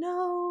I'm like,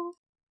 no.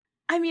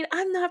 I mean,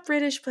 I'm not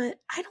British, but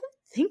I don't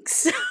think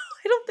so.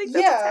 I don't think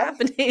that's what's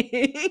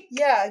happening.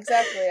 Yeah,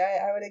 exactly.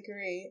 I would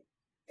agree.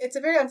 It's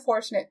a very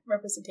unfortunate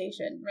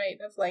representation, right?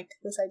 Of like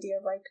this idea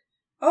of like,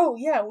 oh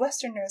yeah,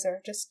 Westerners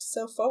are just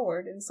so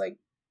forward. And it's like,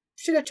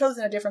 should have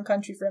chosen a different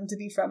country for him to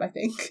be from, I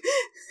think.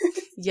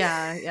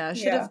 Yeah.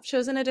 Should have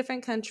chosen a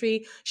different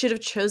country. Should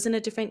have chosen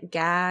a different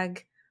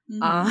gag.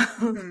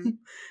 Mm-hmm.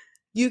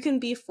 You can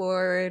be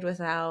forward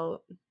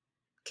without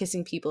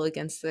kissing people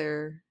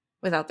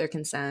without their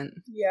consent.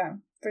 Yeah,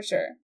 for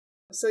sure.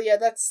 So yeah,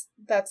 that's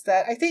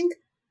that. I think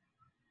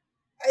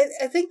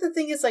the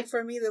thing is, like,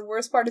 for me, the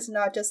worst part is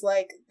not just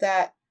like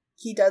that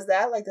he does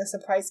that, like the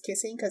surprise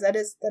kissing, because that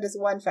is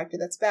one factor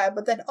that's bad.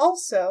 But then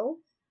also,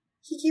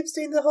 he keeps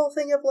doing the whole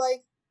thing of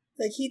like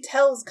he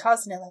tells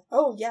Kazune like,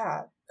 oh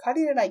yeah,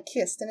 Karin and I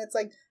kissed, and it's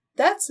like,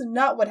 that's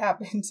not what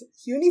happened.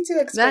 You need to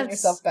explain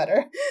yourself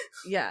better.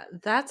 Yeah,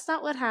 that's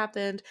not what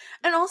happened.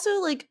 And also,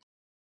 like,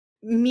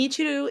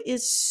 Michiru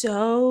is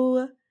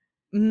so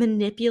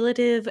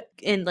manipulative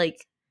and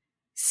like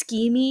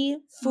schemy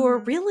for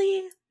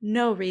really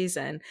no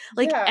reason.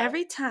 Like,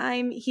 every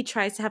time he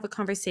tries to have a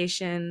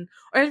conversation,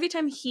 or every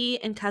time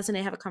he and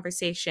Kazune have a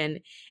conversation,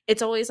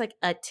 it's always like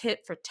a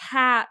tit for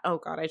tat. Oh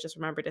god, I just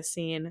remembered a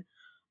scene.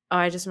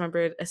 I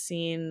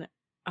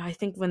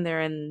think when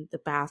they're in the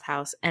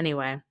bathhouse.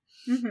 Anyway.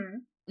 Mm-hmm.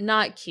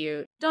 Not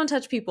cute. Don't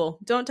touch people.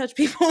 Don't touch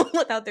people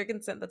without their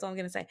consent. That's all I'm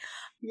going to say.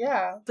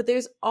 Yeah. But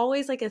there's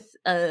always like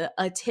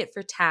a tit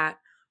for tat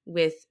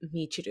with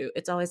Michiru.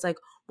 It's always like,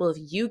 well, if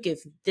you give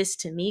this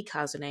to me,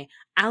 Kazune,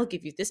 I'll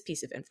give you this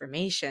piece of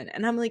information.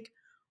 And I'm like,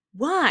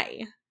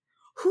 why?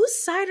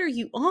 Whose side are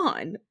you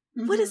on?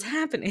 Mm-hmm. What is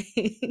happening?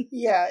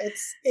 Yeah,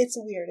 it's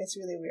weird. It's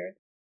really weird.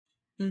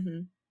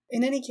 Mm-hmm.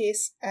 In any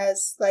case,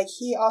 as like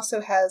he also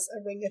has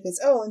a ring of his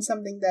own,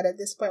 something that at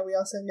this point we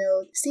also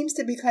know seems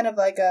to be kind of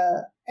like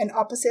an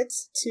opposite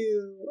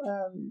to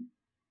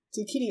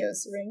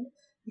Kiryo's ring,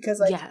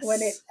 because like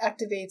when it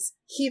activates,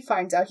 he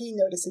finds out, he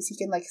notices, he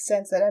can like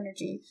sense that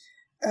energy.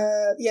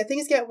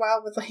 Things get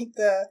wild with like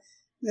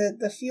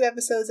the few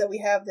episodes that we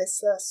have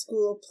this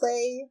school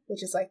play,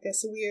 which is like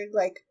this weird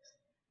like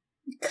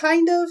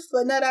kind of,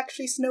 but not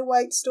actually Snow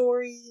White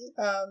story.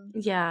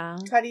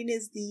 Karin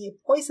is the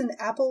poison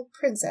apple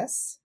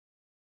princess.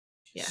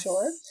 Yes.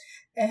 Sure.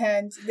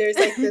 And there's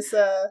like this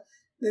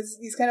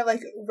these kind of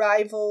like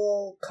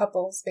rival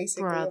couples,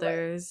 basically.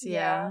 Brothers, like,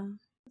 yeah.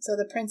 So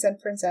the prince and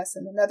princess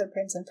and another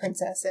prince and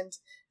princess, and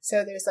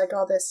so there's like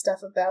all this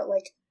stuff about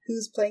like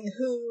who's playing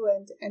who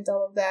and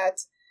all of that.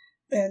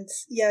 And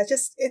yeah,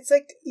 just it's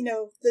like,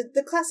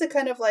 the classic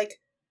kind of like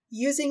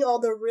using all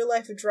the real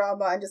life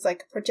drama and just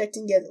like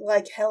projecting it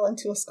like hell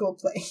into a school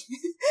play.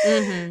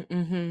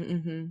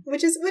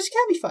 Which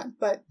can be fun,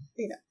 but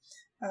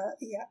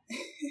yeah.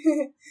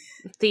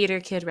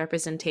 Theater kid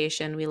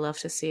representation, we love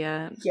to see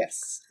it.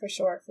 Yes, for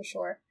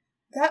sure.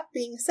 That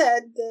being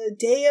said, the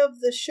day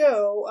of the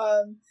show,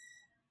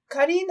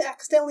 Karin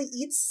accidentally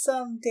eats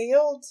some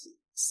day-old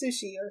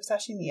sushi or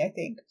sashimi, I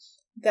think,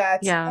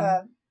 that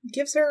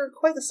gives her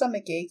quite the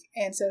stomach ache,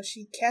 and so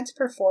she can't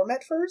perform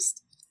at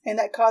first. And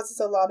that causes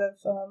a lot of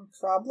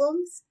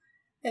problems.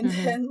 And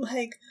then,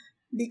 like,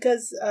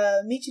 because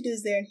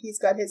Michiru's there and he's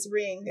got his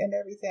ring and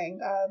everything,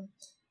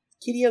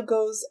 Kiryo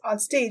goes on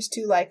stage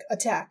to, like,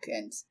 attack.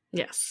 And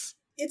yes,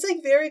 it's,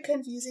 like, very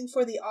confusing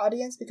for the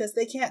audience because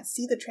they can't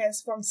see the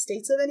transformed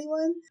states of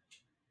anyone,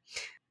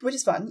 which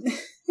is fun.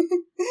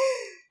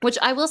 Which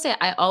I will say,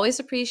 I always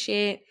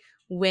appreciate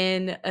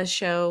when a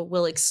show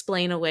will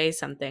explain away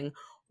something.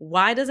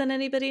 Why doesn't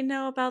anybody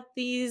know about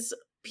these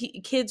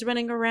kids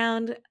running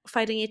around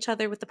fighting each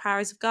other with the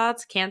powers of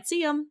gods? Can't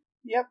see them.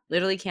 Yep.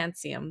 Literally can't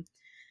see them.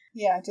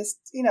 Yeah, just,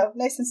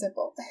 nice and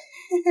simple.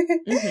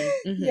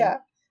 Yeah.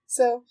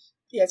 So,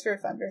 yeah, it's very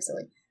fun, very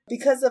silly.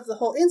 Because of the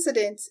whole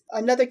incident,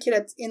 another kid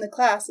in the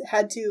class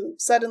had to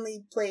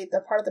suddenly play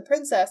the part of the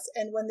princess,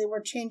 and when they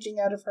were changing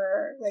out of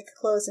her, like,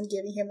 clothes and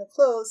giving him the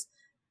clothes,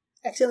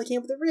 accidentally came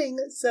up with a ring,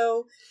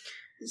 so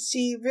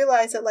she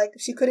realized that, like,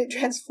 she couldn't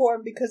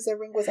transform because the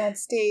ring was on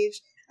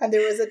stage, and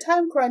there was a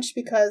time crunch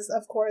because,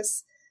 of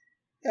course,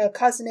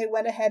 Kazune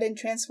went ahead and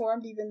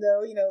transformed, even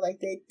though, you know, like,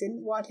 they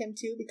didn't want him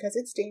to because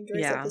it's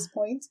dangerous at this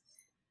point.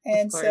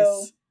 And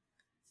so,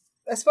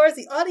 as far as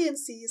the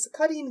audience sees,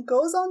 Karin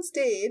goes on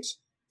stage,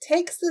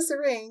 takes this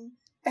ring,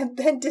 and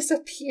then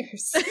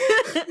disappears.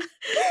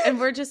 And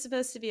we're just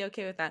supposed to be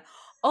okay with that.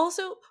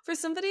 Also, for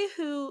somebody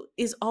who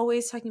is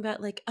always talking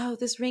about, like, oh,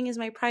 this ring is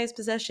my prized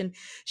possession,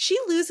 she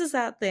loses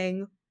that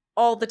thing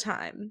all the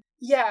time.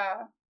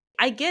 Yeah.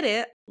 I get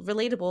it.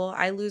 Relatable.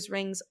 I lose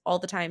rings all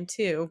the time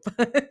too,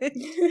 but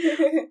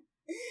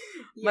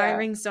my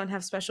rings don't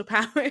have special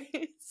powers.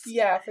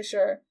 Yeah, for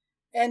sure.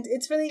 And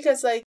it's funny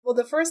because, like, well,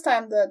 the first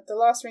time the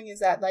lost ring is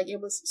that, like, it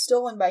was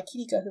stolen by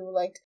Kirika, who,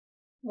 like,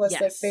 was,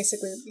 like,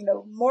 basically, you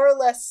know, more or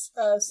less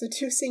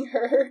seducing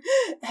her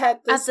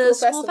at the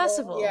school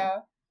festival.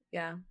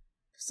 Yeah.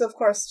 So, of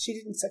course, she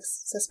didn't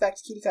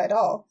suspect Kirika at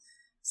all.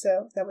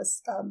 So that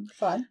was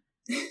fun.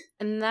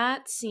 And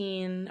that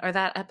scene, or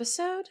that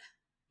episode,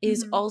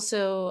 is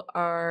also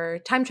our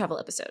time travel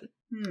episode.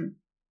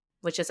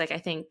 Which is, like, I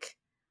think,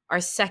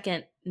 our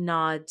second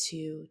nod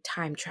to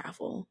time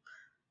travel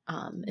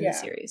in the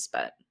series.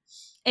 But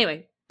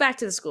anyway, back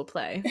to the school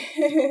play.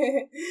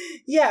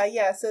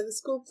 Yeah. So the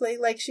school play,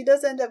 like, she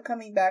does end up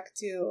coming back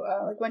to,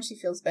 like, when she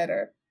feels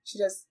better, she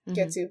does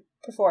get to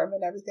perform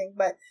and everything.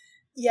 But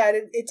yeah,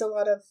 it's a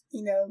lot of,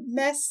 you know,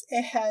 mess,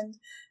 and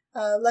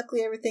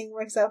luckily everything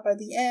works out by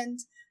the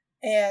end.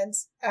 And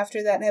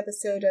after that, in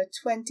episode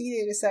 20,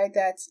 they decide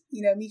that,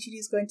 you know, Michiru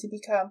is going to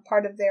become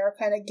part of their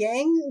kind of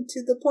gang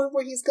to the point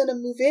where he's going to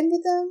move in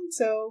with them.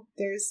 So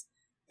there's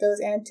those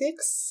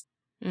antics.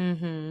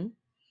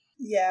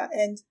 Yeah,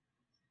 and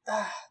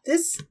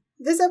this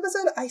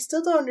episode, I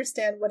still don't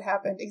understand what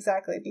happened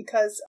exactly,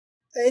 because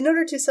in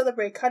order to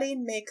celebrate,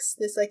 Karin makes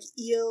this, like,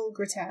 eel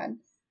gratin,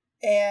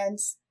 and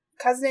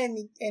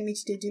Kazune and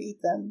Michiru do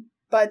eat them,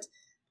 but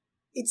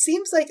it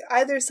seems like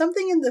either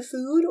something in the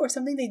food or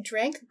something they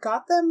drank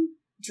got them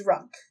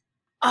drunk.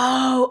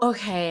 Oh,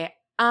 okay.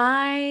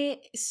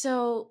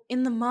 So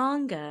in the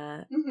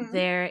manga,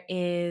 there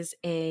is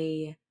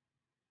a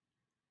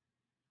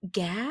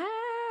gag ?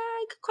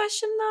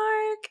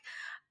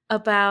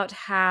 About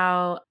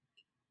how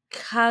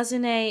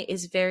Kazune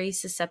is very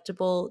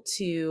susceptible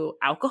to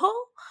alcohol,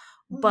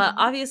 but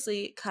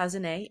obviously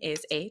Kazune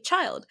is a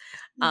child.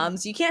 So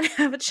you can't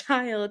have a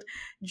child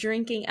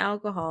drinking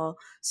alcohol.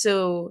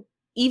 So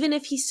even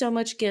if he so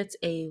much gets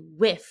a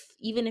whiff,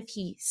 even if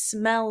he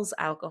smells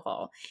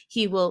alcohol,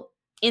 he will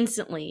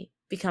instantly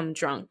become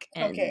drunk.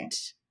 And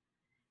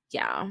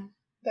yeah.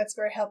 That's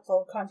very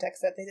helpful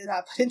context that they did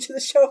not put into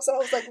the show. So I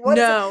was like, what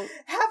is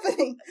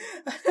happening?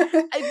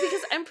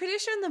 Because I'm pretty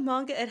sure in the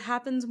manga it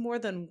happens more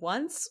than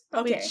once,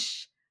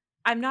 which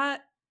I'm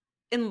not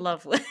in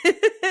love with.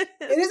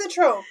 It is a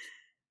trope.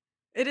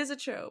 It is a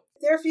trope.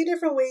 There are a few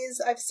different ways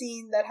I've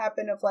seen that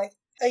happen of, like,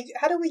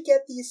 how do we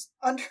get these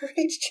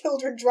underage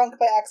children drunk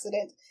by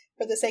accident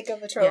for the sake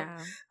of a trope?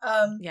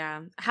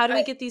 Yeah. How do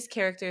we get these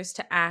characters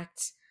to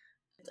act,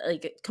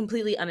 like,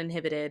 completely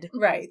uninhibited?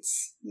 Right.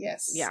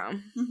 Yes. Yeah.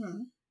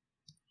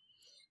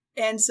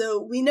 And so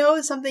we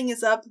know something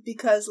is up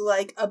because,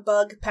 like, a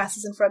bug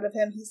passes in front of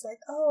him. He's like,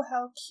 oh,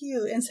 how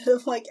cute. Instead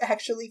of, like,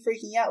 actually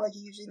freaking out like he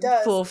usually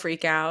does. Full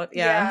freak out.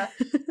 Yeah.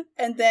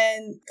 And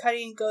then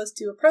Karin goes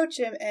to approach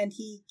him and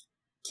he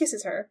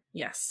kisses her.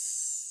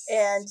 Yes.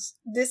 And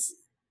this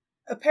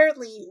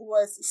apparently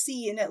was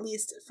seen, at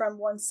least from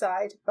one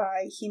side,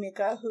 by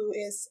Himeka, who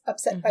is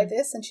upset by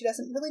this. And she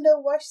doesn't really know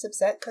why she's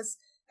upset, because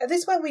at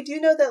this point we do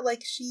know that,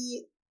 like,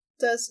 she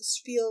does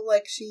feel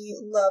like she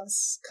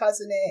loves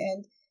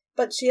Kazune,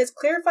 but she has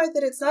clarified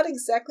that it's not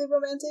exactly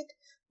romantic,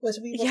 which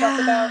we will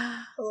talk about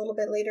a little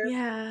bit later.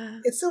 Yeah.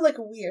 It's still, like,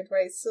 weird,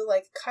 right? It's still,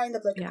 like, kind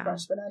of like a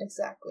crush, but not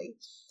exactly.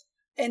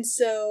 And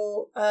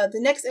so the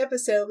next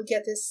episode, we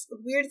get this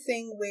weird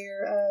thing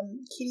where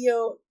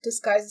Kiryu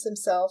disguises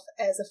himself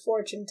as a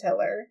fortune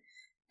teller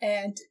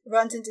and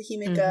runs into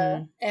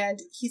Himeka, and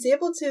he's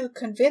able to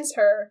convince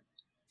her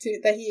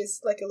that he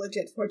is, like, a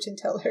legit fortune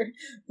teller,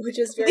 which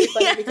is very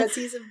funny because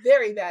he's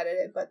very bad at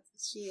it, but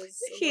she is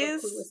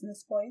clueless at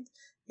this point.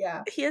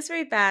 Yeah. He is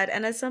very bad.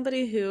 And as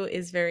somebody who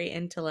is very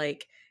into,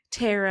 like,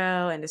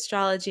 tarot and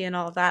astrology and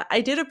all of that,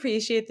 I did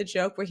appreciate the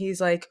joke where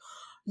he's like,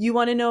 you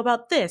want to know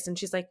about this? And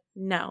she's like,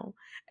 no.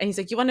 And he's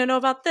like, you want to know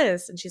about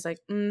this? And she's like,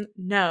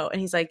 no.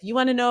 And he's like, you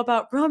want to know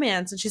about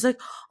romance? And she's like,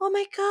 oh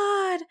my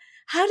God,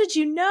 how did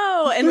you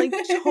know? And, like,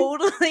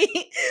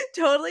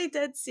 totally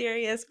dead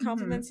serious,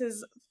 compliments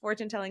his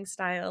fortune telling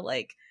style.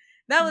 Like,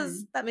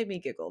 that made me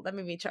giggle. That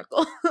made me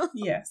chuckle.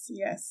 Yes.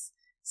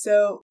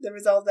 So there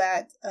was all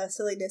that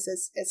silliness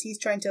as he's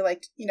trying to,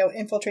 like, you know,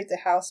 infiltrate the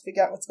house,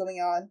 figure out what's going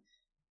on.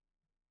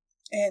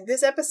 And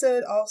this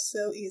episode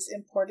also is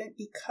important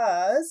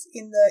because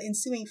in the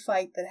ensuing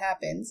fight that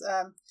happens,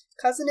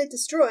 Kazune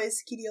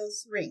destroys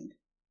Kiryu's ring.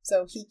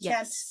 So he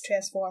can't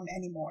transform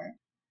anymore.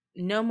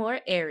 No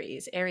more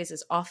Ares. Ares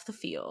is off the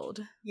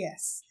field.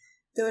 Yes.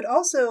 Though it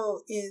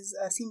also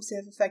seems to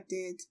have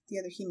affected the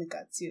other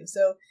Himeka too.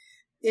 So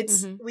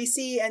we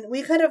see, and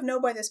we kind of know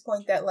by this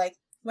point that like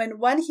when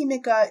one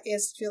Himika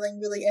is feeling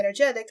really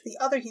energetic, the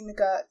other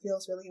Himika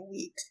feels really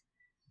weak.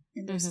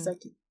 And there's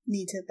like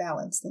need to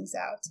balance things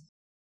out.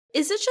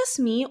 Is it just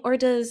me, or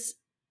does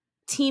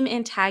team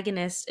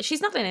antagonist,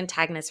 she's not an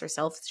antagonist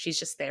herself, she's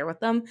just there with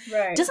them.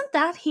 Right. Doesn't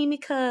that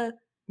Himika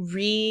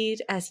read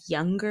as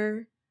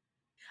younger?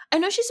 I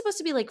know she's supposed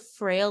to be like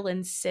frail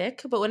and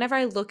sick, but whenever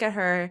I look at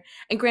her,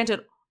 and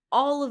granted,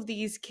 all of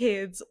these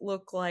kids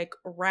look like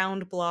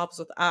round blobs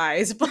with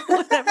eyes, but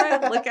whenever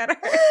I look at her,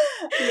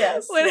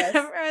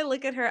 I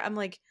look at her, I'm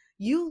like,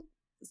 you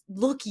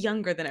look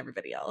younger than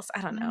everybody else.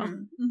 I don't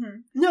know.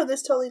 No,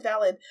 that's totally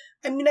valid.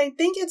 I mean, I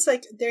think it's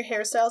like their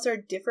hairstyles are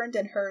different,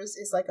 and hers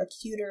is like a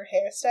cuter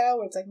hairstyle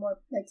where it's like more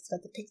like it's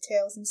got the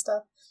pigtails and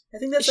stuff. I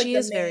think that's like she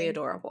is very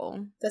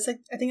adorable. That's like,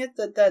 I think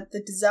that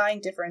the design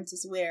difference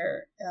is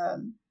where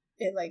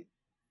it like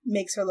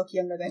makes her look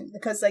younger than,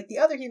 because like the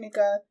other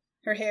Himika,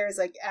 her hair is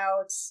like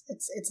out,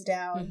 it's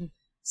down,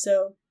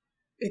 so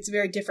it's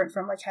very different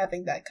from like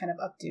having that kind of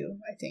updo.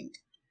 I think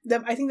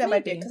that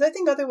might be it, because I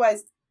think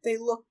otherwise they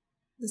look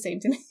the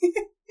same to me.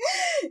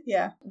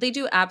 Yeah, they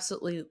do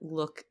absolutely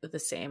look the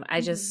same.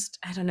 I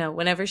don't know,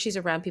 whenever she's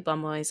around people,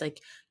 I'm always like,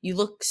 you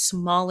look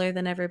smaller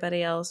than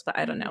everybody else, but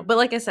I don't know. But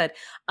like I said,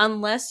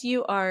 unless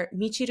you are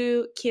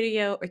Michiru,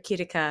 Kiryu, or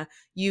Kirika,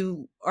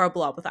 you are a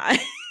blob with eyes.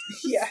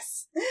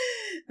 Yes.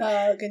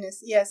 Oh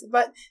goodness, yes.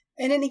 But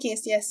in any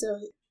case, yes, so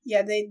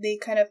yeah, they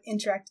kind of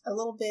interact a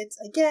little bit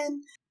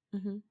again.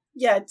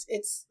 Yeah,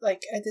 it's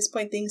like at this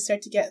point things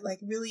start to get like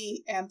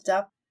really amped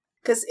up,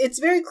 because it's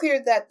very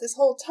clear that this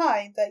whole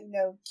time that, you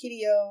know,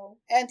 Kiryu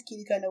and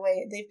Kirika, in a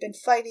way, they've been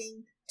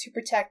fighting to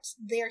protect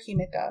their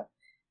Himika.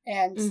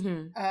 And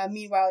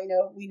meanwhile, you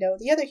know, we know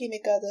the other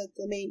Himika,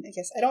 the main, I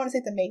guess, I don't want to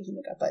say the main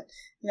Himika, but,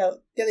 you know,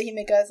 the other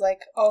Himika is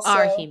like also...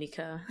 our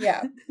Himika.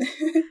 Yeah.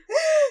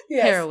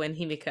 Yes. Heroine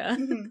Himika.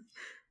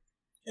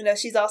 You know,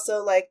 she's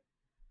also like,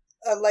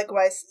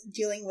 likewise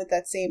dealing with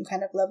that same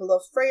kind of level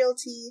of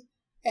frailty.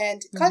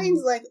 And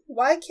Karin's like,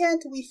 why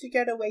can't we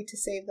figure out a way to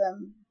save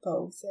them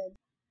both?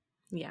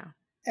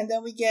 And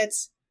then we get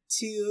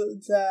to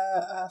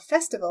the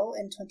festival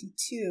in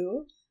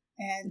 22,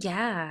 and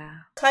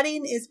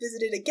Karin is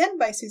visited again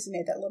by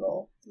Suzune, that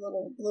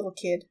little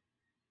kid,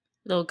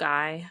 little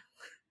guy.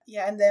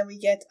 Yeah, and then we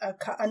get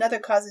another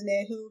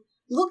Kazune who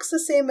looks the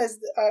same as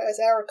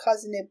our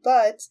Kazune,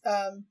 but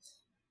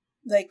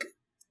like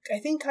I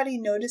think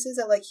Karin notices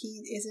that like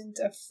he isn't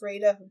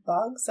afraid of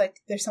bugs. Like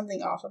there's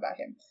something off about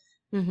him.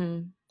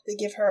 They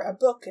give her a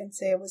book and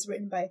say it was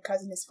written by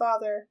Kazune's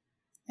father.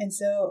 And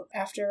so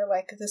after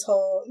like this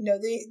whole, you know,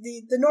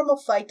 the normal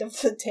fight of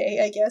the day,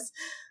 I guess,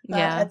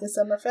 at the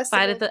summer festival.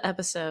 Fight of the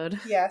episode.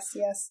 Yes.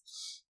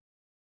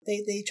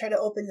 They try to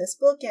open this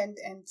book and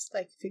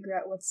like figure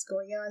out what's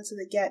going on. So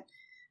they get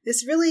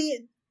this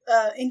really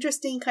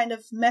interesting kind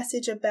of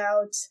message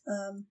about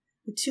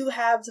the two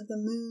halves of the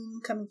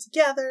moon coming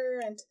together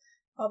and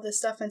all this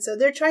stuff. And so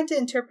they're trying to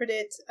interpret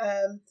it.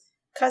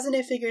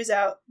 Kazune figures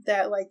out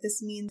that like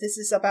this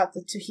is about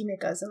the two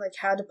Himikas and like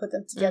how to put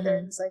them together.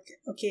 And it's like,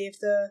 okay,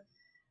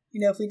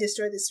 if we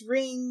destroy this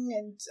ring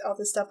and all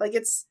this stuff, like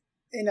it's,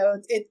 you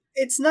know,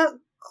 it's not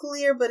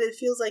clear, but it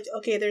feels like,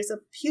 okay, there's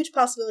a huge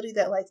possibility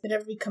that like they'll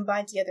never be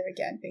combined together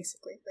again,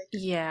 basically. Like,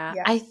 yeah.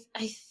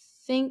 I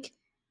think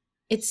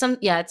it's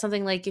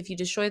something like if you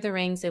destroy the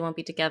rings, they won't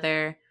be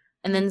together.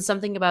 And then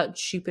something about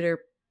Jupiter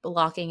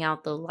blocking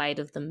out the light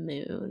of the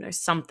moon or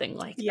something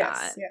like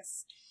that.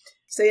 Yes.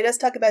 So it does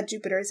talk about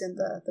Jupiters and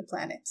the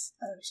planets.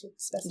 I should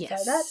specify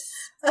that.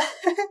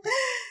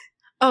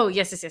 Oh,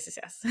 yes.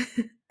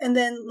 And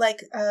then,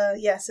 like,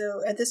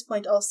 so at this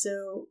point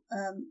also,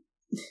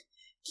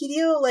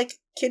 Kiryu, like,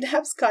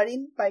 kidnaps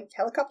Karin by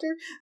helicopter.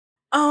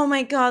 Oh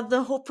my god,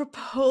 the whole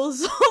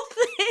proposal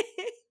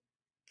thing!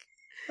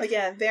 Oh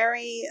yeah,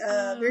 very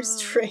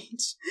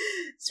strange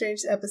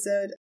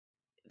episode.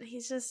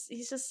 He's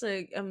just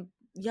a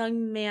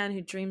young man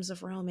who dreams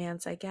of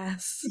romance, I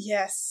guess.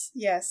 Yes.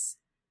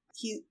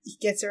 He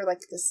gets her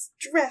like this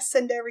dress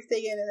and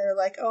everything, and they're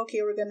like,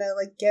 okay, we're gonna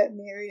like get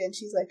married, and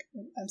she's like,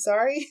 I'm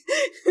sorry.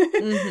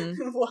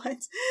 What?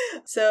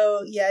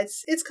 So yeah,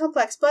 it's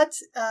complex, but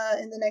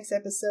in the next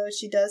episode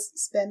she does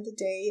spend the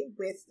day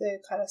with the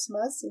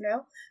Karasumas, you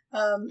know,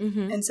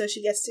 and so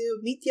she gets to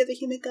meet the other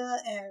Himika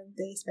and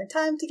they spend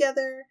time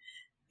together,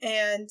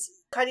 and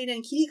Karin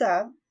and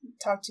Kirika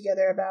talk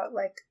together about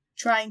like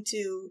trying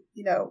to,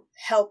 you know,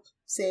 help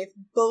save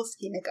both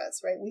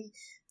Himikas, right?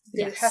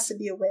 There has to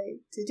be a way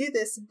to do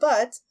this,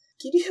 but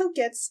Kiryu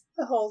gets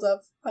a hold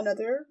of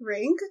another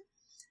ring,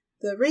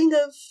 the ring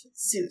of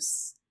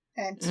Zeus.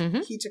 And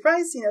huge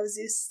surprise, you know,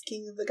 Zeus,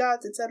 king of the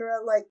gods,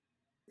 etc. Like,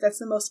 that's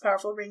the most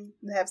powerful ring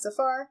they have so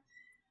far.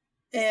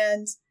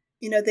 And,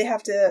 you know, they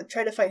have to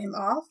try to fight him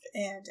off,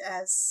 and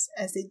as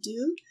they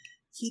do,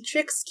 he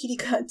tricks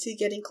Kirika to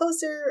getting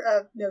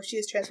closer. No, she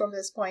is transformed at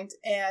this point,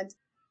 and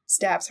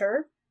stabs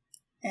her,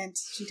 and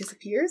she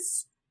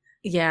disappears.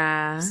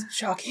 Yeah. It's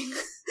shocking.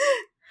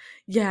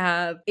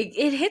 Yeah,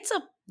 it hits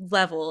a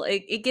level.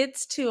 It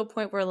gets to a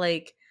point where,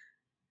 like,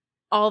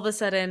 all of a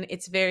sudden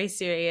it's very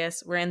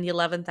serious. We're in the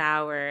 11th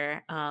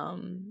hour,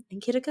 and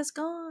Kirika's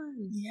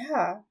gone.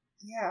 Yeah.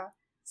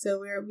 So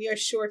we are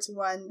short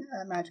one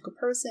magical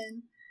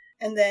person.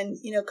 And then,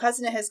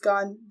 Kazune has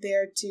gone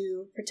there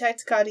to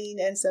protect Karin,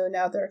 and so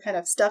now they're kind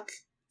of stuck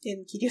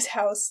in Kiryo's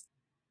house.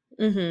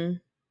 Mm-hmm.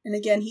 And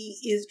again, he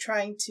is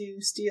trying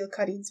to steal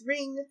Karin's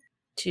ring.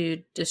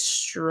 To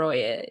destroy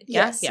it.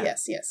 Yes. Yeah?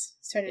 He's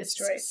trying to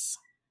destroy it.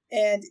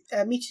 And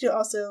Michiru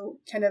also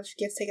kind of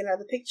gets taken out of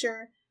the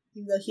picture,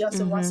 even though he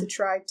also wants to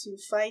try to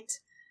fight.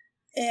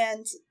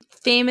 And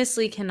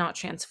famously cannot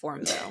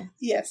transform, though.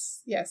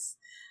 Yes.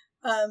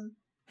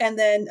 And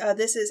then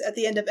this is at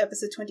the end of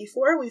episode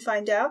 24, we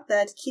find out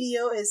that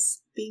Kiryo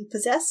is being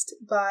possessed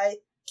by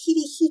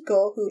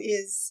Kirihiko, who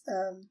is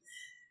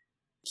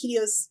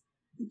Kiryo's,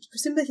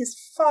 presumably his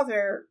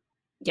father.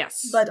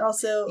 Yes. But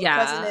also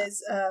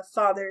Kazune's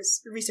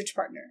father's research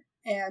partner.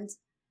 And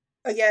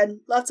again,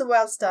 lots of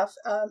wild stuff.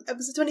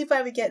 Episode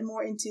 25, we get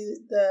more into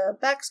the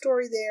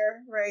backstory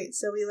there, right?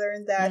 So we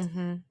learned that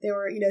there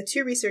were,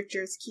 two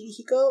researchers,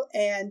 Kirihiko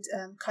and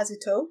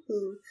Kazuto,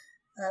 who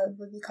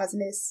would be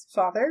Kazune's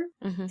father.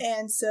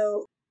 And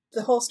so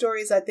the whole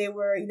story is that they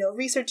were,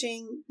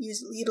 researching,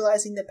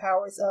 utilizing the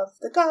powers of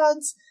the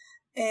gods,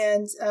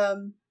 and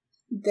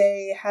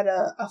they had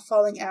a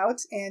falling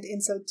out, and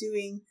in so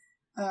doing,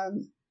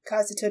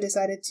 Kazuto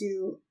decided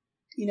to,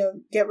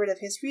 get rid of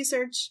his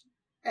research,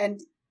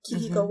 and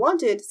Kirihiko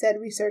wanted said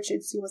research.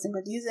 He wasn't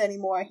going to use it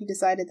anymore. He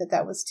decided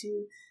that was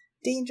too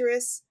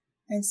dangerous,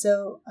 and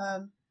so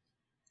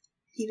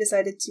he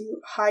decided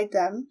to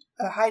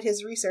hide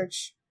his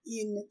research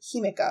in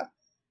Himeka.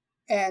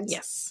 And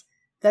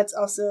that's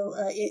also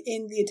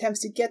in the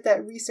attempts to get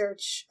that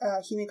research,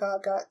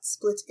 Himeka got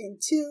split in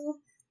two,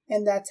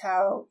 and that's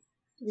how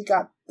we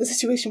got the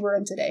situation we're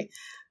in today.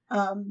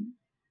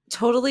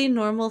 Totally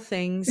normal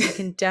things. You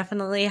can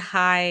definitely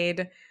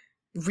hide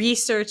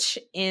research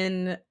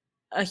in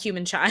a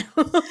human child.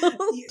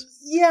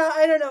 Yeah,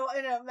 I don't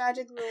know,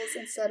 magic rules,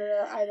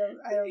 etc. I don't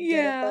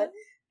get it,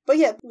 but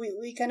yeah,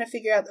 we kind of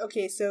figure out,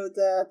 okay, so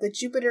the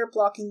Jupiter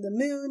blocking the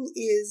moon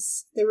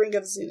is the ring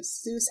of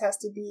Zeus. Zeus has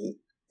to be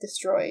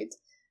destroyed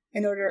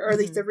in order, or at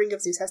least the ring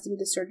of Zeus has to be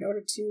destroyed in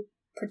order to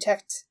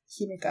protect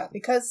Himeka,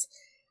 because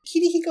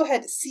Kirihiko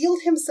had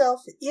sealed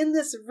himself in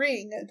this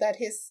ring that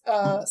his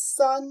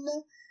son.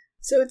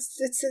 So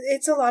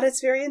it's a lot.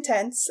 It's very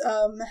intense.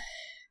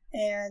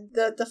 And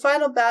the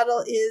final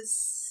battle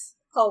is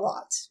a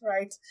lot,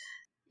 right?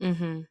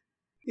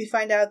 We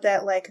find out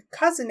that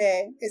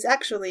Kazune is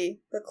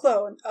actually the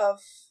clone of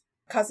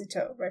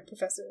Kazuto, right,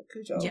 Professor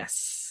Kujo?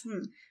 Yes.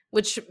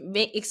 Which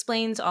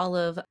explains all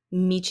of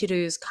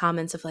Michiru's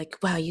comments of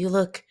wow, you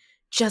look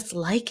just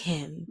like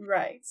him.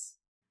 Right.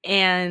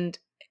 And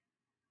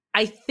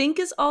I think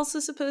is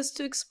also supposed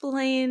to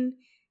explain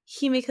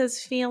Himeka's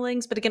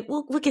feelings, but again,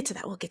 we'll get to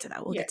that. We'll get to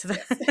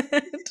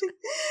that.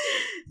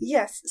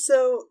 Yes.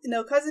 So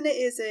Kazune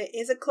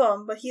is a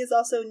clone, but he is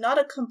also not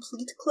a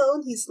complete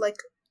clone. He's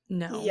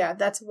no. Yeah,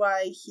 that's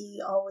why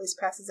he always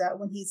passes out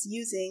when he's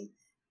using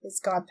his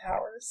god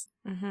powers.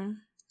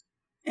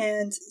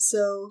 And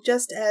so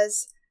just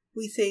as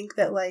we think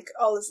that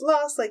all is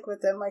lost,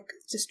 with them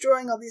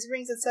destroying all these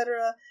rings,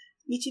 etc.,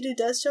 Michiru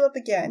does show up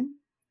again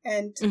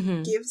and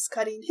gives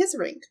Karin his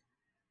ring.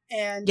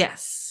 And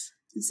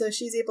and so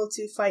she's able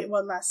to fight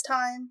one last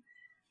time,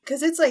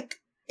 because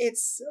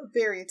it's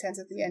very intense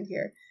at the end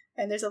here,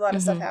 and there's a lot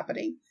of stuff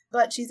happening.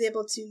 But she's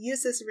able to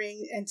use this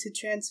ring and to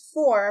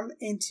transform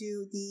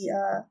into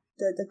the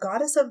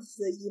goddess of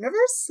the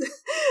universe.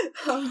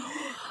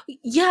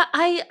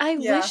 I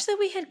wish that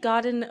we had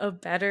gotten a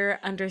better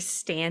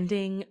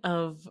understanding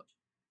of.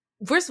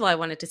 First of all, I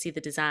wanted to see the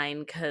design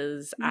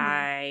because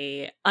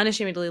I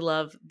unashamedly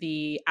love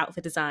the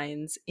outfit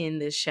designs in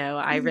this show.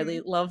 I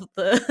really love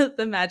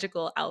the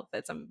magical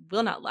outfits. I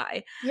will not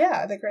lie.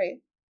 Yeah, they're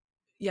great.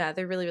 Yeah,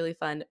 they're really, really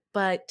fun.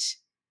 But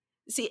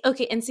see,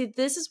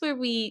 this is where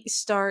we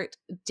start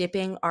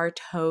dipping our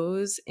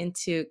toes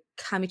into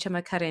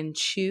Kamichama Karin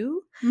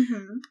Chu,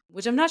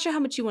 which I'm not sure how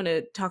much you want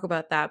to talk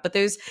about that, but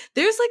there's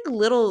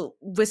little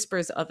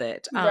whispers of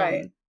it.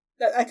 Right.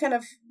 I kind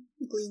of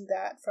glean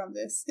that from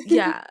this.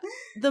 Yeah.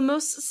 The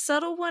most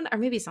subtle one, or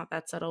maybe it's not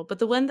that subtle, but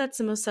the one that's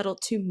the most subtle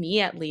to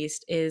me at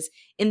least is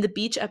in the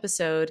beach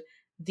episode,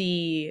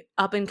 the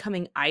up and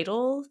coming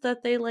idol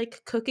that they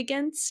cook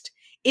against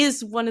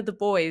is one of the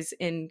boys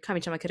in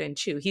Kamichama Karin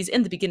Chu. He's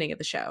in the beginning of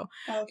the show.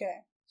 Okay.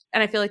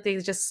 And I feel like they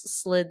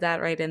just slid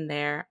that right in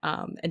there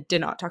and did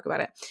not talk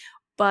about it.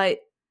 But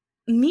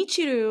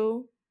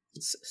Michiru,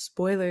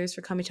 spoilers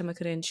for Kamichama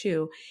Karin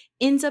Chu,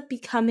 ends up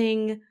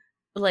becoming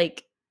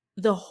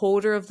the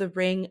holder of the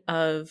ring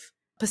of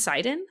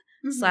Poseidon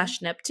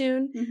 /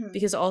 Neptune,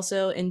 because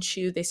also in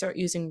Chu they start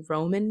using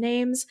Roman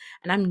names,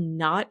 and I'm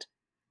not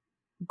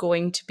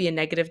going to be a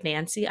negative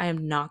Nancy. I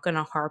am not going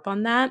to harp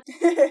on that.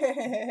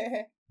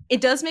 It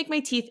does make my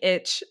teeth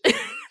itch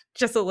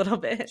just a little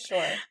bit.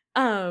 Sure.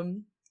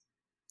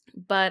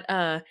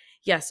 But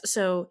yes,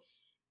 so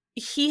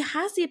he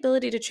has the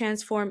ability to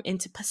transform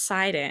into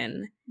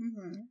Poseidon.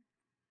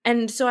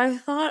 And so I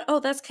thought, oh,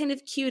 that's kind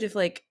of cute if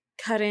like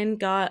Karin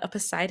got a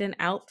Poseidon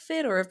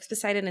outfit or a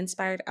Poseidon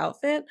inspired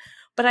outfit.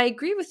 But I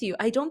agree with you.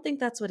 I don't think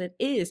that's what it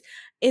is.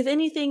 If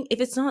anything, if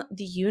it's not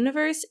the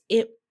universe,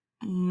 it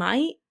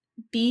might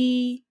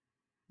be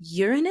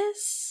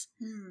Uranus.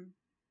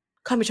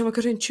 Kamichama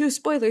Karin, true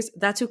spoilers.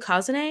 That's who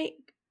Kazune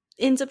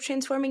ends up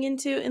transforming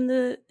into in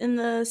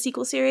the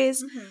sequel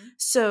series.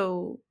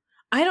 So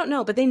I don't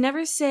know, but they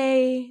never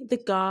say the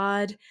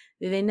god.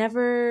 They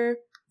never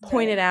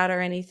point it out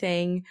or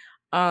anything.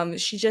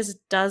 She just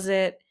does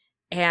it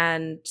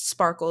and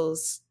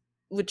sparkles,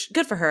 which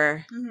good for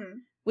her.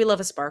 We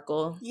love a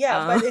sparkle.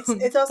 Yeah, but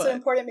it's also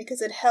important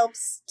because it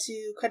helps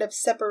to kind of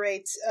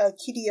separate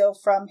Kiryu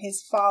from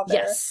his father.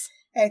 Yes.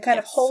 And kind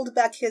of hold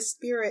back his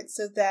spirit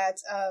so that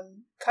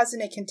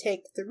Kazune can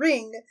take the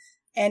ring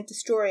and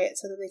destroy it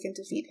so that they can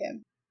defeat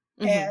him.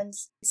 And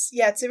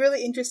it's a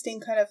really interesting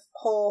kind of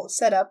whole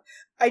setup.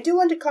 I do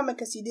want to comment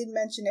because you did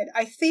mention it.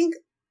 I think,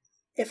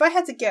 if I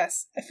had to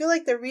guess, I feel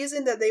like the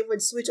reason that they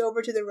would switch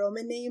over to the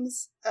Roman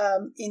names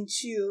in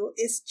Chu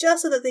is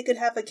just so that they could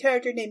have a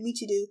character named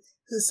Michiru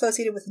who's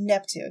associated with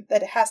Neptune.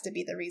 That has to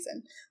be the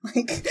reason.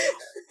 Like,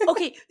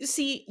 okay,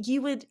 see,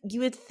 you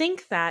would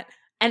think that,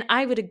 and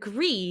I would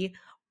agree,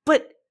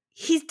 but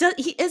he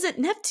isn't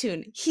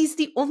Neptune. He's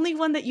the only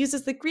one that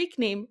uses the Greek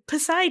name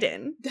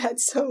Poseidon.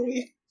 That's so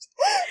weird.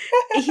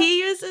 He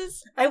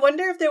uses. I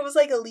wonder if there was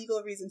like a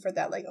legal reason for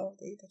that. Like, oh,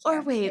 they can't.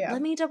 Or wait,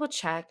 let me double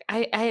check.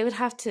 I would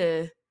have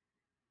to.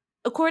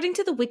 According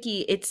to the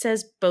wiki, it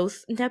says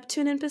both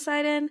Neptune and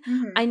Poseidon.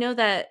 I know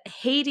that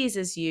Hades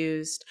is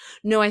used.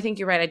 No, I think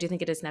you're right. I do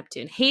think it is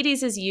Neptune.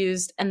 Hades is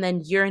used, and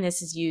then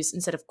Uranus is used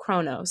instead of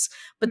Kronos.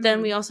 But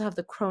then we also have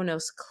the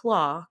Kronos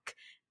clock,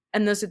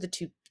 and those are the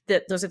two.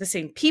 Those are the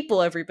same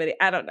people. Everybody,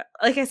 I don't know.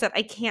 Like I said,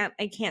 I can't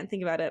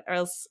think about it, or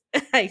else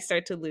I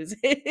start to lose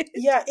it.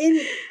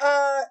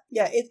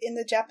 In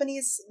the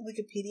Japanese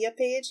Wikipedia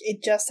page,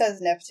 it just says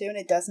Neptune.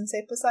 It doesn't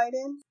say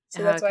Poseidon,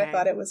 so that's why I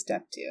thought it was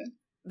Neptune.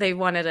 They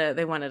wanted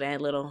a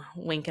little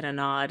wink and a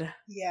nod.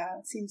 Yeah,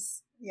 it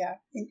seems. Yeah,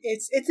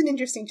 it's an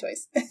interesting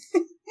choice.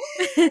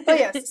 But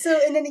yes, so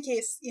in any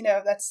case,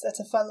 that's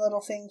a fun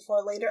little thing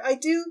for later. I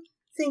do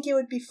think it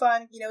would be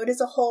fun. It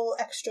is a whole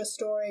extra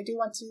story. I do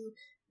want to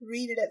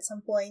read it at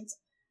some point.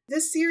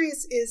 This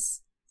series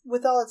is,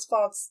 with all its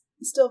faults,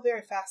 still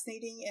very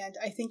fascinating, and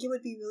I think it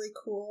would be really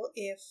cool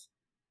if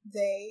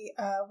they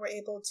were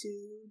able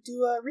to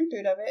do a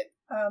reboot of it.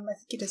 I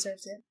think it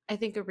deserves it. I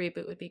think a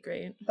reboot would be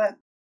great. But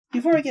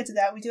before we get to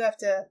that, we do have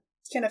to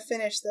kind of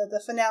finish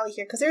the finale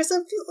here, because there's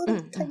a few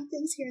little tiny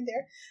things here and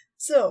there.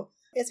 So,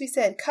 as we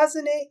said,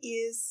 Kazune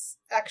is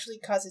actually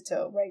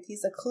Kazuto, right?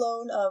 He's a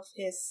clone of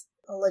his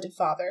alleged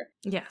father.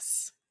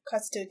 Yes.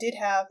 Kazuto did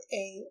have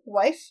a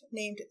wife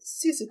named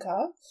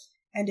Suzuka,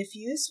 and if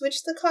you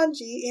switch the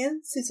kanji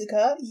in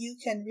Suzuka, you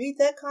can read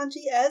that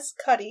kanji as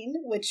Karin,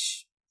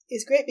 which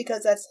is great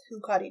because that's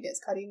who Karin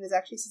is. Karin is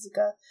actually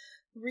Suzuka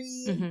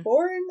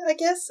reborn, I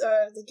guess,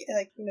 or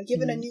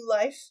given a new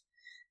life.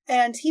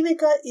 And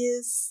Himeka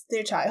is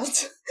their child.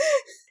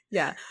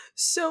 Yeah.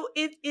 So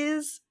it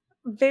is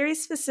very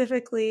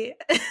specifically,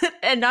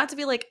 and not to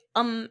be like,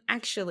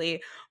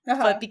 actually,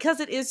 but because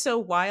it is so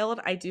wild,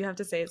 I do have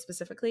to say it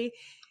specifically.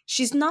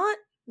 She's not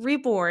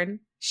reborn.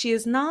 She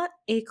is not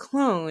a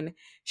clone.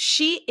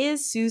 She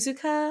is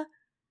Suzuka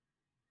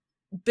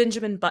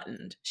Benjamin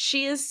Buttoned.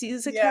 She is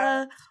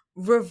Suzuka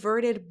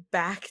reverted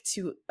back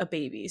to a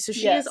baby. So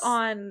she is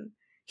on...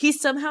 He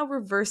somehow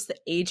reversed the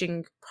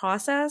aging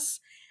process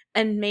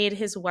and made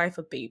his wife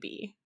a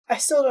baby. I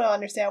still don't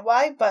understand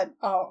why, but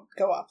I'll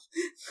go off.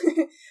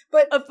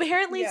 But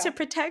apparently to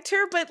protect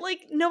her, but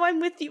no, I'm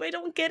with you. I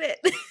don't get it.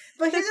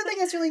 But here's the thing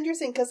that's really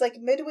interesting, because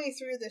midway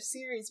through the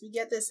series, we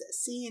get this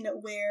scene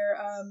where,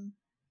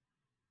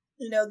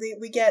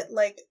 we get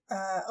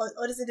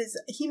what is it?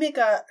 Is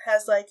Himeka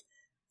has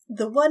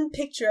the one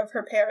picture of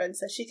her parents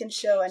that she can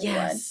show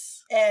anyone,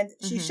 and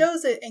she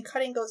shows it, and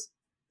Karin goes,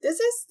 "This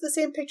is the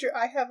same picture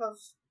I have of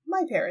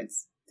my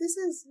parents. This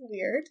is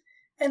weird."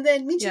 And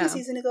then Michiru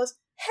sees it and goes,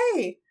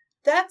 "Hey,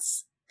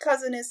 that's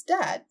Kazune's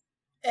dad."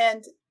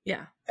 And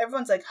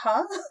everyone's like,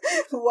 huh?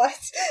 What?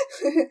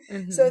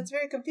 So it's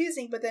very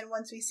confusing, but then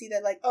once we see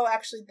that,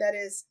 actually that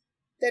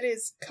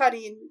is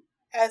Karin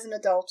as an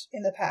adult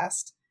in the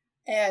past,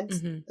 and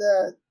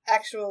the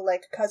actual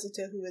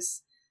Kazuto who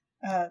is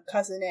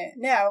Kazune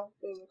now,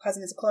 who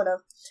Kazune is a clone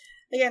of.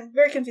 Again,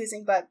 very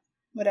confusing, but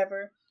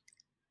whatever.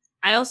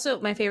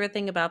 My favorite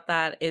thing about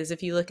that is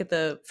if you look at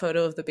the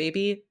photo of the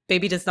baby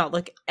does not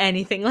look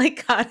anything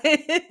like Karin.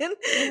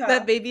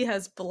 That baby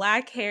has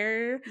black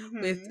hair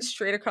with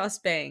straight across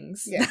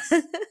bangs. Yes.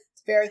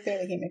 It's very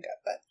clearly Himeka,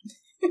 but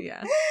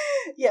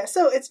yeah,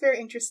 so it's very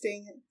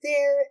interesting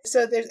there.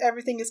 So there's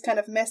everything is kind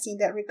of messy in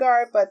that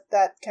regard, but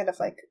that kind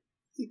of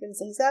evens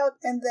things out.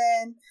 And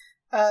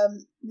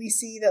then we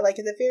see that at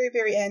the very,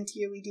 very end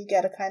here, we do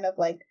get a kind of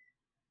a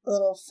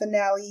little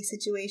finale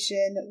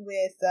situation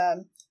with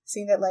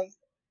seeing that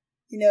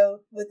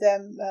with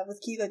them with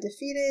Kigo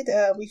defeated,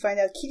 we find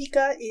out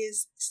Kirika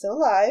is still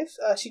alive.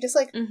 She just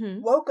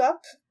woke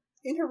up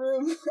in her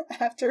room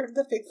after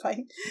the big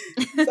fight.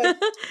 It's like,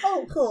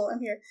 oh, cool, I'm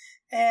here.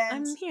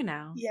 And I'm here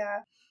now.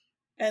 Yeah.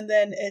 And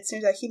then it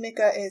seems that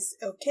Himeka is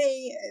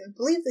okay. I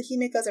believe the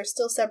Himekas are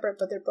still separate,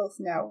 but they're both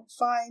now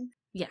fine.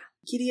 Yeah.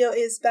 Kiryu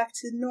is back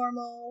to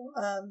normal,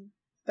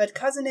 but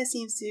Kazune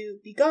seems to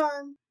be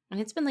gone. And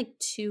it's been like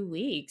 2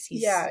 weeks.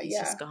 He's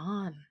just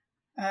gone.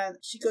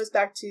 She goes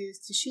back to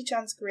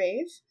Shi-chan's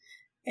grave,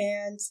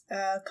 and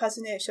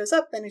Kazune shows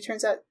up, and it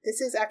turns out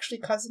this is actually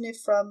Kazune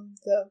from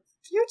the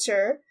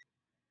future.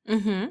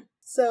 Mm-hmm.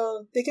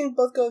 So they can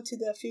both go to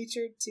the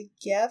future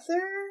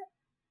together.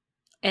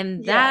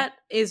 And that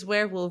is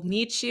where we'll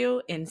meet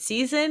you in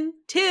season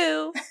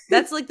 2.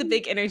 That's like the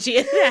big energy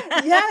in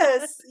that.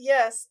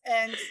 Yes.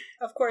 And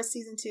of course,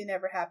 season 2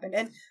 never happened.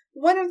 And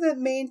one of the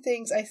main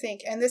things I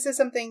think, and this is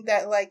something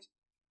that like,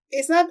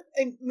 it's not,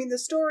 I mean, the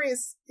story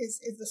is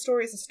the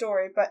story is a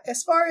story, but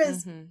as far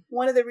as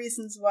one of the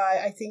reasons why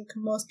I think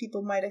most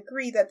people might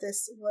agree that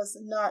this was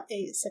not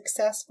a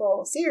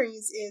successful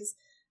series is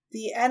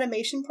the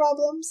animation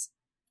problems.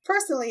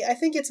 Personally, I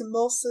think it's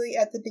mostly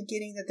at the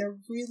beginning that they're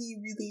really,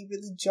 really,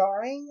 really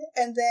jarring,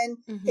 and then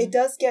it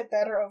does get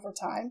better over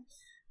time.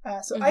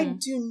 So I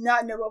do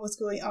not know what was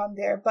going on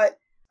there, but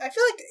I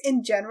feel like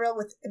in general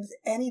with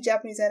any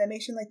Japanese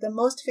animation, like the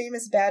most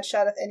famous bad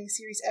shot of any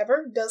series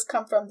ever does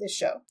come from this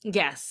show.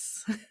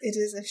 Yes. It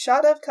is a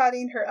shot of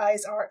Karin. Her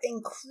eyes are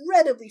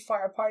incredibly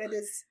far apart. It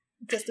is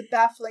just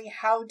baffling.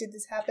 How did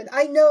this happen?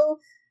 I know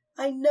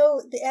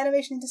the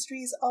animation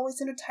industry is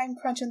always in a time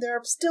crunch, and there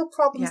are still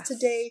problems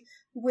today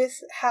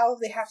with how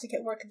they have to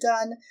get work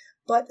done,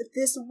 but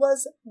this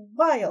was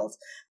wild.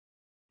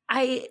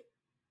 I've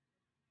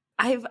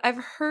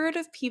heard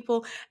of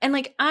people, and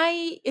like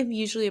I am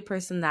usually a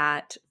person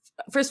that,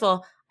 first of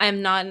all, I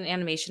am not an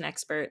animation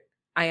expert.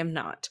 I am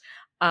not.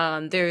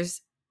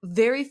 There's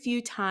very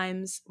few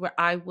times where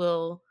I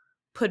will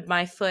put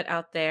my foot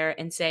out there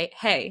and say,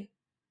 hey,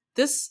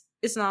 this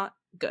is not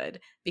good,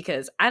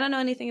 because I don't know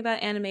anything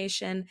about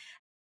animation.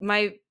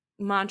 My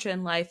mantra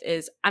in life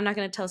is I'm not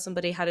going to tell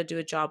somebody how to do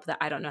a job that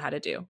I don't know how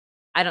to do.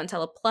 I don't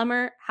tell a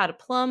plumber how to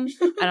plumb.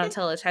 I don't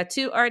tell a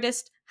tattoo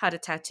artist how to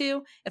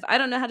tattoo. If I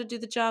don't know how to do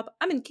the job,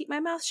 I'm going to keep my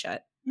mouth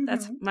shut.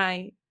 That's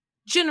my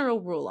general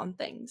rule on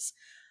things.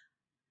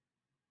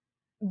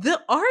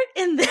 The art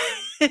in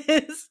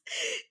this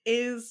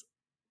is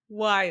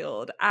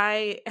wild.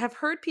 I have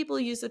heard people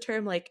use the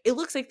term like, it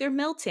looks like they're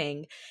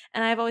melting.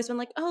 And I've always been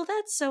like, oh,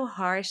 that's so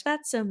harsh.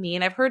 That's so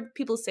mean. I've heard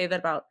people say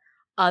that about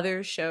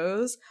other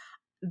shows.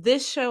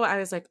 This show, I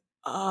was like,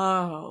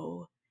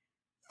 oh,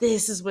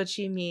 this is what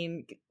you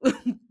mean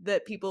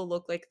that people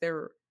look like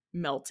they're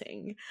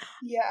melting.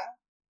 Yeah.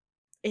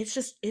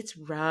 It's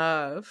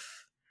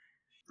rough.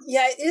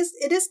 Yeah,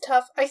 it is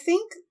tough. I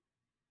think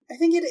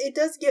it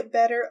does get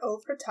better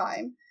over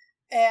time.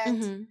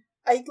 And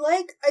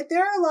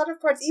there are a lot of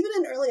parts, even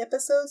in early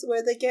episodes,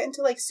 where they get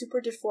into like super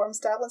deformed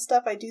style and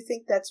stuff. I do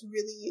think that's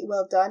really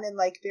well done and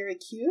like very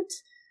cute.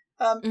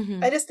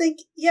 I just think,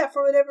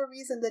 for whatever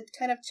reason, the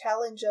kind of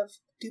challenge of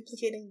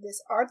duplicating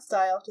this art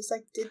style just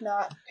like did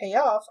not pay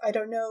off. I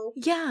don't know.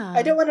 Yeah.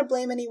 I don't want to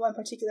blame any one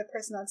particular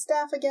person on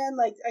staff again.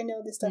 Like, I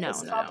know this stuff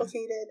is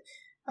complicated.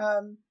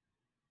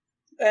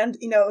 And,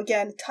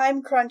 again,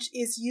 time crunch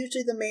is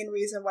usually the main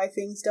reason why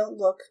things don't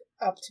look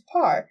up to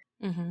par.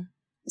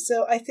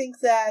 So I think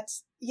that,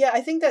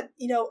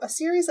 a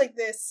series like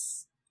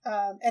this,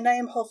 and I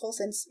am hopeful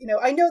since,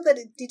 I know that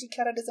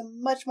Digikara is a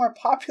much more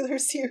popular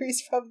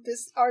series from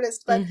this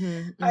artist, but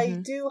I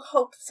do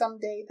hope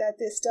someday that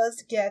this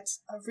does get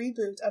a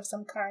reboot of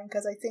some kind,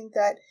 because I think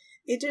that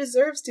it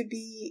deserves to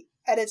be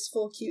at its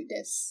full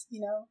cuteness,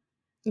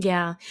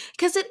 Yeah,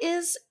 because it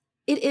is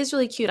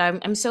really cute.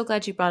 I'm so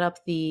glad you brought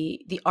up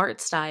the art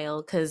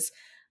style, because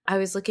I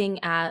was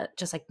looking at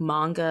just like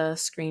manga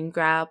screen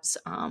grabs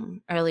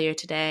earlier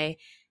today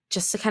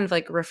just to kind of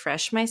like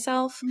refresh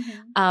myself.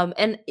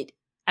 And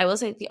I will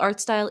say the art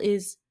style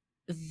is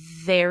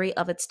very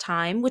of its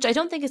time, which I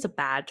don't think is a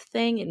bad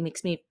thing. It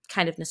makes me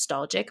kind of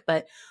nostalgic.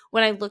 But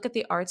when I look at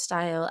the art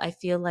style, I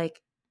feel like,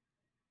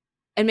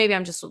 and maybe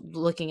I'm just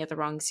looking at the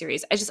wrong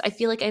series, I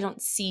feel like I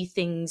don't see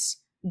things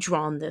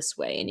drawn this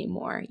way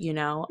anymore,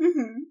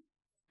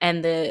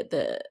 And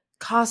the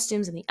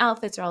costumes and the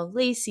outfits are all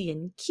lacy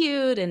and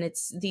cute, and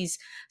it's these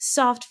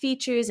soft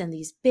features and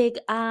these big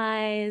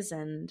eyes,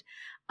 and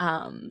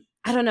I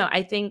don't know.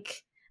 I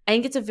think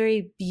it's a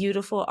very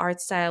beautiful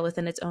art style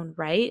within its own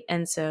right,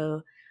 and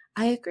so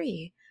I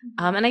agree.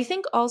 And I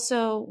think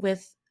also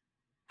with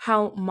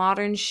how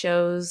modern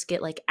shows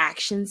get like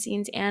action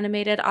scenes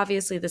animated,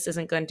 obviously this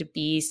isn't going to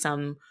be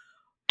some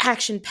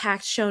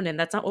action-packed shonen.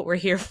 That's not what we're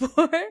here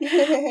for.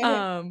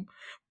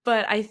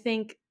 But I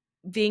think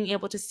being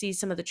able to see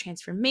some of the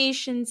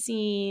transformation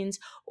scenes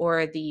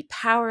or the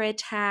power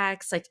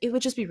attacks, like it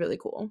would just be really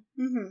cool.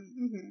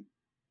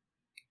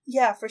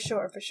 Yeah, for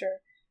sure.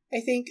 I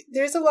think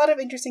there's a lot of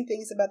interesting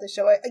things about the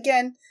show.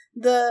 Again,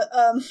 the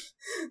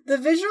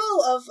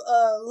visual of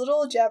a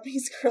little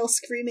Japanese girl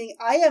screaming,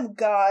 "I am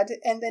God,"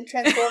 and then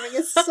transforming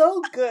is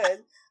so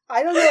good.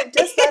 I don't know.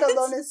 Just that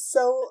alone is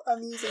so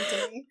amusing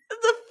to me.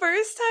 The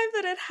first time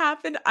that it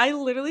happened, I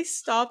literally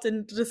stopped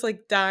and just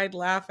like died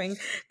laughing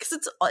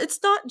because it's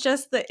not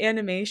just the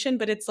animation,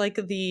 but it's like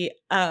the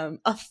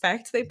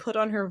effect they put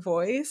on her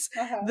voice.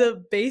 Uh-huh.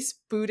 The bass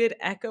booted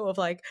echo of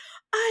like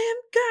 "I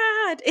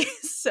am God"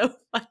 is so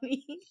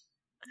funny.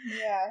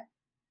 Yeah,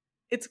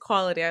 it's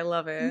quality. I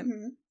love it.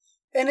 Mm-hmm.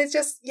 And it's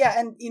just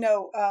and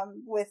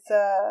with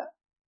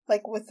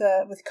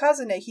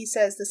Kazune, he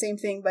says the same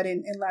thing, but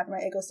in Latin,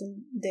 right? Ego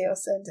sum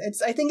Deus, and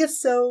I think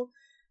it's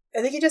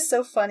just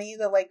so funny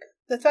that like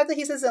the fact that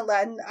he says in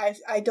Latin,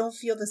 I don't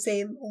feel the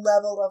same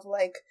level of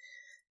like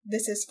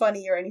this is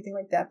funny or anything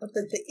like that, but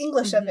the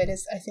English of it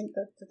is, I think,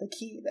 the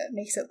key that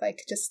makes it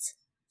like just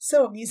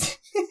so amusing.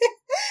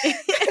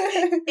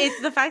 It's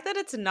the fact that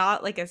it's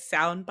not like a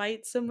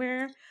soundbite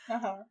somewhere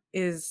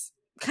is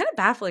kind of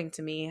baffling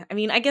to me. I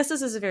mean, I guess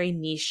this is a very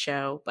niche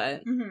show,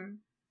 but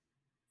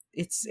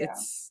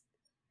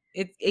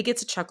it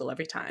gets a chuckle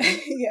every time.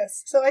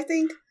 Yes. So I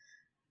think,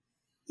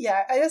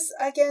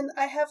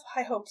 I have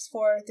high hopes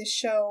for this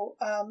show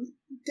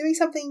doing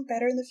something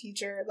better in the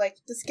future, like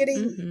just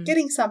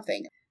getting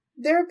something.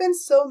 There have been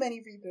so many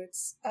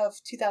reboots of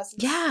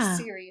 2000s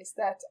series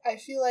that I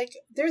feel like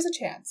there's a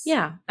chance.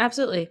 Yeah,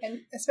 absolutely.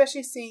 And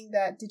especially seeing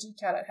that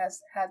Digikara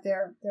has had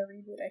their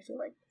reboot, I feel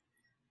like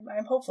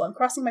I'm hopeful. I'm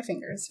crossing my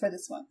fingers for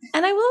this one.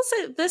 And I will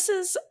say this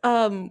is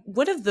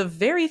one of the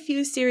very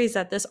few series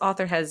that this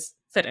author has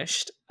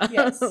finished.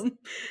 Yes.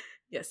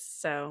 Yes,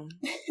 so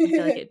I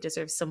feel like it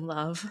deserves some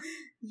love.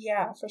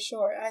 Yeah, for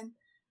sure. And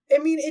I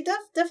mean, it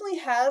definitely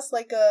has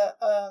like a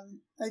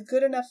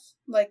good enough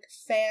like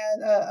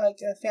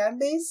a fan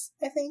base,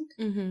 I think,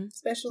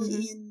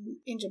 especially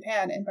in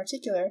Japan in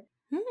particular.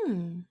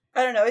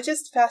 I don't know. It's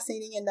just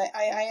fascinating, and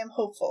I am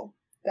hopeful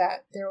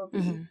that there will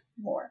be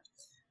more.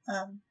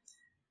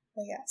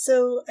 But yeah,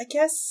 so I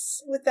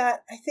guess with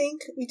that, I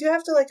think we do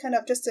have to like kind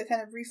of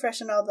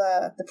refresh on all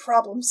the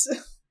problems.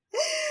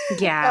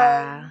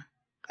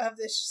 Of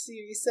this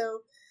series. So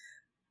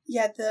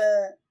yeah,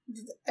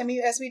 I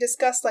mean, as we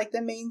discussed, like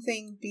the main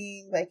thing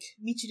being like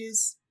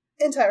Michiru's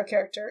entire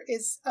character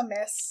is a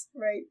mess,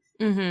 right?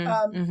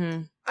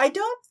 I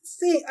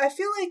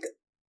feel like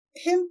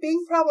him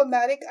being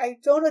problematic, I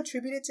don't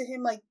attribute it to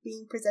him like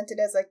being presented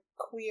as like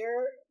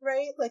queer,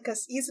 right? Like,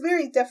 cause he's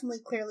very definitely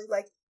clearly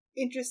like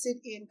interested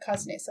in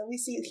Kazune. So we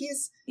see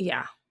he's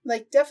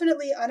like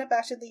definitely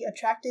unabashedly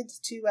attracted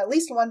to at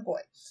least one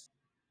boy.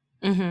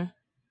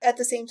 At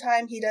the same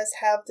time, he does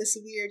have this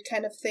weird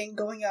kind of thing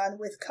going on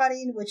with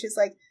Karin, which is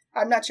like,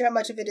 I'm not sure how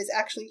much of it is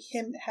actually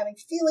him having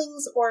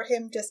feelings or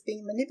him just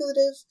being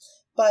manipulative,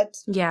 but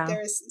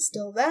there's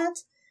still that.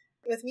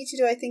 With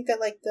Michiru, I think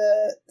that like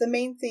the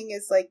main thing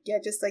is like,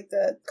 just like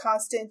the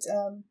constant,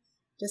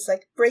 just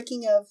like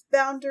breaking of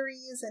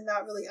boundaries and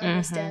not really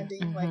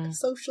understanding like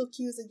social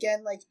cues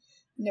again, like,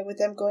 with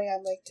them going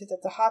on like to the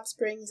hot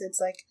springs,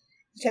 it's like,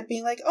 he kept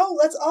being like, oh,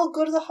 let's all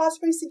go to the hot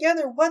springs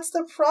together. What's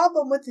the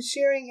problem with the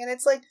sharing? And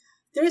it's like,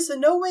 there's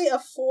no way a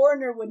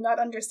foreigner would not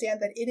understand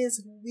that it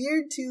is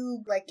weird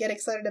to like get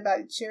excited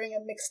about sharing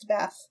a mixed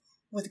bath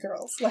with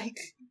girls. Like,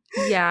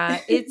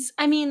 yeah,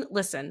 I mean,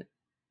 listen,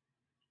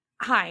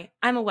 hi,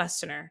 I'm a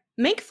Westerner.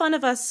 Make fun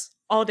of us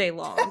all day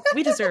long.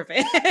 We deserve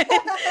it.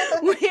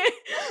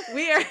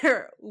 we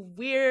are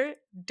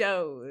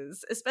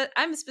weirdos.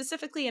 I'm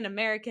specifically an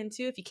American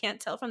too, if you can't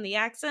tell from the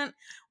accent.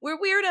 We're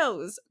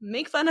weirdos.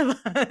 Make fun of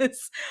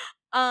us.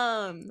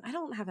 I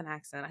don't have an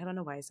accent. I don't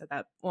know why I said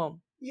that. Well,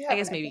 I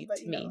guess maybe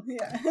to me.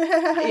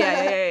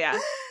 Yeah.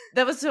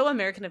 That was so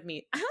American of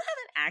me. I don't have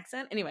an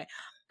accent. Anyway,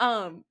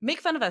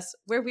 make fun of us.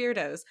 We're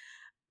weirdos.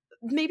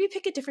 Maybe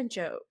pick a different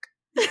joke.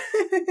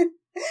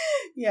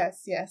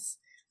 Yes.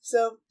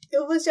 So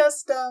it was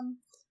just,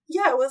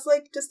 it was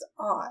like just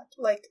odd.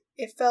 Like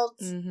it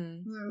felt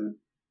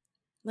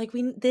like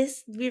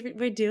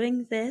we're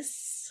doing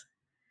this.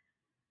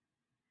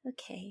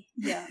 Okay.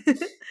 Yeah.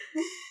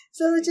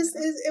 So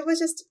it was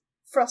just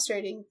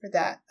frustrating for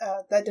that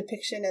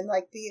depiction and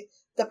like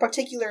the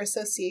particular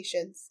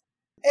associations.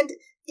 And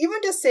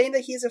even just saying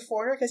that he's a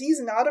foreigner, because he's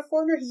not a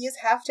foreigner, he is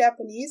half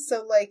Japanese,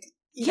 so like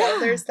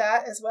there's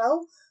that as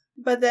well.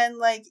 But then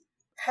like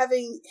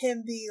having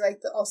him be like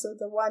also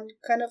the one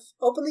kind of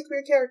openly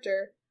queer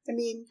character. I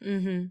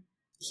mean,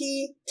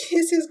 he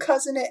kisses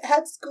cousin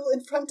at school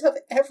in front of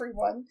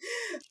everyone.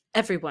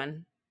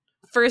 Everyone.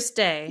 First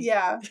day.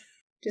 Yeah.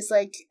 Just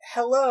like,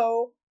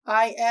 hello,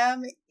 I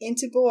am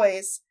into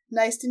boys.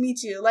 Nice to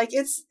meet you. Like,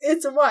 it's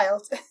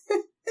wild.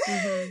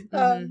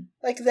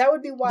 Like, that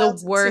would be wild.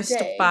 The worst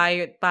today.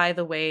 by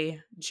the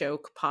way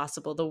joke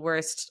possible. The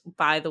worst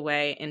by the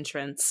way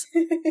entrance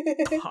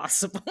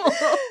possible.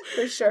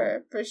 For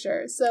sure.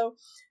 So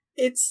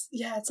it's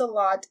a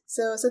lot.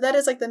 So that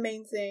is like the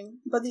main thing.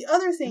 But the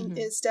other thing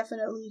is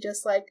definitely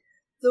just like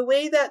the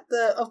way that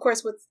of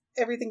course with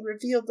everything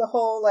revealed, the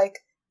whole like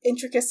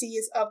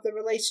intricacies of the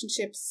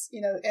relationships,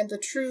 and the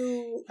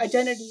true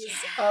identities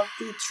of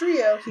the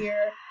trio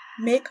here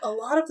make a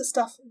lot of the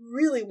stuff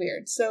really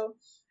weird. So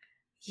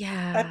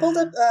I pulled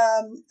up,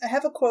 I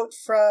have a quote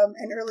from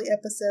an early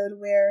episode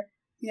where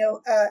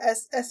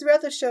as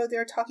throughout the show,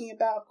 they're talking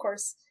about, of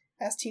course,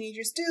 as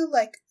teenagers do,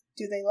 like,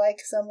 do they like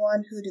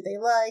someone? Who do they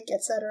like?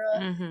 Etc.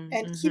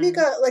 And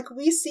Himika, like,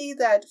 we see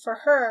that for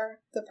her,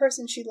 the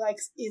person she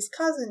likes is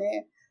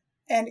Kazune,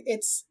 and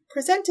it's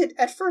presented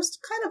at first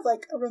kind of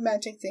like a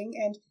romantic thing,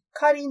 and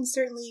Karin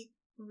certainly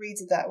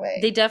reads it that way.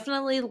 They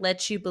definitely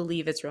let you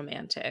believe it's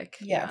romantic.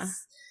 Yes. Yeah.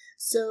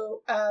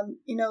 So,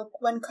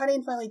 when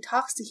Karin finally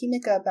talks to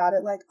Himika about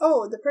it, like,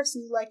 oh, the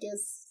person you like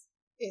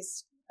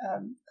is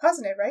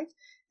Kazune, right?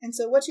 And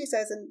so what she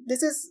says, and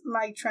this is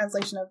my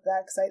translation of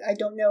that, because I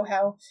don't know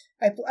how,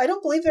 I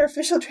don't believe there are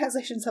official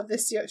translations of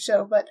this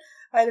show, but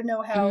I don't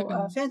know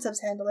how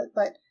fansubs handle it.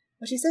 But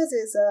what she says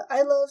is,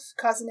 I love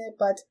Kazune,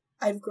 but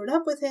I've grown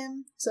up with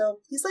him, so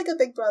he's like a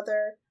big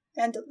brother,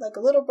 and like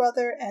a little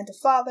brother, and a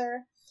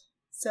father.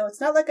 So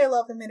it's not like I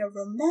love him in a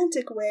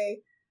romantic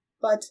way,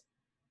 but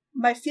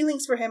my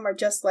feelings for him are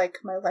just like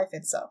my life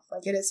itself.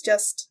 Like, it is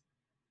just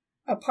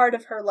a part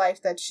of her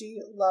life that she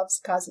loves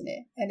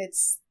Kazune, and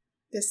it's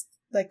this,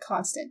 like,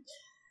 constant.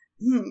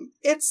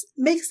 It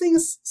makes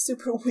things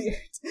super weird.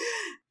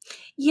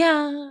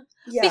 Yeah.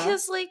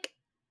 Because, like,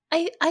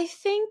 I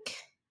think...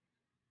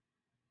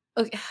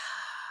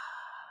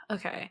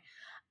 Okay.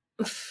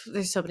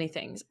 There's so many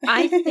things.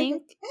 I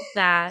think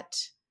that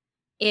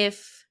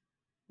if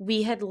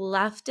we had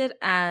left it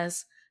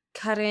as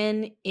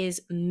Karin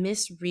is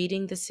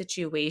misreading the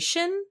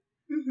situation,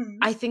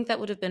 I think that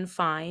would have been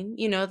fine.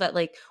 That,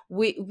 like,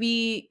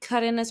 we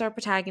Karin as our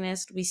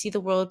protagonist, we see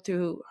the world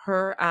through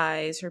her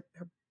eyes, her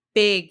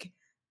big,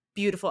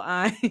 beautiful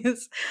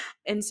eyes.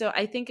 And so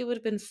I think it would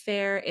have been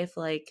fair if,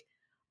 like,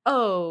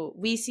 oh,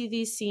 we see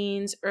these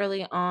scenes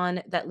early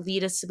on that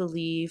lead us to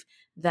believe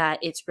that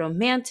it's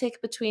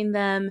romantic between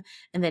them.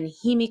 And then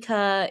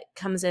Himika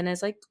comes in and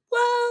is like,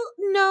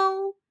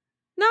 well,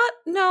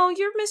 no,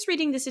 you're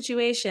misreading the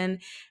situation.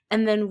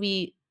 And then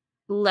we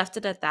left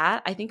it at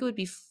that. I think it would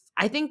be,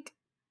 I think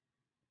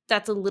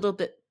that's a little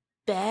bit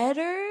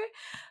better.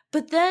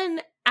 But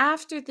then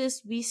after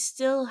this, we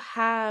still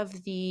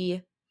have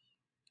the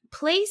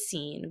play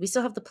scene. We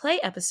still have the play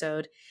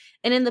episode.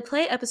 And in the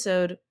play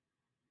episode,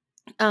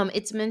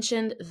 it's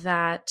mentioned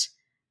that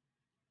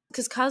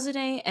because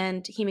Kazune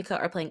and Himika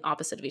are playing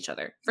opposite of each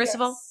other. First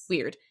of all,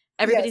 weird.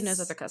 Everybody knows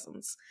that they're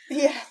cousins.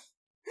 Yeah.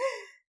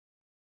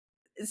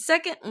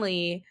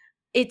 Secondly,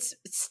 it's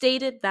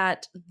stated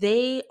that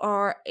they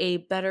are a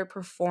better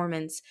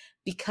performance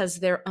because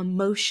their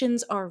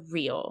emotions are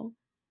real.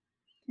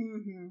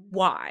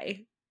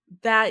 Why?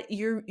 That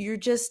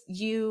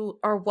you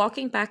are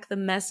walking back the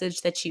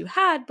message that you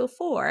had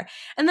before.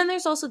 And then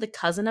there's also the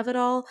cousin of it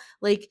all.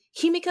 Like,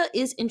 Himika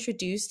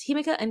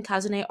and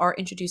Kazune are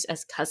introduced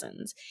as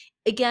cousins.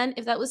 Again,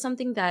 if that was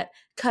something that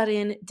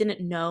Karin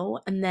didn't know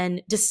and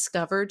then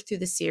discovered through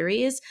the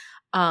series,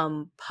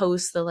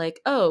 post the, like,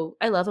 oh,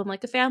 I love him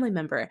like a family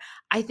member,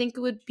 I think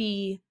it would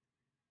be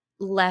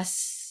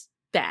less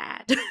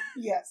bad.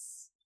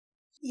 Yes.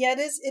 Yeah,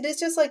 it is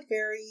just, like,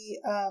 very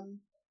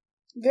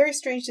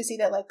strange to see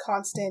that, like,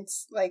 constant,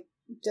 like,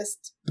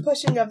 just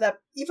pushing of that,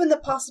 even the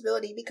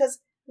possibility, because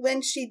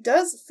when she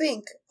does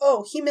think,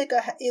 oh,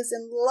 Himika is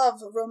in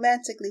love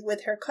romantically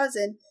with her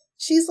cousin,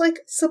 she's, like,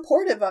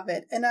 supportive of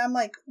it. And I'm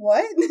like,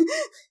 what?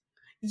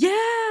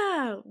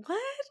 Yeah,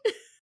 what?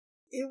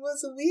 It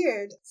was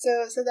weird.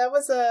 So that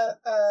was a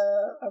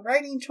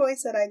writing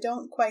choice that I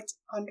don't quite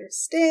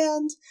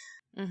understand.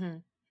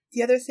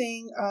 The other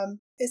thing,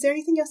 is there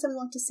anything else that we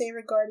want to say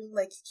regarding,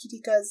 like,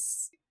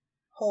 Kirika's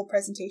whole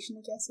presentation,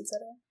 I guess,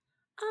 etc.?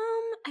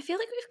 I feel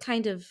like we've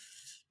kind of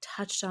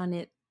touched on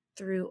it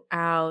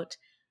throughout.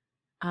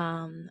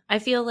 I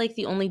feel like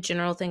the only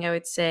general thing I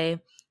would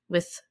say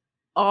with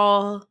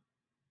all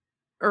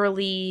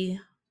early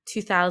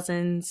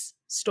 2000s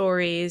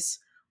stories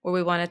where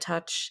we want to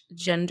touch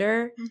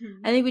gender,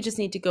 I think we just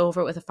need to go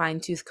over it with a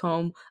fine-tooth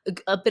comb,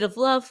 a bit of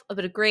love, a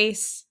bit of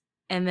grace,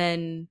 and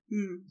then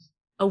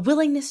a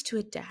willingness to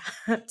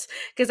adapt.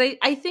 Because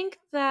I think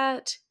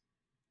that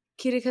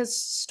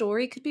Kirika's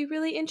story could be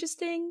really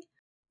interesting.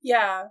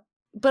 Yeah.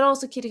 But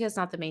also Kirika's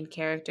not the main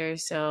character,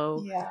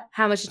 so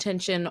how much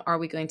attention are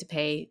we going to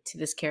pay to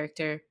this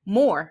character?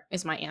 More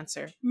is my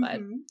answer. But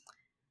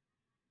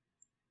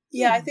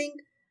I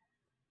think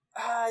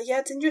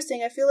it's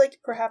interesting. I feel like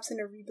perhaps in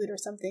a reboot or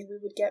something we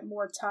would get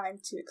more time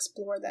to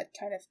explore that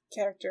kind of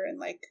character and,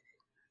 like,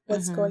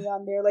 what's going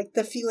on there, like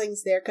the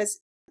feelings there,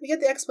 because we get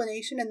the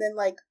explanation and then,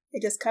 like,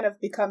 it just kind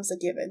of becomes a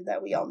given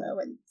that we all know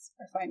and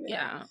are fine with.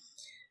 Yeah.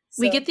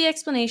 So we get the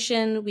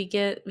explanation, we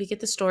get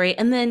the story,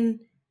 and then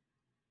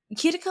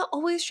Kirika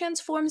always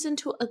transforms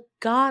into a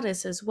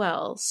goddess as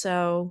well,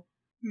 so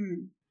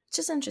it's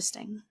just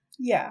interesting.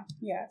 Yeah.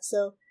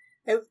 So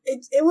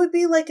it would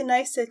be, like,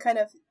 nice to kind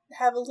of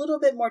have a little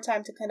bit more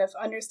time to kind of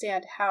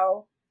understand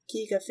how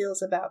Kirika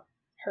feels about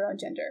her own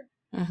gender.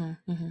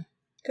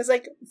 Because,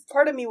 like,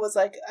 part of me was,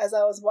 like, as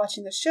I was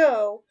watching the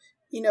show,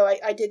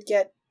 I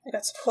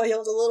got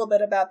spoiled a little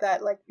bit about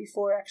that, like,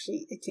 before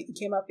actually it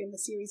came up in the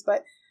series,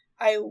 but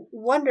I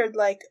wondered,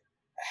 like,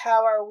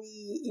 how are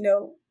we,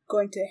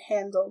 going to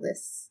handle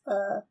this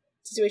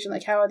situation.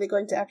 Like, how are they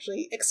going to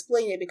actually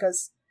explain it?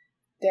 Because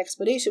the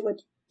explanation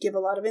would give a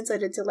lot of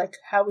insight into like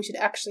how we should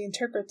actually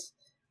interpret,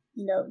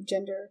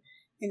 gender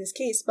in this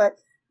case. But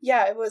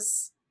yeah, it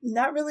was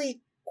not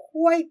really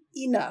quite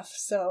enough.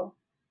 So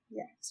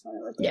yeah, just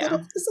wanted like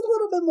just a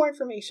little bit more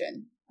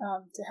information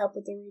to help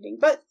with the reading.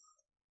 But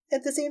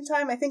at the same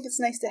time, I think it's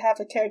nice to have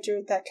a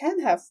character that can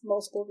have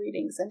multiple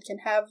readings and can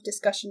have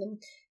discussion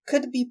and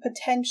could be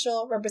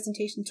potential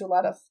representation to a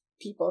lot of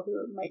people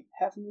who might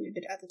have needed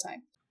it at the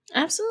time.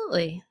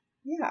 Absolutely.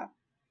 Yeah.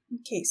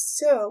 Okay,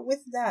 so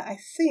with that, I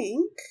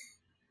think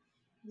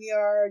we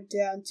are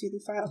down to the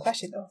final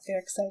question. Oh,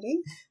 very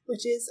exciting.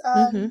 Which is,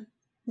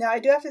 now I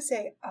do have to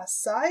say,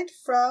 aside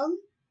from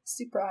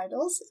Super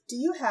Idols, do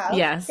you have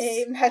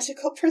a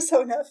magical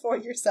persona for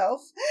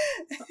yourself?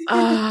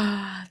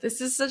 This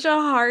is such a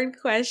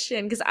hard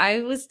question because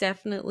I was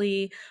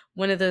definitely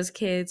one of those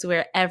kids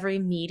where every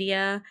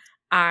media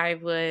I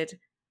would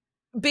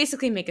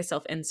basically make a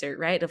self-insert,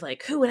 right? Of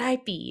like, who would I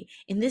be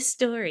in this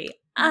story?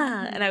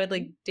 And I would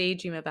like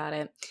daydream about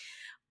it.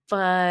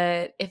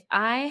 But if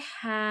I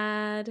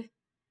had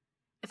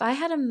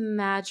a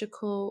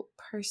magical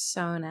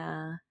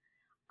persona,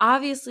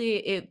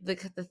 obviously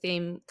the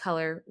theme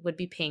color would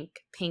be pink.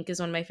 Pink is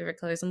one of my favorite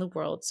colors in the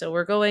world, so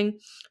we're going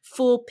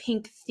full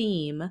pink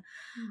theme.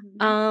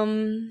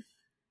 But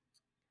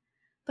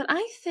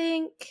I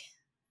think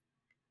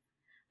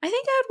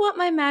I'd want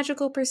my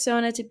magical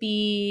persona to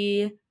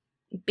be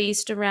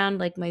based around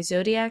like my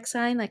zodiac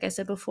sign. Like I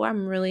said before,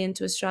 I'm really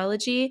into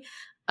astrology.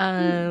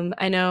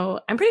 I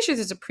know, I'm pretty sure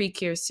there's a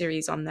Precure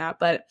series on that,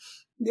 but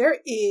there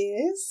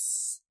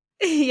is.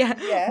 Yeah,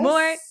 yes.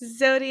 More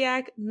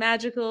zodiac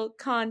magical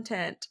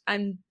content.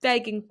 I'm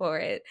begging for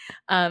it.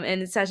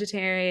 And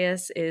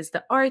Sagittarius is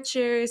the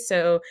archer,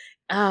 so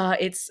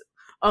it's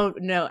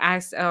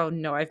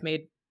I've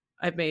made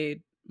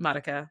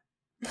Madoka.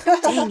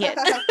 Dang it.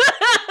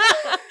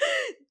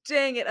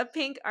 Dang it, a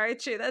pink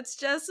archer. That's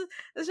just a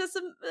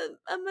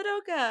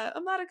Madoka.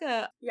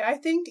 Yeah, I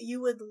think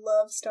you would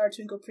love Star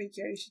Twinkle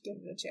Precure. You should give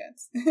it a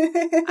chance.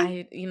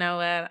 You know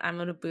what? I'm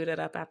going to boot it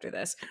up after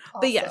this. Awesome.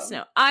 But yes,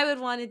 no, I would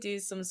want to do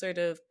some sort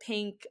of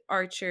pink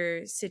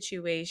archer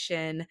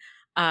situation.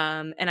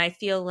 And I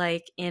feel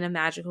like in a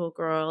magical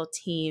girl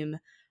team,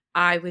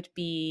 I would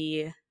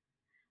be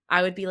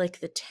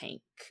like the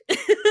tank.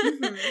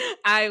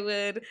 I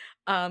would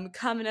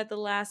come in at the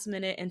last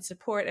minute and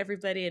support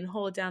everybody and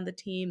hold down the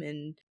team,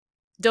 and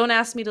don't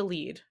ask me to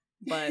lead,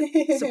 but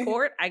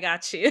support, I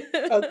got you.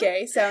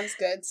 Okay, sounds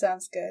good.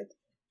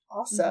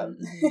 Awesome.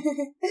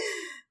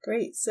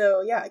 Great.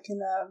 So yeah, I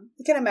can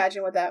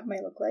imagine what that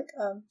might look like.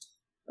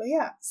 But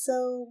yeah,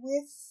 so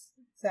with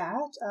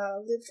that,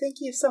 Liv, thank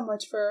you so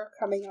much for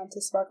coming on to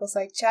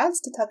Sparkleside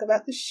Chats to talk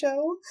about the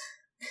show.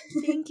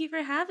 Thank you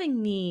for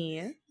having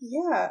me.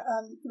 Yeah,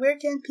 where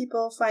can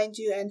people find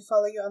you and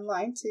follow you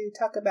online to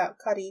talk about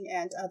Karin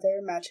and other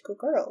magical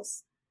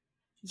girls?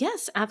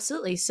 Yes,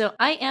 absolutely. So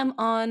I am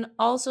on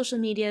all social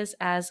medias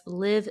as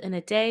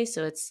livinaday.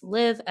 So it's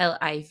Liv,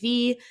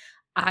 LIVIN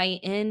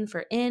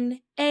for in,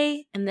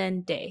 A, and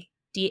then day,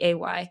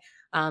 DAY.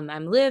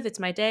 I'm Liv, it's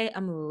my day,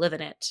 I'm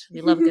living it.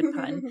 We love a good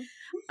pun.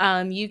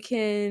 You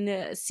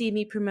can see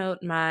me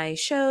promote my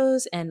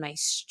shows and my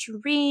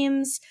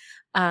streams.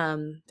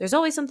 There's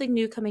always something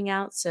new coming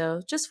out,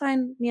 so just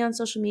find me on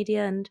social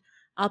media and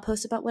I'll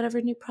post about whatever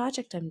new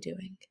project I'm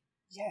doing.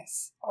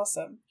 Yes,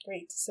 awesome.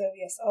 Great. So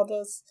yes, all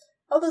those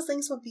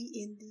links will be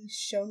in the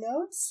show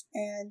notes.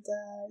 And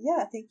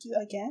yeah, thank you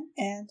again,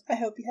 and I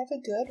hope you have a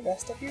good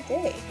rest of your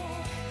day.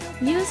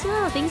 You as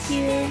well, thank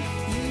you.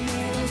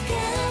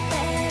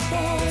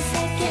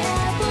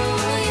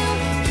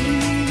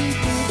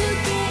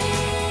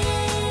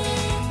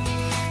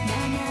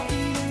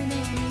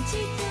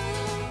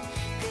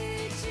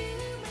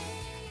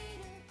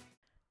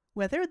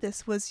 Whether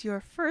this was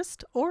your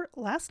first or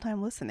last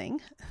time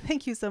listening,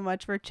 thank you so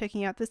much for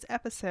checking out this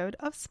episode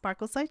of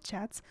Sparkleside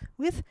Chats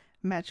with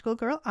Magical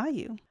Girl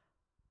Ayu.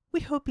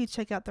 We hope you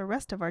check out the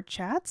rest of our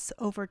chats,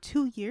 over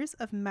 2 years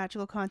of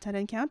magical content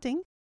and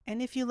counting.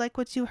 And if you like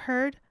what you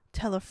heard,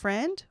 tell a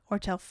friend, or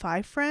tell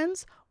 5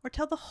 friends, or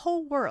tell the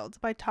whole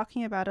world by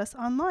talking about us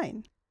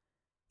online.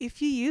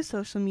 If you use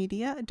social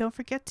media, don't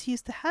forget to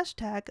use the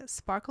hashtag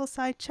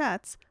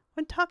SparkleSideChats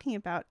when talking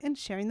about and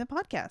sharing the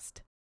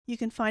podcast. You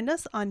can find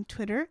us on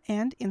Twitter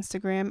and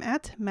Instagram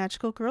at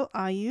Magical Girl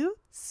Ayu,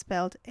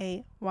 spelled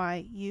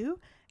AYU,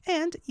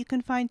 and you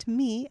can find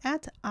me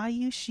at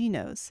Ayu She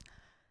Knows,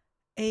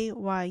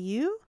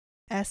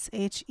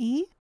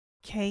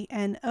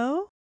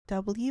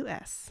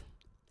 AYUSHEKNOWS.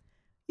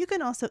 You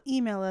can also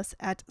email us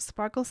at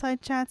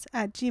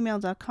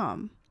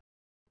sparklesidechats@gmail.com.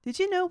 Did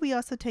you know we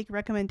also take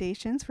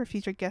recommendations for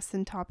future guests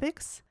and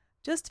topics?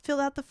 Just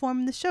fill out the form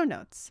in the show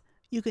notes.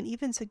 You can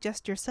even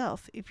suggest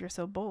yourself if you're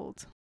so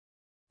bold.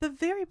 The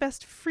very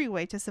best free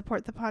way to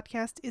support the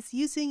podcast is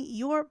using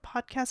your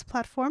podcast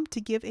platform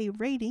to give a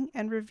rating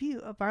and review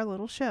of our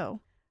little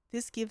show.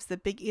 This gives the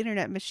big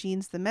internet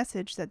machines the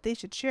message that they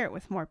should share it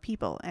with more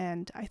people,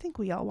 and I think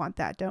we all want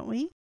that, don't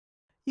we?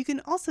 You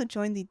can also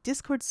join the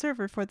Discord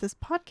server for this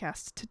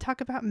podcast to talk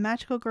about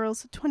magical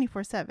girls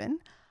 24/7,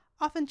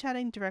 often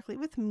chatting directly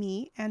with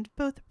me and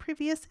both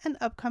previous and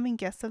upcoming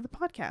guests of the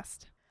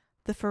podcast.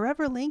 The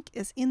Forever link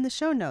is in the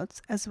show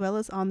notes as well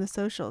as on the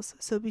socials,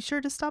 so be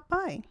sure to stop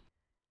by.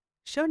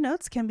 Show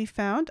notes can be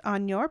found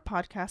on your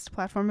podcast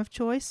platform of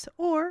choice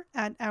or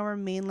at our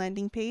main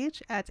landing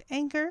page at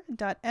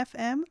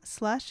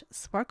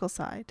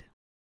anchor.fm/sparkleside.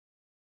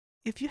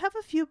 If you have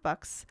a few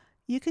bucks,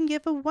 you can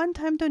give a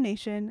one-time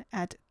donation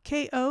at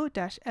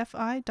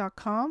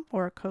ko-fi.com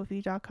or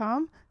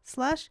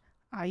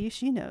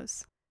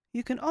kofi.com/ayushinos.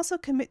 You can also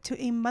commit to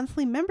a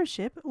monthly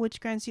membership, which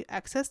grants you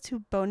access to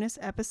bonus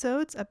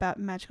episodes about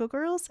magical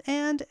girls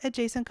and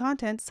adjacent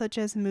content such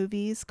as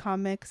movies,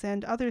 comics,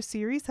 and other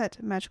series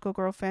that magical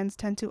girl fans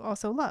tend to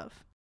also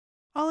love.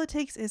 All it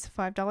takes is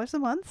 $5 a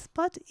month,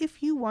 but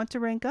if you want to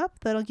rank up,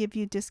 that'll give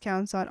you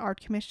discounts on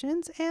art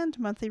commissions and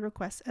monthly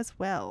requests as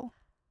well.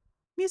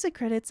 Music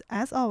credits,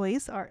 as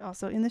always, are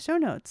also in the show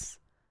notes.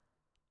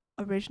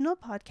 Original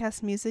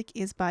podcast music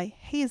is by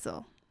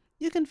Hazel.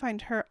 You can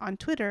find her on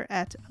Twitter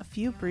at A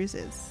Few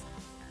Bruises.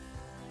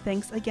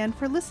 Thanks again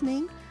for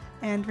listening,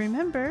 and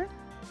remember,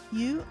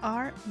 you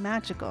are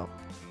magical,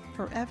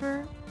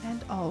 forever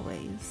and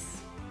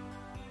always.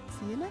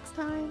 See you next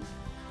time.